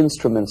tools, the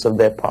instruments of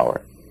their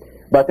power.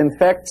 But in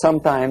fact,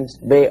 sometimes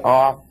they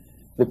are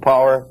the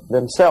power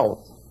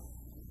themselves.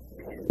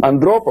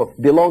 Andropov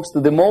belongs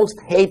to the most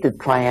hated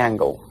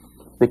triangle,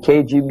 the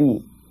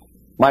KGB.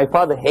 My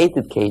father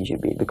hated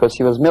KGB because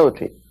he was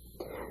military.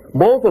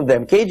 Both of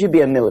them,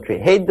 KGB and military,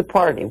 hate the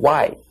party.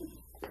 Why?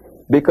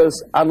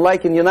 Because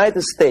unlike in the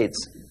United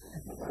States,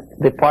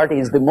 the party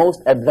is the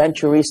most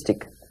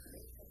adventuristic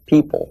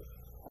people.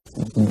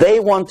 They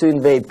want to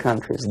invade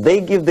countries. They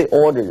give the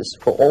orders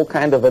for all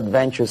kinds of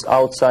adventures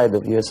outside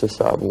of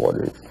USSR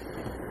borders.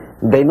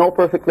 They know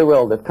perfectly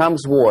well that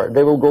comes war,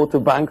 they will go to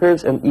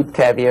bunkers and eat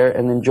caviar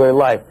and enjoy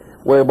life,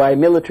 whereby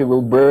military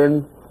will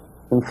burn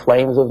in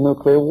flames of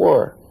nuclear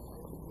war.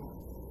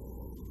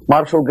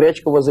 Marshal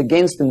Grechko was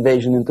against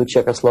invasion into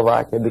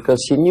Czechoslovakia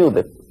because he knew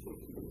that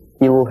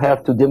he will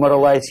have to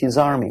demoralize his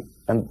army.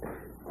 And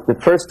the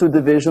first two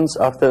divisions,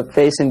 after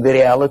facing the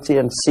reality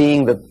and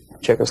seeing that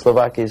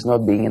Czechoslovakia is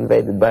not being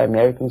invaded by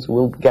Americans,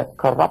 will get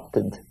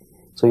corrupted.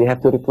 So you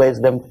have to replace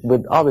them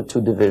with other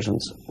two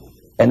divisions.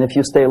 And if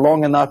you stay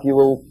long enough, you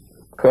will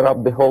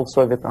corrupt the whole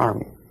Soviet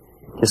army.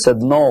 He said,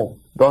 no,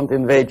 don't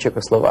invade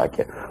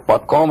Czechoslovakia.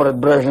 But Comrade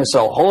Brezhnev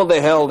said, who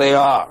the hell they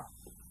are?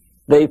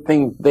 They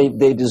think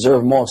they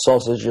deserve more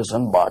sausages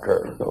and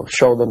butter. So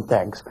show them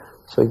tanks.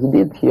 So he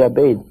did, he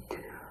obeyed.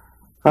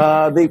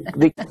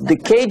 The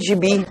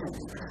KGB...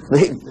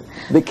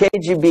 The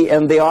KGB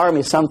and the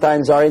army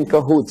sometimes are in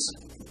cahoots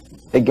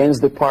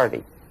against the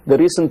party. The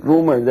recent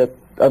rumor that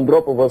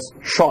Andropov was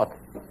shot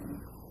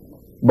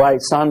by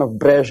son of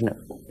Brezhnev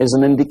is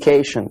an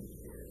indication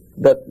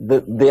that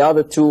the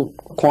other two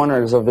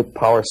corners of the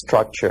power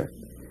structure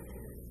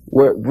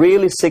were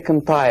really sick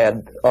and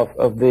tired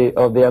of the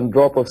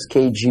Andropov's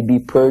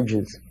KGB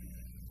purges.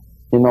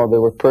 You know,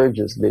 there were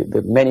purges.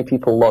 Many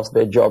people lost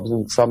their jobs,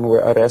 and some were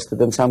arrested,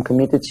 and some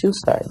committed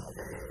suicide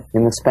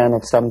in the span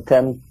of some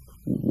 10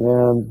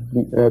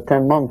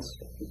 months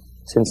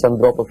since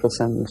Andropov was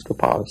sentenced to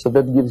power. So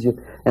that gives you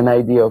an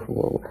idea of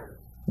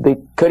the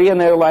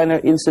Korean airliner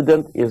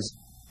incident is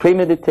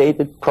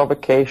premeditated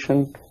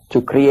provocation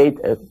to create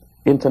an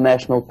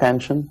international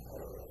tension,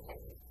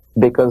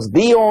 because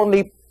the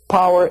only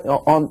power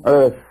on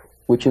earth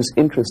which is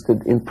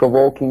interested in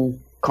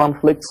provoking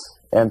conflicts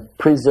and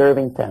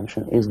preserving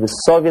tension is the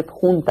Soviet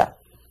junta.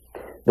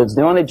 That's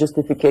the only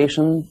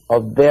justification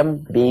of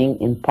them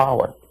being in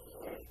power.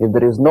 If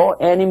there is no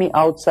enemy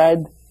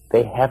outside,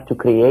 they have to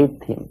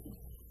create him.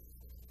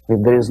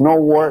 If there is no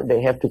war,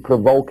 they have to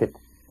provoke it,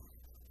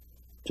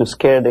 to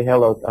scare the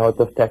hell out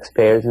of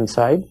taxpayers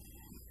inside,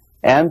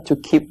 and to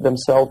keep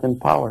themselves in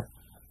power.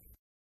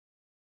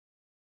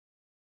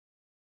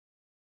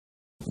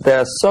 There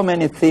are so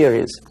many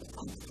theories.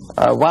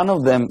 One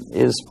of them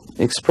is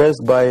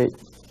expressed by,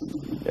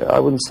 I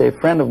wouldn't say a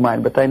friend of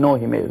mine, but I know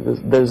him.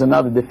 There's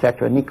another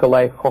defector,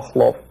 Nikolai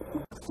Khokhlov,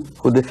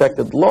 who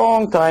defected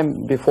long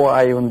time before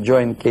I even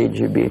joined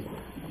KGB.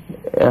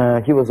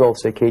 He was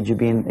also a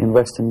KGB in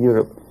Western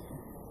Europe.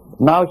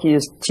 Now he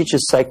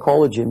teaches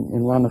psychology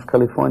in one of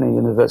California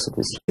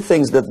universities. He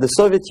thinks that the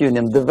Soviet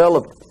Union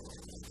developed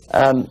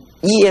an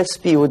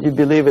ESP, would you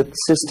believe it,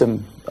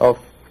 system of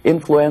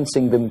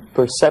influencing the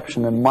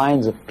perception and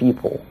minds of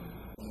people,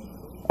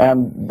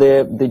 and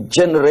the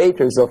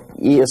generators of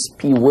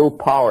ESP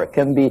willpower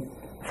can be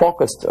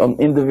focused on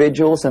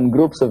individuals and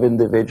groups of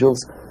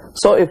individuals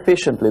so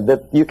efficiently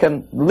that you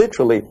can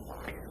literally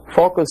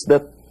focus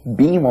that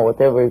beam or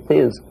whatever it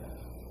is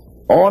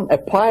on a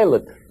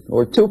pilot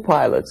or two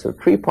pilots or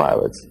three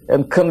pilots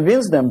and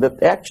convince them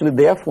that actually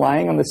they are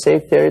flying on the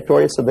safe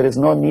territory, so there is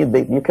no need,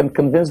 you can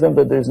convince them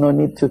that there is no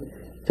need to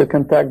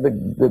contact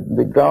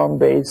the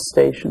ground-based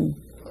station,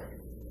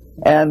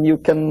 and you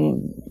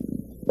can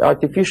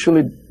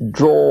artificially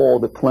draw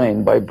the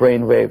plane by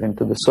brainwave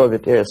into the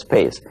Soviet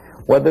airspace.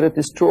 Whether it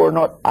is true or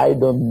not, I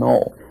don't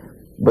know.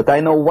 But I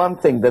know one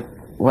thing, that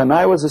when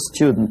I was a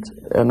student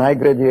and I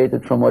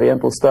graduated from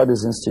Oriental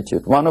Studies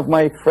Institute, one of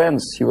my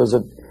friends, he was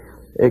an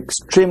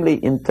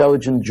extremely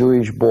intelligent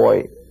Jewish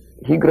boy.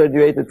 He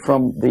graduated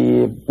from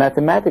the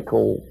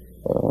mathematical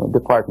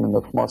department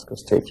of Moscow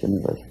State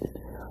University.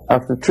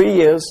 After 3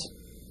 years,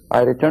 I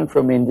returned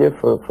from India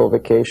for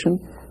vacation,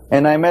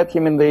 and I met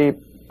him in the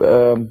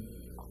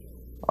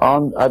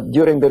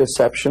during the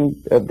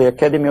reception at the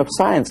Academy of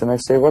Science, and I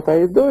said, "What are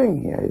you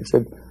doing here?" He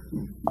said,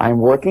 "I'm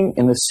working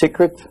in a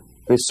secret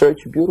research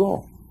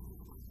bureau."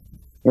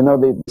 You know,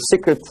 the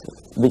secret,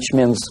 which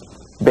means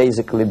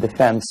basically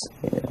defense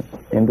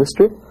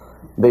industry.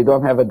 They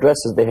don't have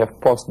addresses, they have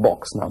post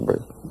box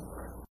numbers.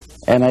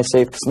 And I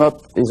say,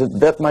 is it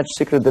that much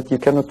secret that you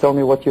cannot tell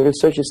me what you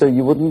research? He said,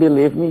 "You wouldn't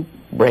believe me,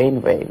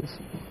 brain waves."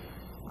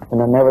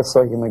 And I never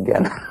saw him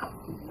again.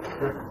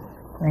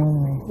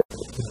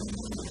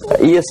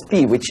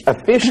 ESP, which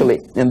officially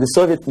in the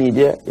Soviet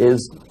media is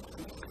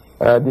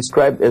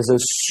described as a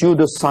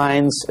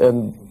pseudoscience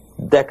and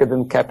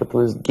decadent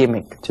capitalist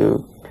gimmick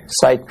to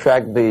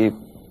sidetrack the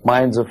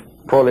minds of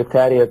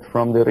proletariat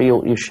from the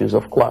real issues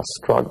of class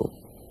struggle.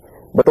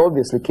 But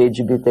obviously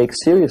KGB takes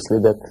seriously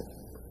that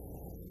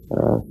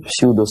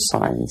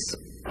pseudoscience.